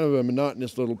 Kind of a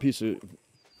monotonous little piece of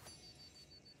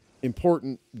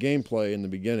important gameplay in the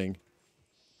beginning.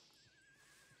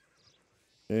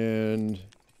 And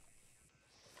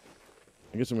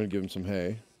I guess I'm going to give him some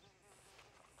hay.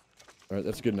 All right,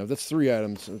 that's good enough. That's 3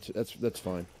 items. That's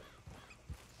fine.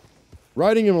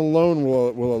 Riding him alone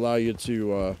will allow you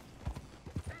to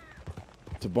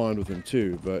bond with him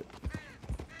too, but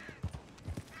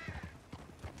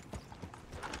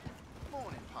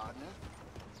Morning, partner.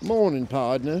 morning,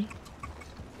 partner.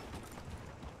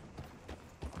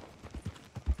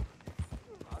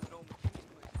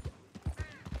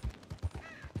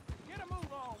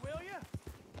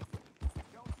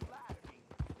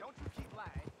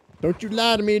 Don't you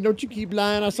lie to me. Don't you keep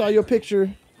lying. I saw your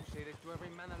picture.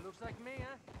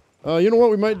 You know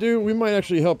what we might do? We might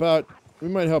actually help out. We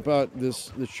might help out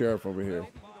this sheriff over here.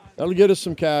 That'll get us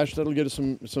some cash. That'll get us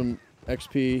some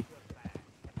XP.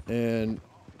 And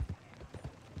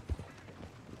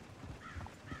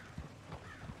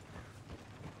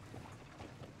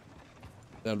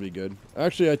that'll be good.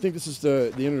 Actually, I think this is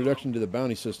the introduction to the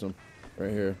bounty system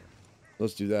right here.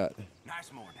 Let's do that.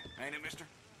 Nice morning, ain't it, mister?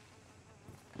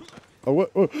 Oh, what?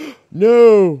 Oh,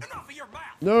 no!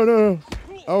 No.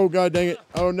 Oh, God dang it.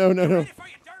 Oh, no.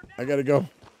 I gotta go.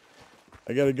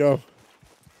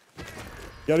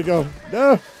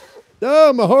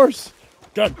 No, my horse.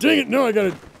 God dang it. No, I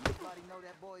gotta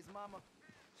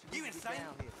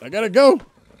go.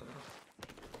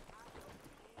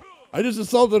 I just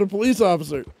assaulted a police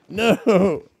officer.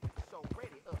 No.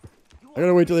 I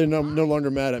gotta wait till they're no longer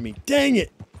mad at me. Dang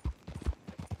it.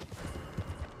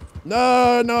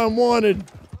 No, I'm wanted.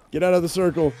 Get out of the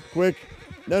circle, quick.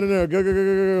 No,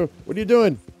 go. What are you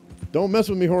doing? Don't mess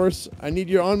with me, horse. I need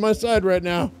you on my side right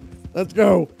now. Let's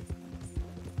go.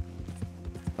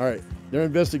 All right, they're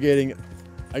investigating.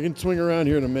 I can swing around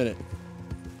here in a minute.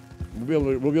 We'll be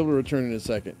able to return in a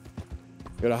second.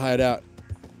 Gotta hide out.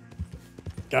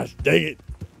 Gosh, dang it.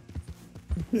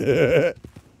 You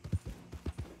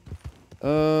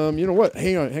know what?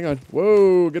 Hang on.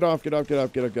 Whoa, get off.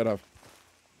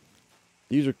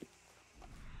 These are...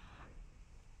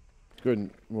 Go ahead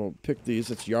and we'll pick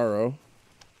these. It's yarrow.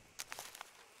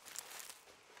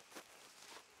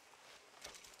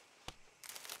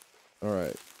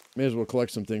 Alright. May as well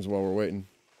collect some things while we're waiting.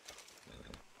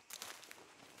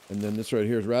 And then this right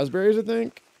here is raspberries, I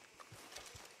think?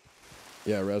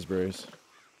 Yeah, raspberries.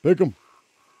 Pick them.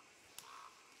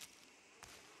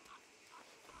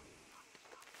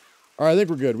 Alright, I think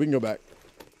we're good. We can go back.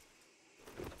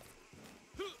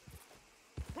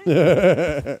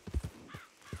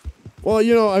 Well,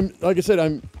 you know, I'm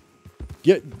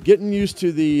getting used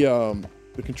to the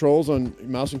controls on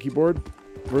mouse and keyboard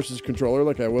versus controller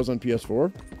like I was on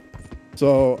PS4.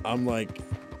 So I'm like,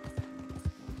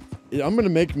 I'm gonna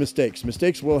make mistakes.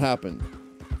 Mistakes will happen.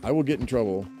 I will get in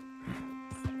trouble.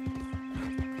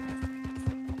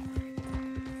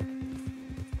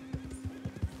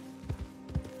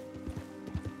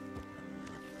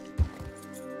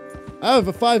 I have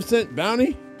a 5-cent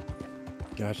bounty.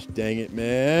 Gosh dang it,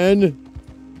 man.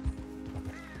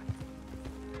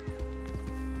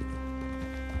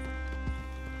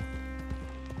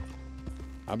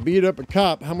 I beat up a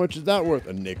cop. How much is that worth?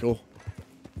 A nickel.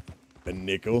 A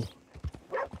nickel.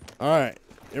 All right,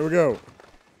 here we go.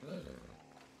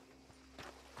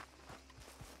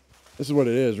 This is what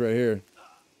it is right here.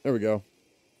 There we go.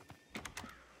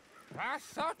 I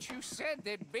thought you said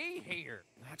they'd be here.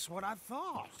 That's what I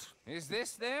thought. Is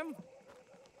this them?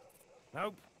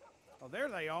 Nope. Oh, there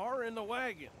they are in the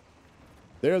wagon.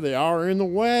 There they are in the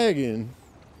wagon.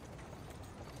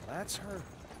 That's her.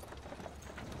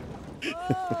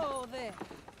 Oh, there.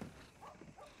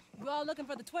 You all looking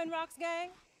for the Twin Rocks gang?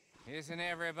 Isn't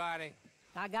everybody?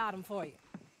 I got them for you.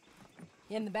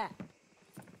 In the back.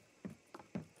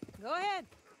 Go ahead.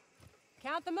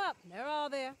 Count them up. They're all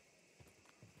there.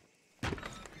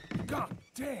 God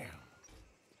damn.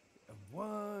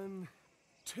 1,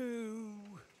 2,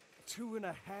 2.5.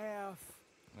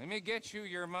 Let me get you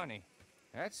your money.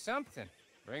 That's something.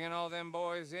 Bringing all them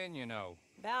boys in, you know.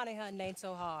 Bounty hunting ain't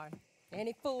so hard.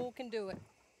 Any fool can do it.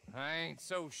 I ain't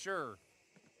so sure.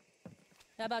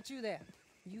 How about you there?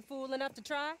 You fool enough to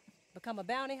try? Become a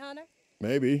bounty hunter?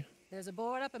 Maybe. There's a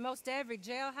board up at most every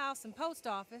jailhouse and post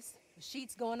office. The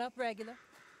sheet's going up regular.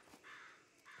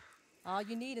 All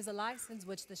you need is a license,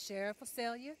 which the sheriff will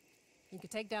sell you. You can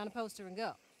take down a poster and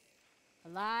go.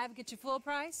 Alive, get your full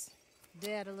price.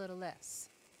 Dead, a little less.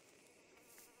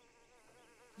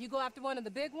 You go after one of the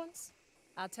big ones,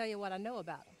 I'll tell you what I know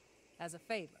about them, as a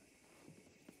favor.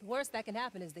 The worst that can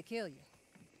happen is they kill you.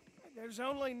 There's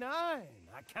only 9.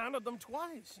 I counted them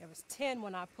twice. There was 10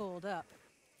 when I pulled up.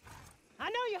 I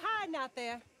know you're hiding out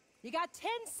there. You got 10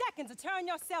 seconds to turn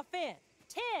yourself in.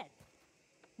 10,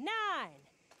 9,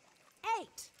 8,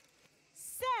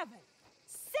 7,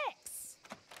 6,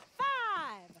 5,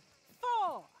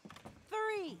 4,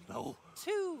 3, No.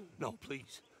 2, No,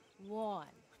 please. 1.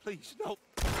 Please, no.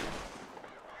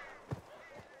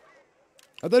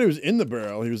 I thought he was in the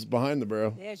barrel. He was behind the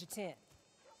barrel. There's your 10.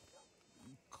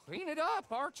 Clean it up,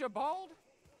 Archibald.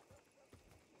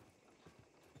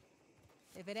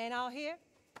 If it ain't all here,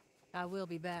 I will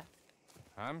be back.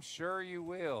 I'm sure you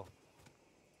will.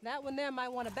 That one there might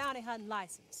want a bounty hunting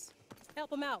license.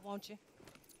 Help him out, won't you?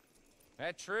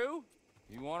 That true?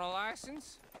 You want a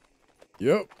license?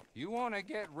 Yep. You want to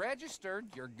get registered,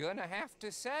 you're gonna have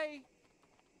to say.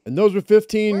 And those were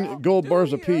 15 Well, gold do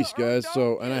bars a ya piece, or guys.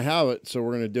 So, don't and I ya? have it, so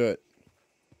we're gonna do it.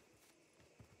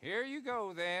 Here you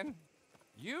go, then.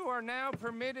 You are now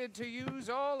permitted to use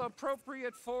all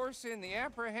appropriate force in the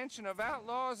apprehension of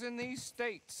outlaws in these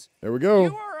states. There we go.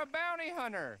 You are a bounty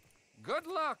hunter. Good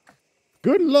luck.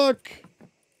 Good luck.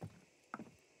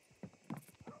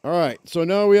 All right, so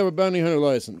now we have a bounty hunter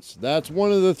license. That's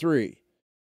one of the 3.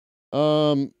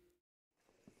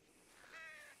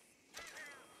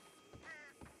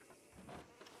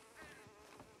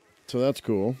 So that's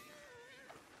cool.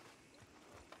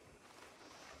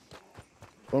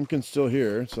 Bumpkin's still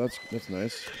here, so that's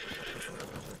nice.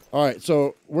 All right,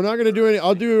 so we're not gonna do any.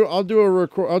 I'll do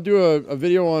a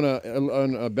video on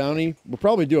a bounty. We'll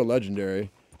probably do a legendary.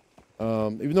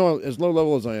 Even though as low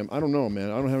level as I am, I don't know,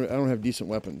 man. I don't have decent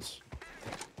weapons.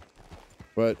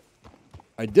 But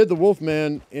I did the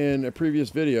Wolfman in a previous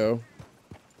video,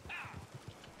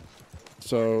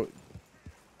 so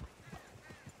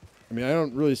I mean I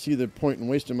don't really see the point in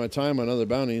wasting my time on other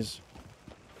bounties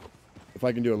if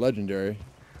I can do a legendary.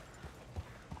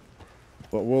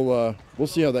 But we'll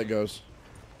see how that goes.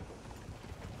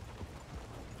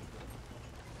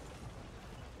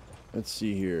 Let's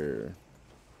see here.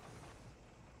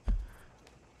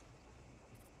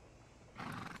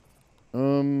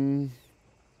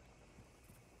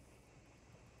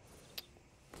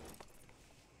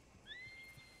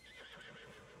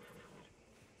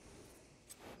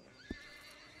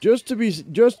 Just to be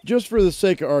just for the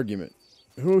sake of argument,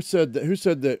 who said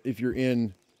that if you're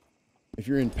in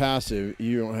passive,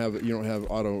 you don't have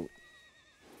auto.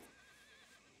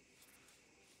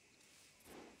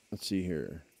 Let's see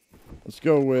here. Let's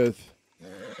go with.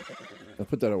 I'll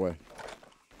put that away.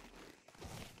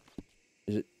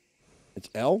 It's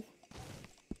L?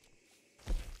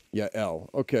 Yeah,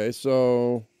 L. Okay,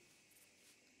 so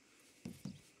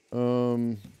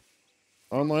online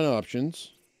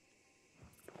options.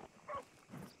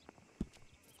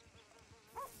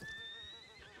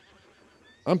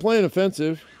 I'm playing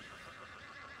offensive.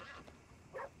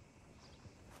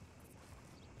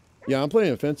 Yeah, I'm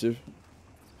playing offensive.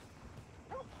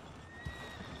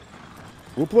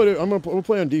 We'll play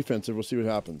on defensive. We'll see what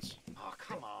happens. Oh,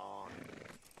 come on.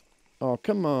 Oh,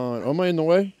 come on. Am I in the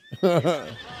way?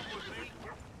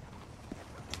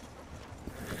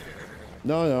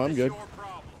 No, I'm good.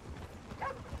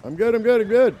 I'm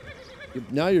good.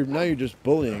 Now you're just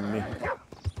bullying me.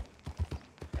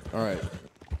 All right.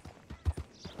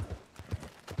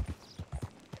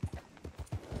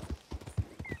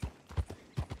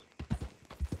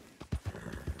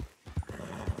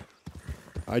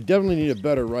 I definitely need a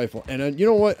better rifle. And you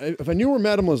know what? If I knew where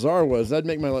Madame Lazar was, that'd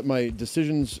make my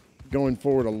decisions going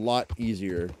forward a lot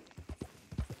easier.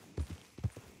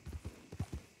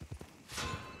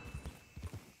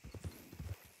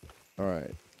 All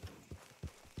right.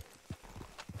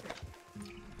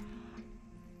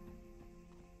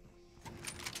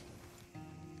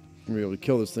 I'm gonna be able to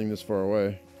kill this thing this far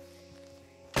away.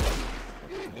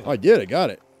 Oh, I did. I got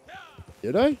it.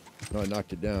 Did I? No, I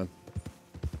knocked it down.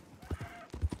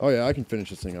 Oh, yeah, I can finish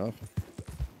this thing off.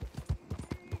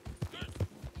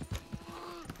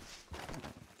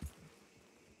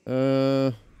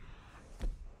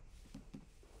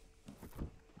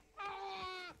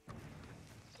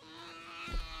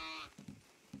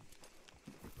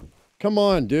 Come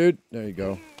on, dude. There you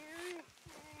go.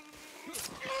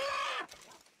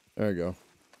 There you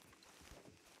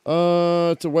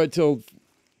go. It's a white-tailed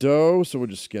doe, so we'll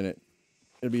just skin it.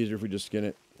 It'll be easier if we just skin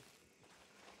it.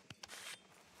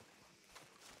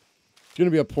 It's going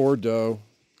to be a poor doe.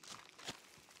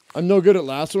 I'm no good at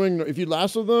lassoing. If you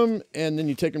lasso them and then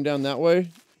you take them down that way,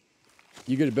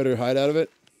 you get a better hide out of it.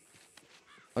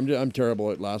 I'm terrible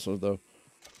at lassos, though.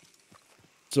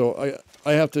 So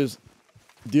I have to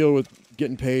deal with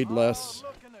getting paid less.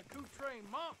 Looking at Coutre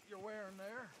mop you're wearing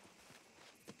there.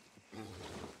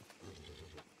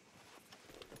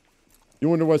 You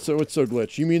wonder what's so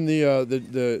glitch? You mean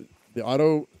the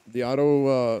auto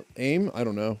aim? I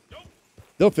don't know.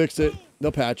 They'll fix it.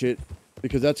 They'll patch it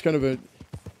because that's kind of a,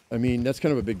 I mean, that's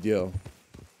kind of a big deal.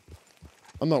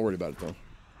 I'm not worried about it though.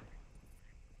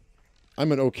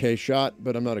 I'm an okay shot,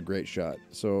 but I'm not a great shot.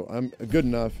 So I'm good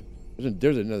enough.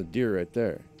 There's another deer right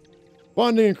there.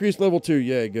 Bonding increased level 2.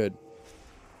 Yay, good.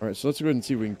 All right, so let's go ahead and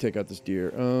see if we can take out this deer.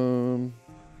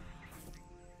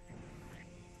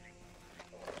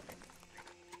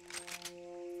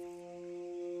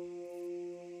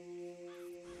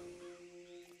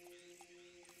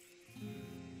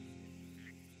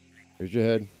 Here's your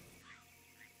head.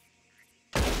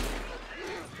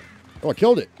 Oh, I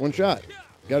killed it. One shot.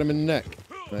 Got him in the neck.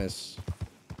 Nice.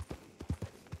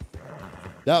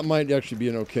 That might actually be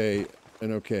an okay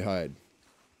hide.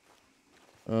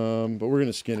 But we're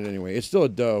gonna skin it anyway. It's still a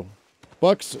doe.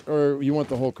 Bucks, or you want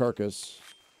the whole carcass?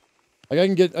 Like I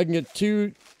can get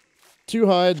two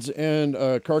hides and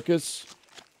a carcass,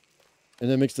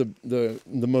 and that makes the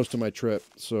most of my trip.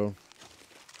 So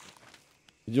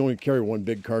you only carry one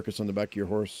big carcass on the back of your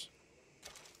horse.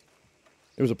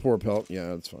 It was a poor pelt. Yeah,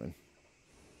 that's fine.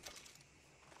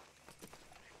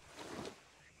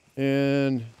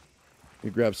 And we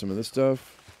grab some of this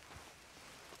stuff.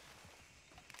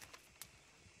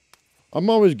 I'm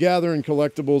always gathering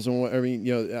collectibles and what I mean,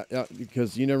 you know,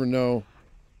 because you never know.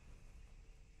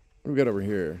 What do we got over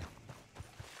here?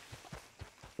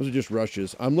 Those are just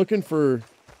rushes. I'm looking for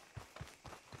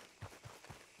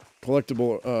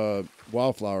collectible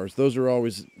wildflowers. Those are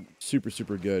always super,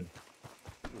 super good.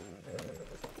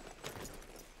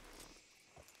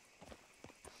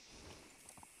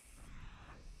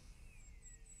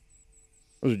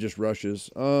 Those are just rushes.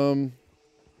 Although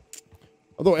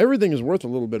everything is worth a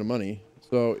little bit of money,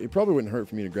 so it probably wouldn't hurt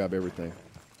for me to grab everything.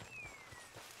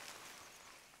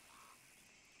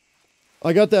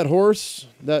 I got that horse,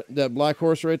 that black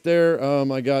horse right there.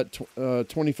 I got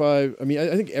 25. I mean,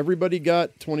 I think everybody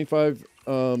got 25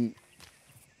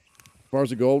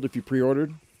 bars of gold if you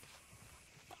pre-ordered.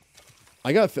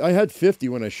 I had 50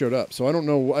 when I showed up, so I don't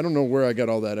know where I got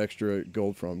all that extra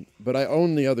gold from. But I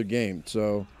own the other game,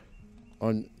 so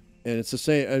and it's the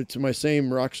same. It's my same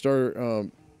Rockstar.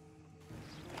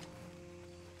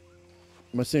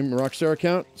 My same Rockstar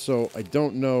account, so I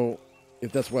don't know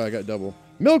if that's why I got double.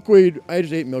 Milkweed! I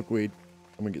just ate milkweed.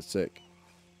 I'm gonna get sick.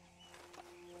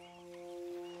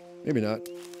 Maybe not.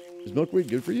 Is milkweed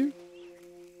good for you?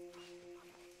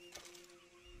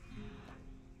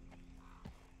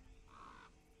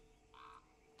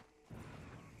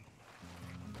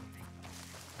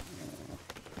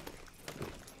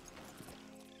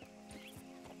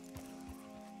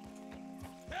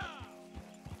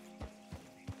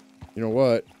 You know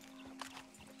what?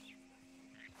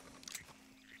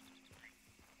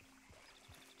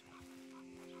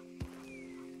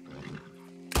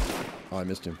 Oh, I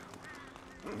missed him.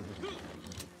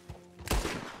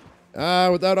 Ah,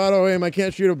 without auto aim, I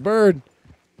can't shoot a bird.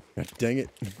 God dang it.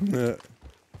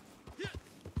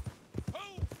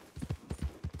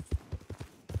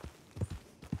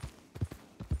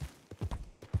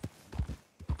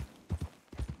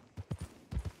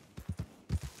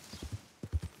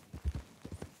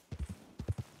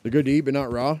 They're good to eat, but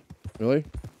not raw? Really? Is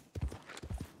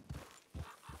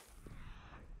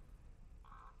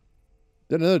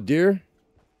that another deer?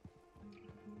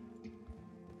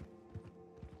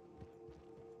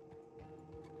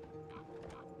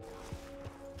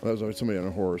 Oh, that was always somebody on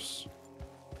a horse.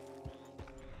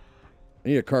 I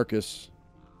need a carcass.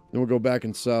 Then we'll go back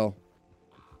and sell.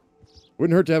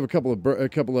 Wouldn't hurt to have a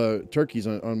couple of turkeys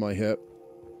on my hip.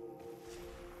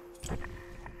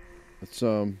 Let's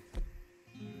I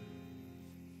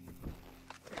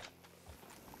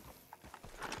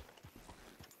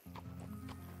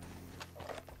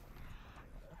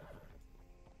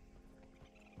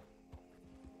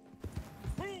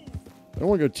don't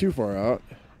want to go too far out.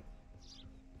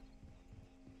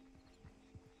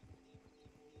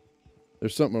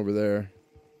 There's something over there.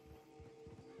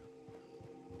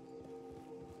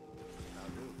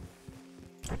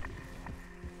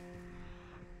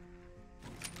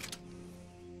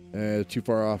 Too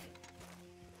far off.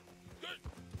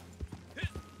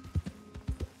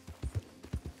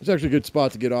 It's actually a good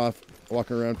spot to get off,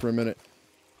 walking around for a minute.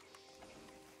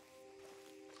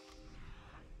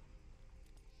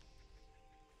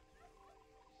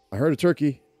 I heard a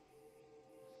turkey.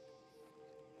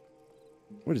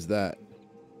 What is that?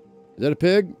 Is that a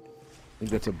pig? I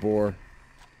think that's a boar.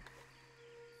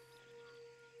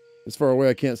 This far away,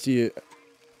 I can't see it.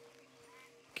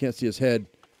 Can't see his head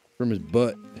from his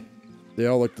butt. They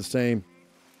all look the same.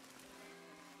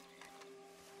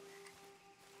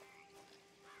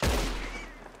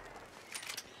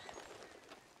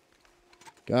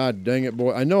 God dang it,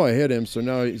 boy. I know I hit him, so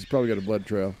now he's probably got a blood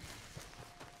trail.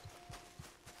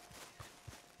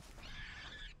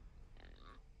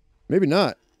 Maybe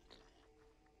not.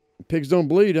 Pigs don't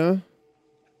bleed, huh?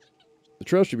 The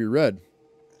trail should be red.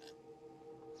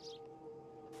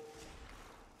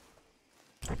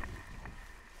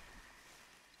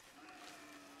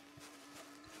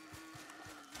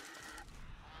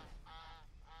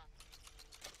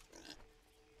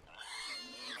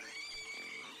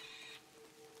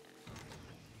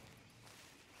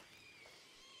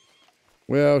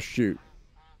 Well, shoot.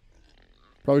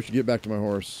 Probably should get back to my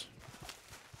horse.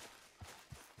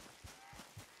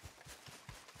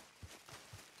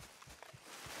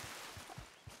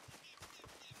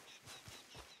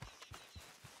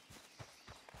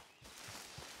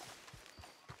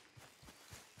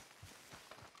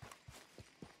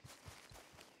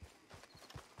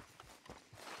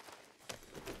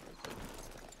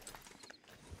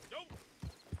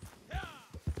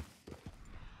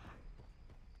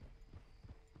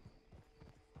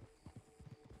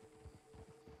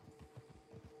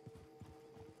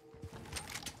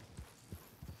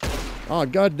 Oh,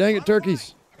 God dang it,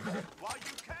 turkeys.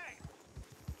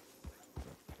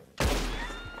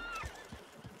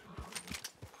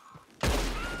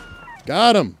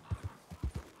 Got him.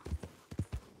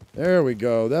 There we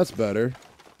go. That's better.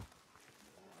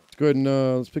 Let's go ahead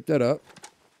and let's pick that up.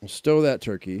 We'll stow that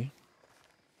turkey.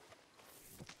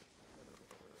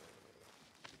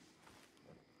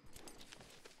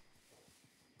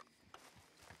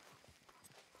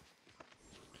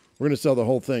 We're going to sell the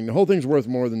whole thing. The whole thing's worth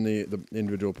more than the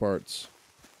individual parts.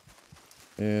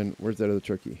 And where's that other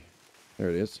turkey? There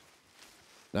it is.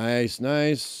 Nice,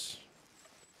 nice.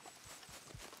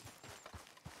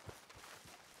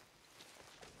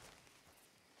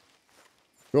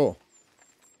 Cool.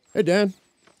 Hey, Dan.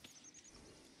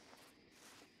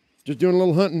 Just doing a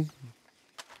little hunting.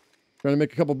 Trying to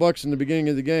make a couple bucks in the beginning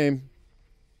of the game.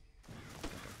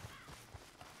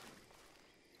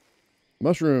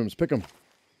 Mushrooms, pick them.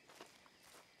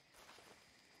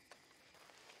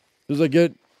 As I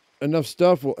get enough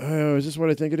stuff, well, oh, is this what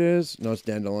I think it is? No, it's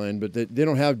dandelion, but they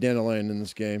don't have dandelion in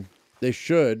this game. They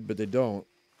should, but they don't.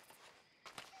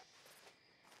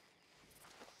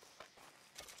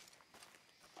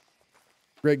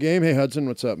 Great game. Hey, Hudson,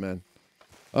 what's up, man?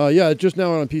 Yeah, it's just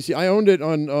now on PC. I owned it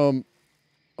on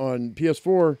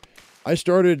PS4. I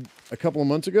started a couple of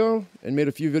months ago and made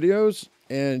a few videos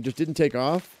and just didn't take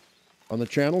off on the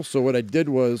channel. So what I did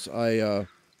was I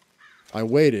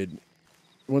waited.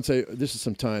 This is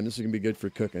some time. This is gonna be good for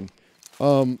cooking.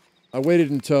 I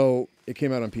waited until it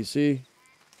came out on PC.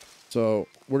 So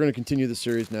we're gonna continue the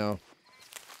series now,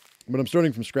 but I'm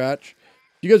starting from scratch.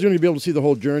 You guys are gonna be able to see the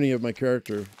whole journey of my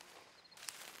character.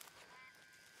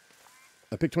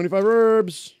 I picked 25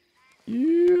 herbs.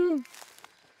 Yeah.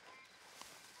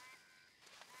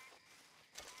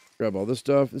 Grab all this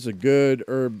stuff. This is a good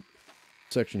herb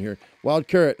section here. Wild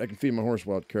carrot. I can feed my horse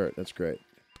wild carrot. That's great.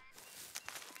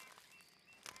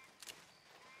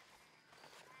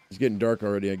 It's getting dark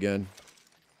already again.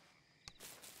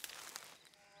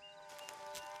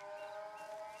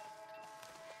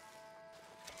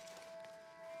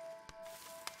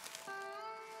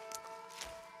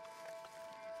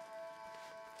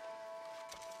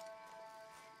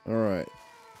 All right.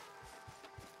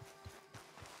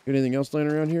 Got anything else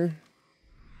laying around here?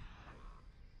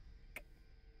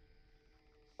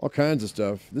 kinds of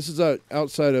stuff. This is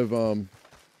outside of, where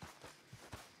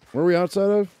are we outside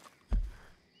of?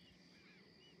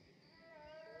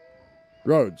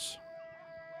 Roads.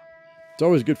 It's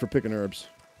always good for picking herbs.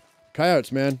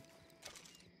 Coyotes, man.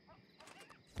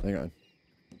 Hang on.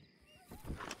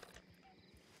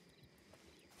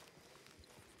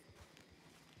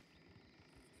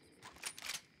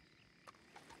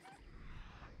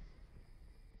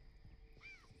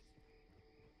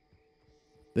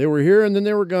 They were here and then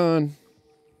they were gone.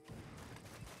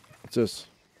 What's this?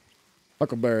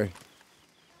 Huckleberry.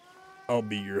 I'll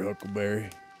be your huckleberry.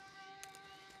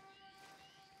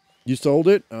 You sold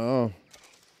it? Oh.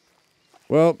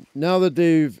 Well, now that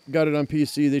they've got it on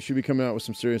PC, they should be coming out with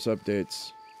some serious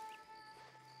updates.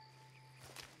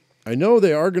 I know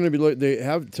they are going to be... They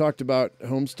have talked about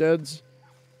homesteads.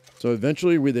 So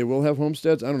eventually they will have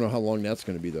homesteads. I don't know how long that's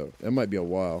going to be, though. That might be a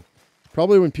while.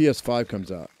 Probably when PS5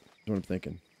 comes out. That's what I'm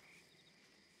thinking.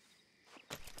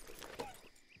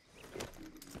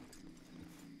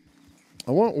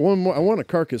 I want one more. I want a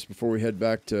carcass before we head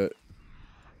back to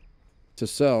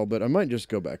sell, but I might just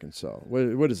go back and sell.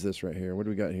 What is this right here? What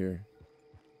do we got here?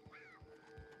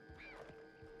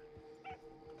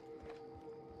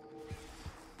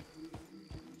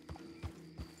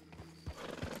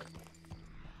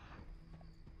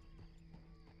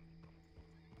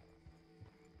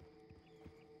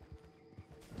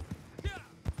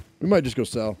 We might just go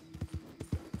sell.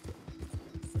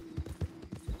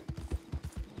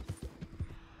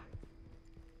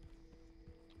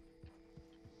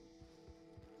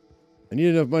 I need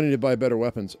enough money to buy better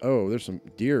weapons. Oh, there's some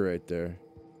deer right there.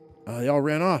 They all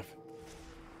ran off.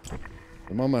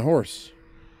 I'm on my horse.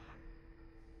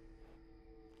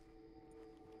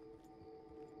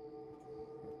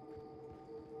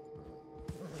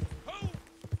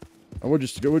 Oh, we'll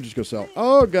just go sell.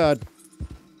 Oh God.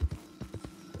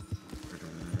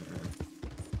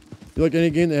 You like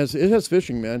any game that has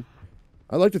fishing, man?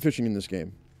 I like the fishing in this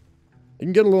game. It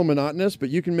can get a little monotonous, but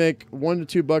you can make $1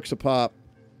 to $2 a pop.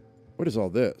 What is all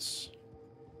this?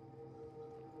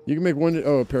 You can make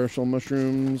perishable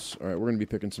mushrooms. All right, we're gonna be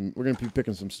picking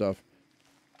some stuff.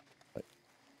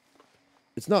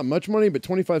 It's not much money, but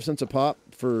 25 cents a pop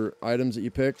for items that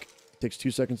you pick. It takes 2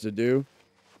 seconds to do.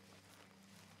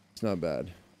 It's not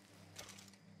bad.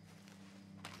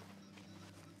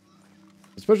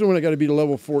 Especially when I got to be to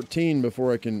level 14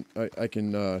 before I can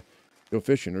go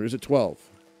fishing. Or is it 12?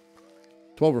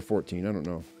 12 or 14? I don't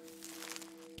know.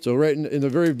 So right in the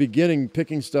very beginning,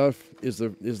 picking stuff is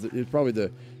probably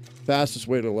the fastest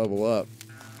way to level up.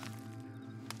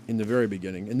 In the very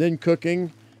beginning, and then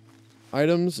cooking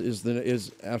items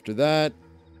is after that.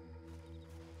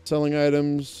 Selling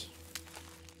items.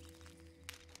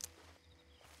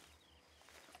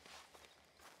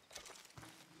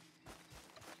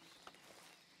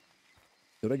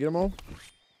 Did I get them all?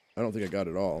 I don't think I got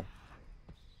it all.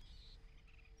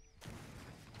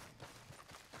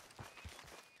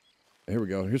 Here we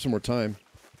go. Here's some more time.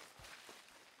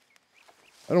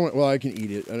 I don't want... Well, I can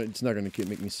eat it. It's not going to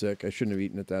make me sick. I shouldn't have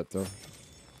eaten it that, though.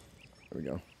 There we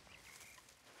go.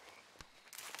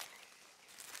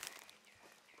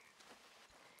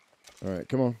 All right,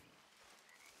 come on.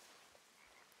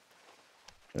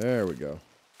 There we go.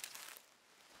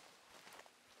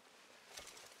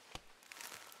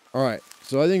 All right.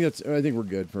 So I think we're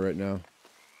good for right now.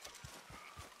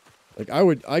 Like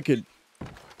I could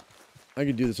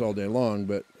do this all day long,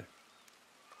 but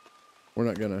we're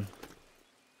not gonna.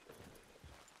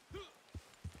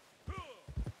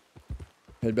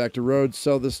 Head back to Rhodes,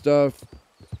 sell this stuff,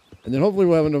 and then hopefully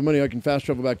we'll have enough money I can fast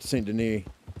travel back to Saint Denis.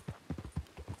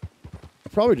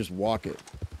 I'll probably just walk it.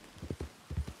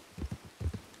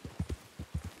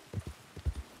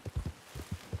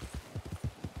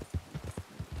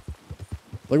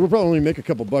 Like, we'll probably only make a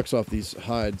couple bucks off these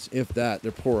hides, if that.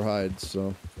 They're poor hides,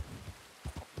 so.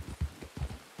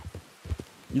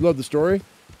 You love the story?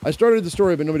 I started the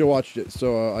story, but nobody watched it,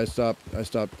 so I stopped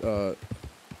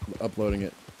uploading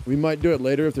it. We might do it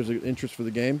later if there's an interest for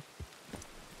the game.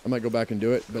 I might go back and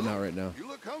do it, but not right now. You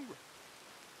look hungry.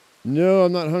 No,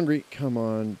 I'm not hungry. Come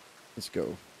on. Let's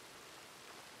go.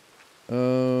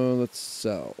 Let's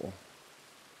sell.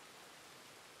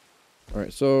 All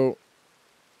right, so...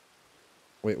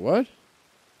 Wait, what?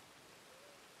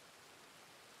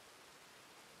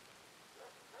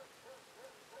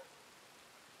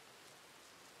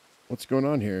 What's going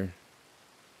on here?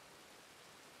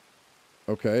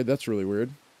 Okay, that's really weird,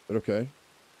 but okay.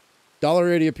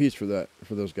 $1.80 a piece for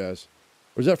those guys.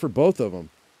 Or is that for both of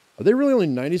them? Are they really only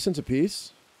 90 cents a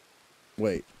piece?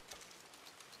 Wait.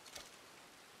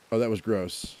 Oh, that was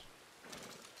gross.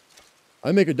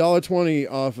 I make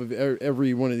 $1.20 off of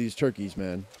every one of these turkeys,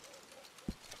 man.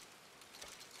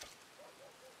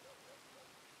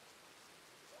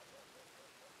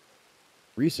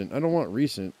 Recent. I don't want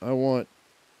recent. I want...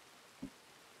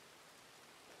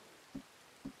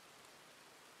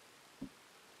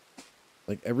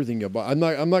 like everything you buy. I'm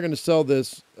not going to sell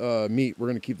this meat. We're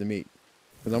going to keep the meat.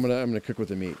 Because I'm going to cook with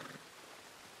the meat.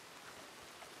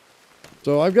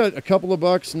 So I've got a couple of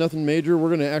bucks, nothing major. We're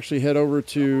going to actually head over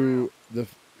to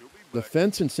the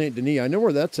fence in Saint Denis. I know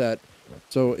where that's at.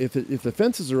 So if the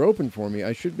fences are open for me,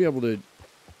 I should be able to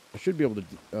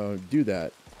do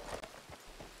that.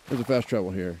 There's a fast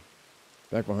travel here.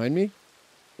 Back behind me? I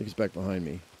think it's back behind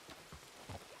me.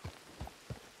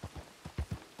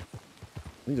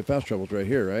 I think the fast travel's right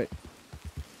here, right?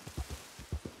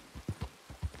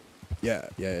 Yeah.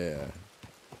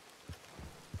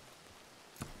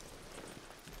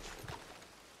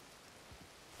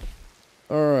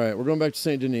 All right, we're going back to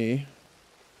Saint Denis.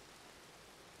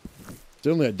 It's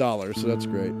only $1, so that's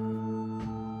great.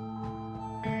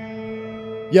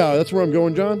 Yeah, that's where I'm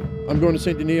going, John. I'm going to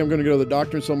Saint Denis. I'm going to go to the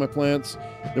doctor and sell my plants.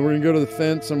 Then we're going to go to the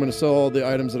fence. I'm going to sell all the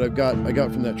items that I got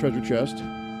from that treasure chest.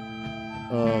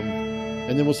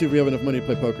 And then we'll see if we have enough money to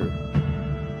play poker.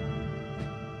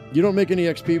 You don't make any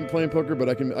XP playing poker, but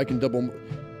I can double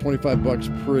 25 bucks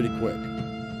pretty quick.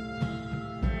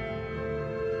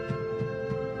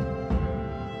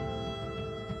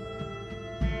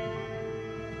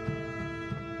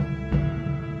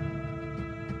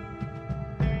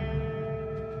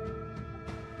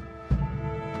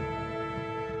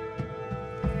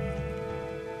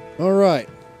 All right.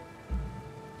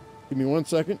 Give me 1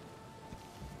 second.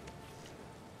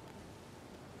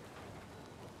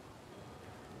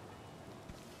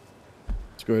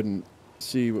 Let's go ahead and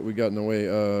see what we got in the way.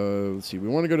 Let's see. We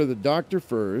want to go to the doctor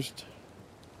first.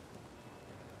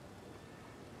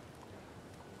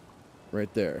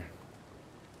 Right there.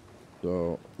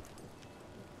 So.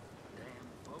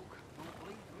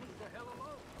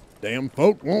 Damn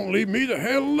folk won't leave me the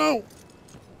hell alone.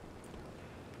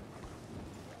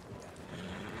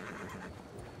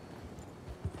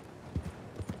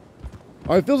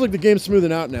 All right, it feels like the game's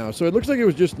smoothing out now. So it looks like it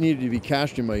was just needed to be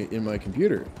cached in my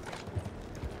computer.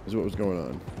 Is what was going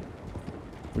on,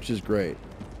 which is great.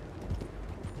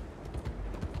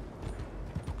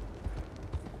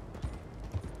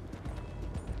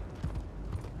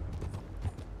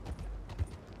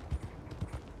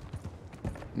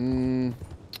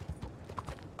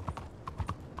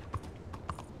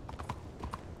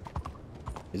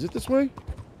 Is it this way?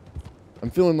 I'm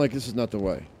feeling like this is not the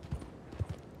way.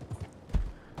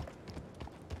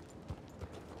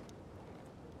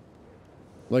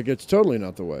 Like it's totally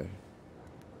not the way.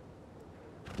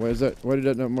 Why is that? Why did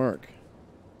that not mark?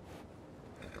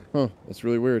 Huh, that's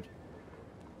really weird.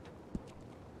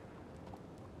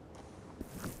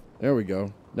 There we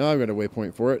go. Now I've got a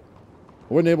waypoint for it.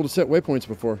 I wasn't able to set waypoints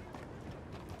before.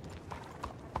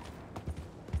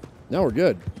 Now we're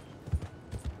good.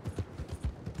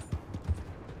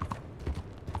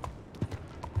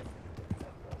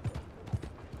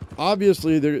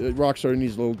 Obviously, Rockstar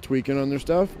needs a little tweaking on their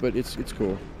stuff, but it's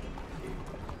cool.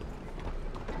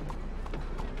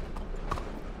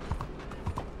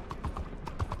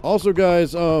 Also,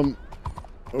 guys, also,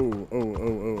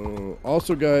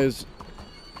 guys,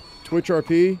 Twitch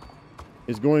RP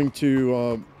is going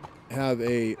to have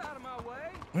a...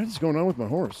 What is going on with my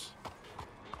horse?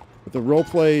 With the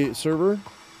roleplay server.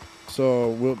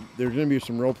 So there's going to be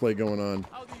some roleplay going on.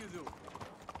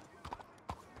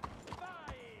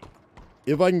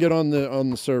 If I can get on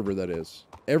the server, that is.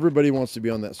 Everybody wants to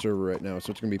be on that server right now, so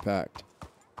it's going to be packed.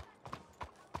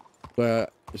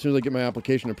 But as soon as I get my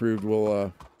application approved,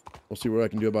 we'll see what I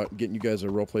can do about getting you guys a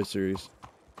roleplay series.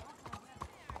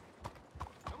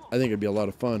 I think it'd be a lot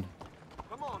of fun.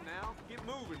 Come on now, get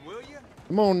moving, will you?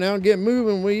 Come on now, get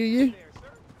moving, will you?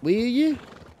 Will you?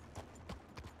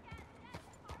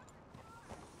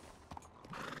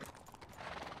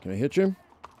 Can I hitch him?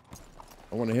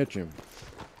 I want to hitch him.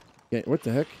 Can't, what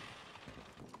the heck?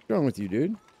 What's wrong with you,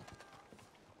 dude?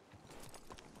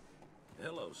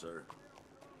 Hello, sir.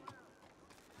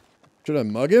 Should I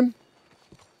mug him?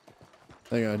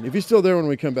 Hang on. If he's still there when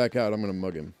we come back out, I'm going to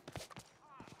mug him.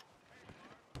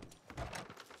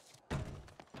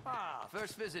 Ah,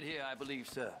 first visit here, I believe,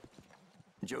 sir.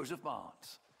 Joseph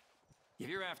Barnes. If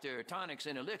you're after tonics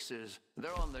and elixirs,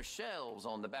 they're on the shelves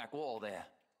on the back wall there.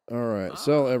 All right,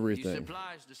 sell everything.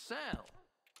 Supplies to sell.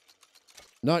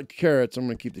 Not carrots. I'm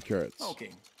going to keep the carrots.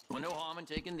 Okay. Well, no harm in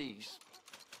taking these.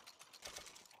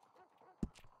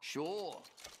 Sure.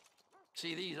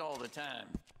 See these all the time.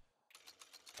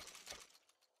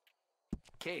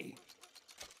 Okay.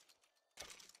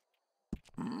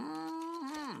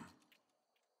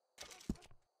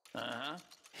 Uh-huh.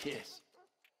 Yes.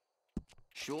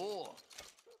 Sure.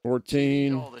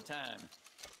 14. All the time.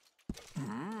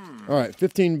 All right,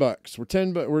 $15.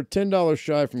 We're $10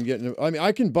 shy from getting. I mean,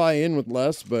 I can buy in with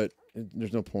less, but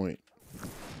there's no point.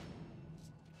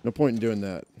 No point in doing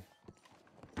that.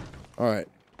 All right.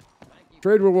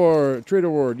 Trade reward. Trade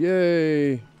award.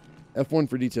 Yay. F1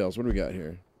 for details. What do we got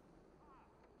here?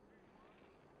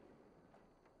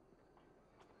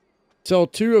 Sell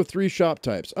 2 of 3 shop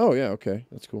types. Oh, yeah. Okay.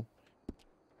 That's cool.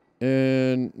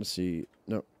 And let's see.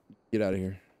 No. Get out of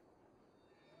here.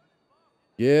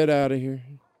 Get out of here.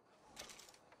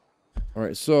 All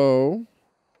right. So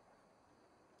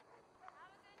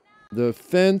the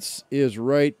fence is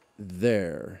right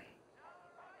there.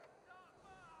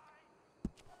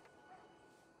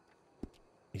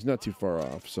 He's not too far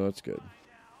off, so that's good.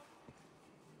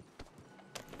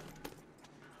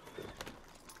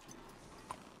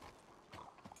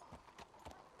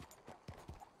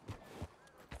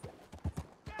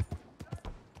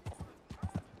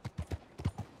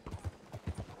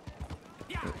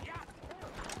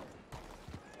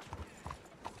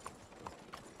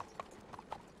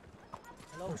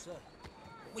 Hello, sir.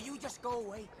 Will you just go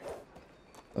away?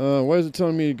 Why is it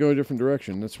telling me to go a different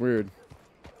direction? That's weird.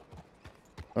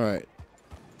 All right.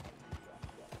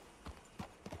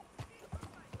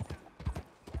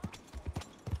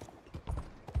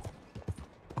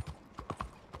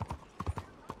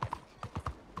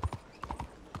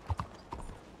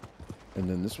 And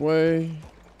then this way.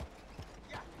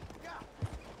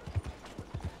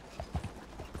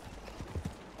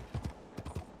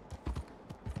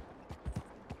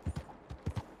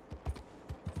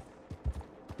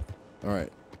 All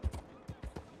right.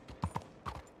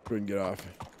 Go ahead and get off.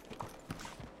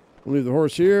 We'll leave the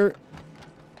horse here.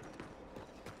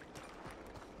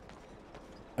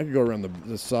 I could go around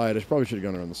the side. I probably should have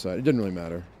gone around the side. It didn't really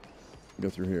matter. Go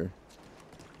through here.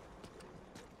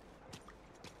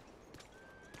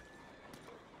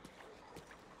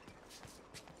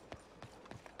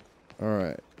 All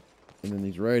right. And then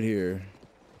he's right here.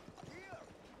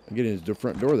 I'm getting his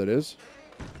front door, that is.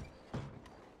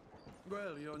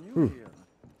 Well, you're new Whew. here.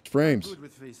 Frames. Good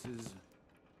with faces.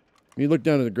 You look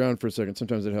down to the ground for a second.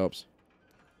 Sometimes it helps.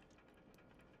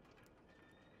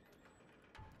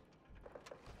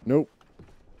 Nope.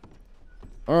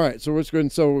 All right, so let's go ahead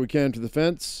and sell what we can to the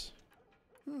fence.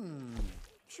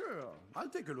 Sure, I'll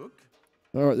take a look.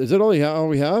 All right, is that all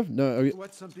we have? No,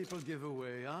 What some people give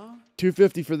away, huh?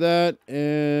 $250 for that,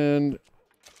 and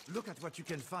Look at what you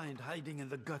can find hiding in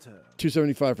the gutter.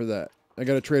 $275 for that. I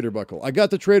got a trader buckle. I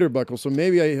got the trader buckle, so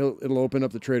maybe it'll open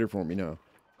up the trader for me now.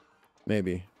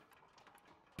 Maybe.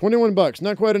 $21.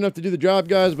 Not quite enough to do the job,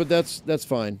 guys, but that's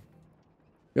fine.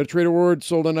 Got a trade award,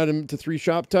 sold an item to 3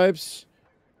 shop types.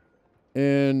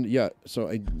 And yeah,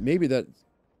 so maybe that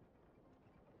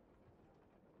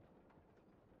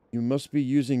you must be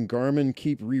using Garmin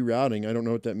keep rerouting. I don't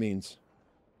know what that means.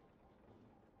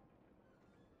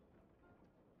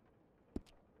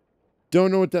 Don't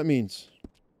know what that means.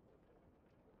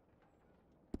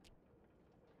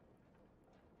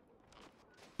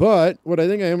 But what I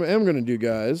think I am going to do,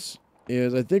 guys,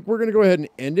 is I think we're going to go ahead and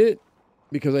end it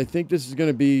because I think this is going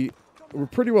to be, we're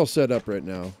pretty well set up right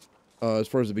now as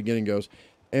far as the beginning goes.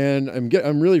 And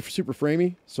I'm really super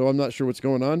framey, so I'm not sure what's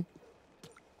going on.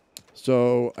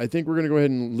 So I think we're going to go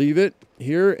ahead and leave it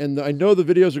here. And I know the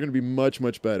videos are going to be much,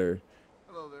 much better.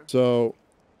 Hello there. So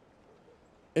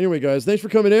anyway, guys, thanks for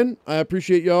coming in. I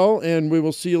appreciate y'all, and we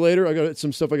will see you later. I got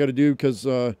some stuff I got to do because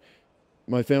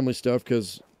my family stuff,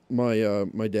 because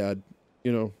my dad,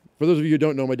 you know, for those of you who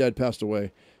don't know, my dad passed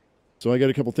away. So I got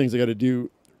a couple things I got to do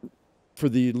for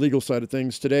the legal side of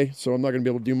things today. So I'm not going to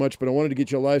be able to do much, but I wanted to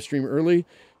get you a live stream early.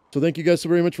 So thank you guys so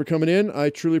very much for coming in.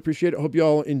 I truly appreciate it. Hope you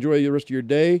all enjoy the rest of your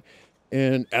day.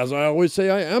 And as I always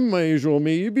say, I am my usual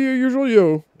me. You be your usual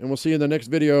you. And we'll see you in the next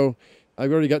video.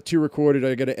 I've already got 2 recorded.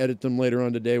 I got to edit them later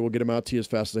on today. We'll get them out to you as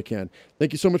fast as I can.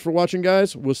 Thank you so much for watching,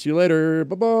 guys. We'll see you later.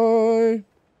 Bye-bye.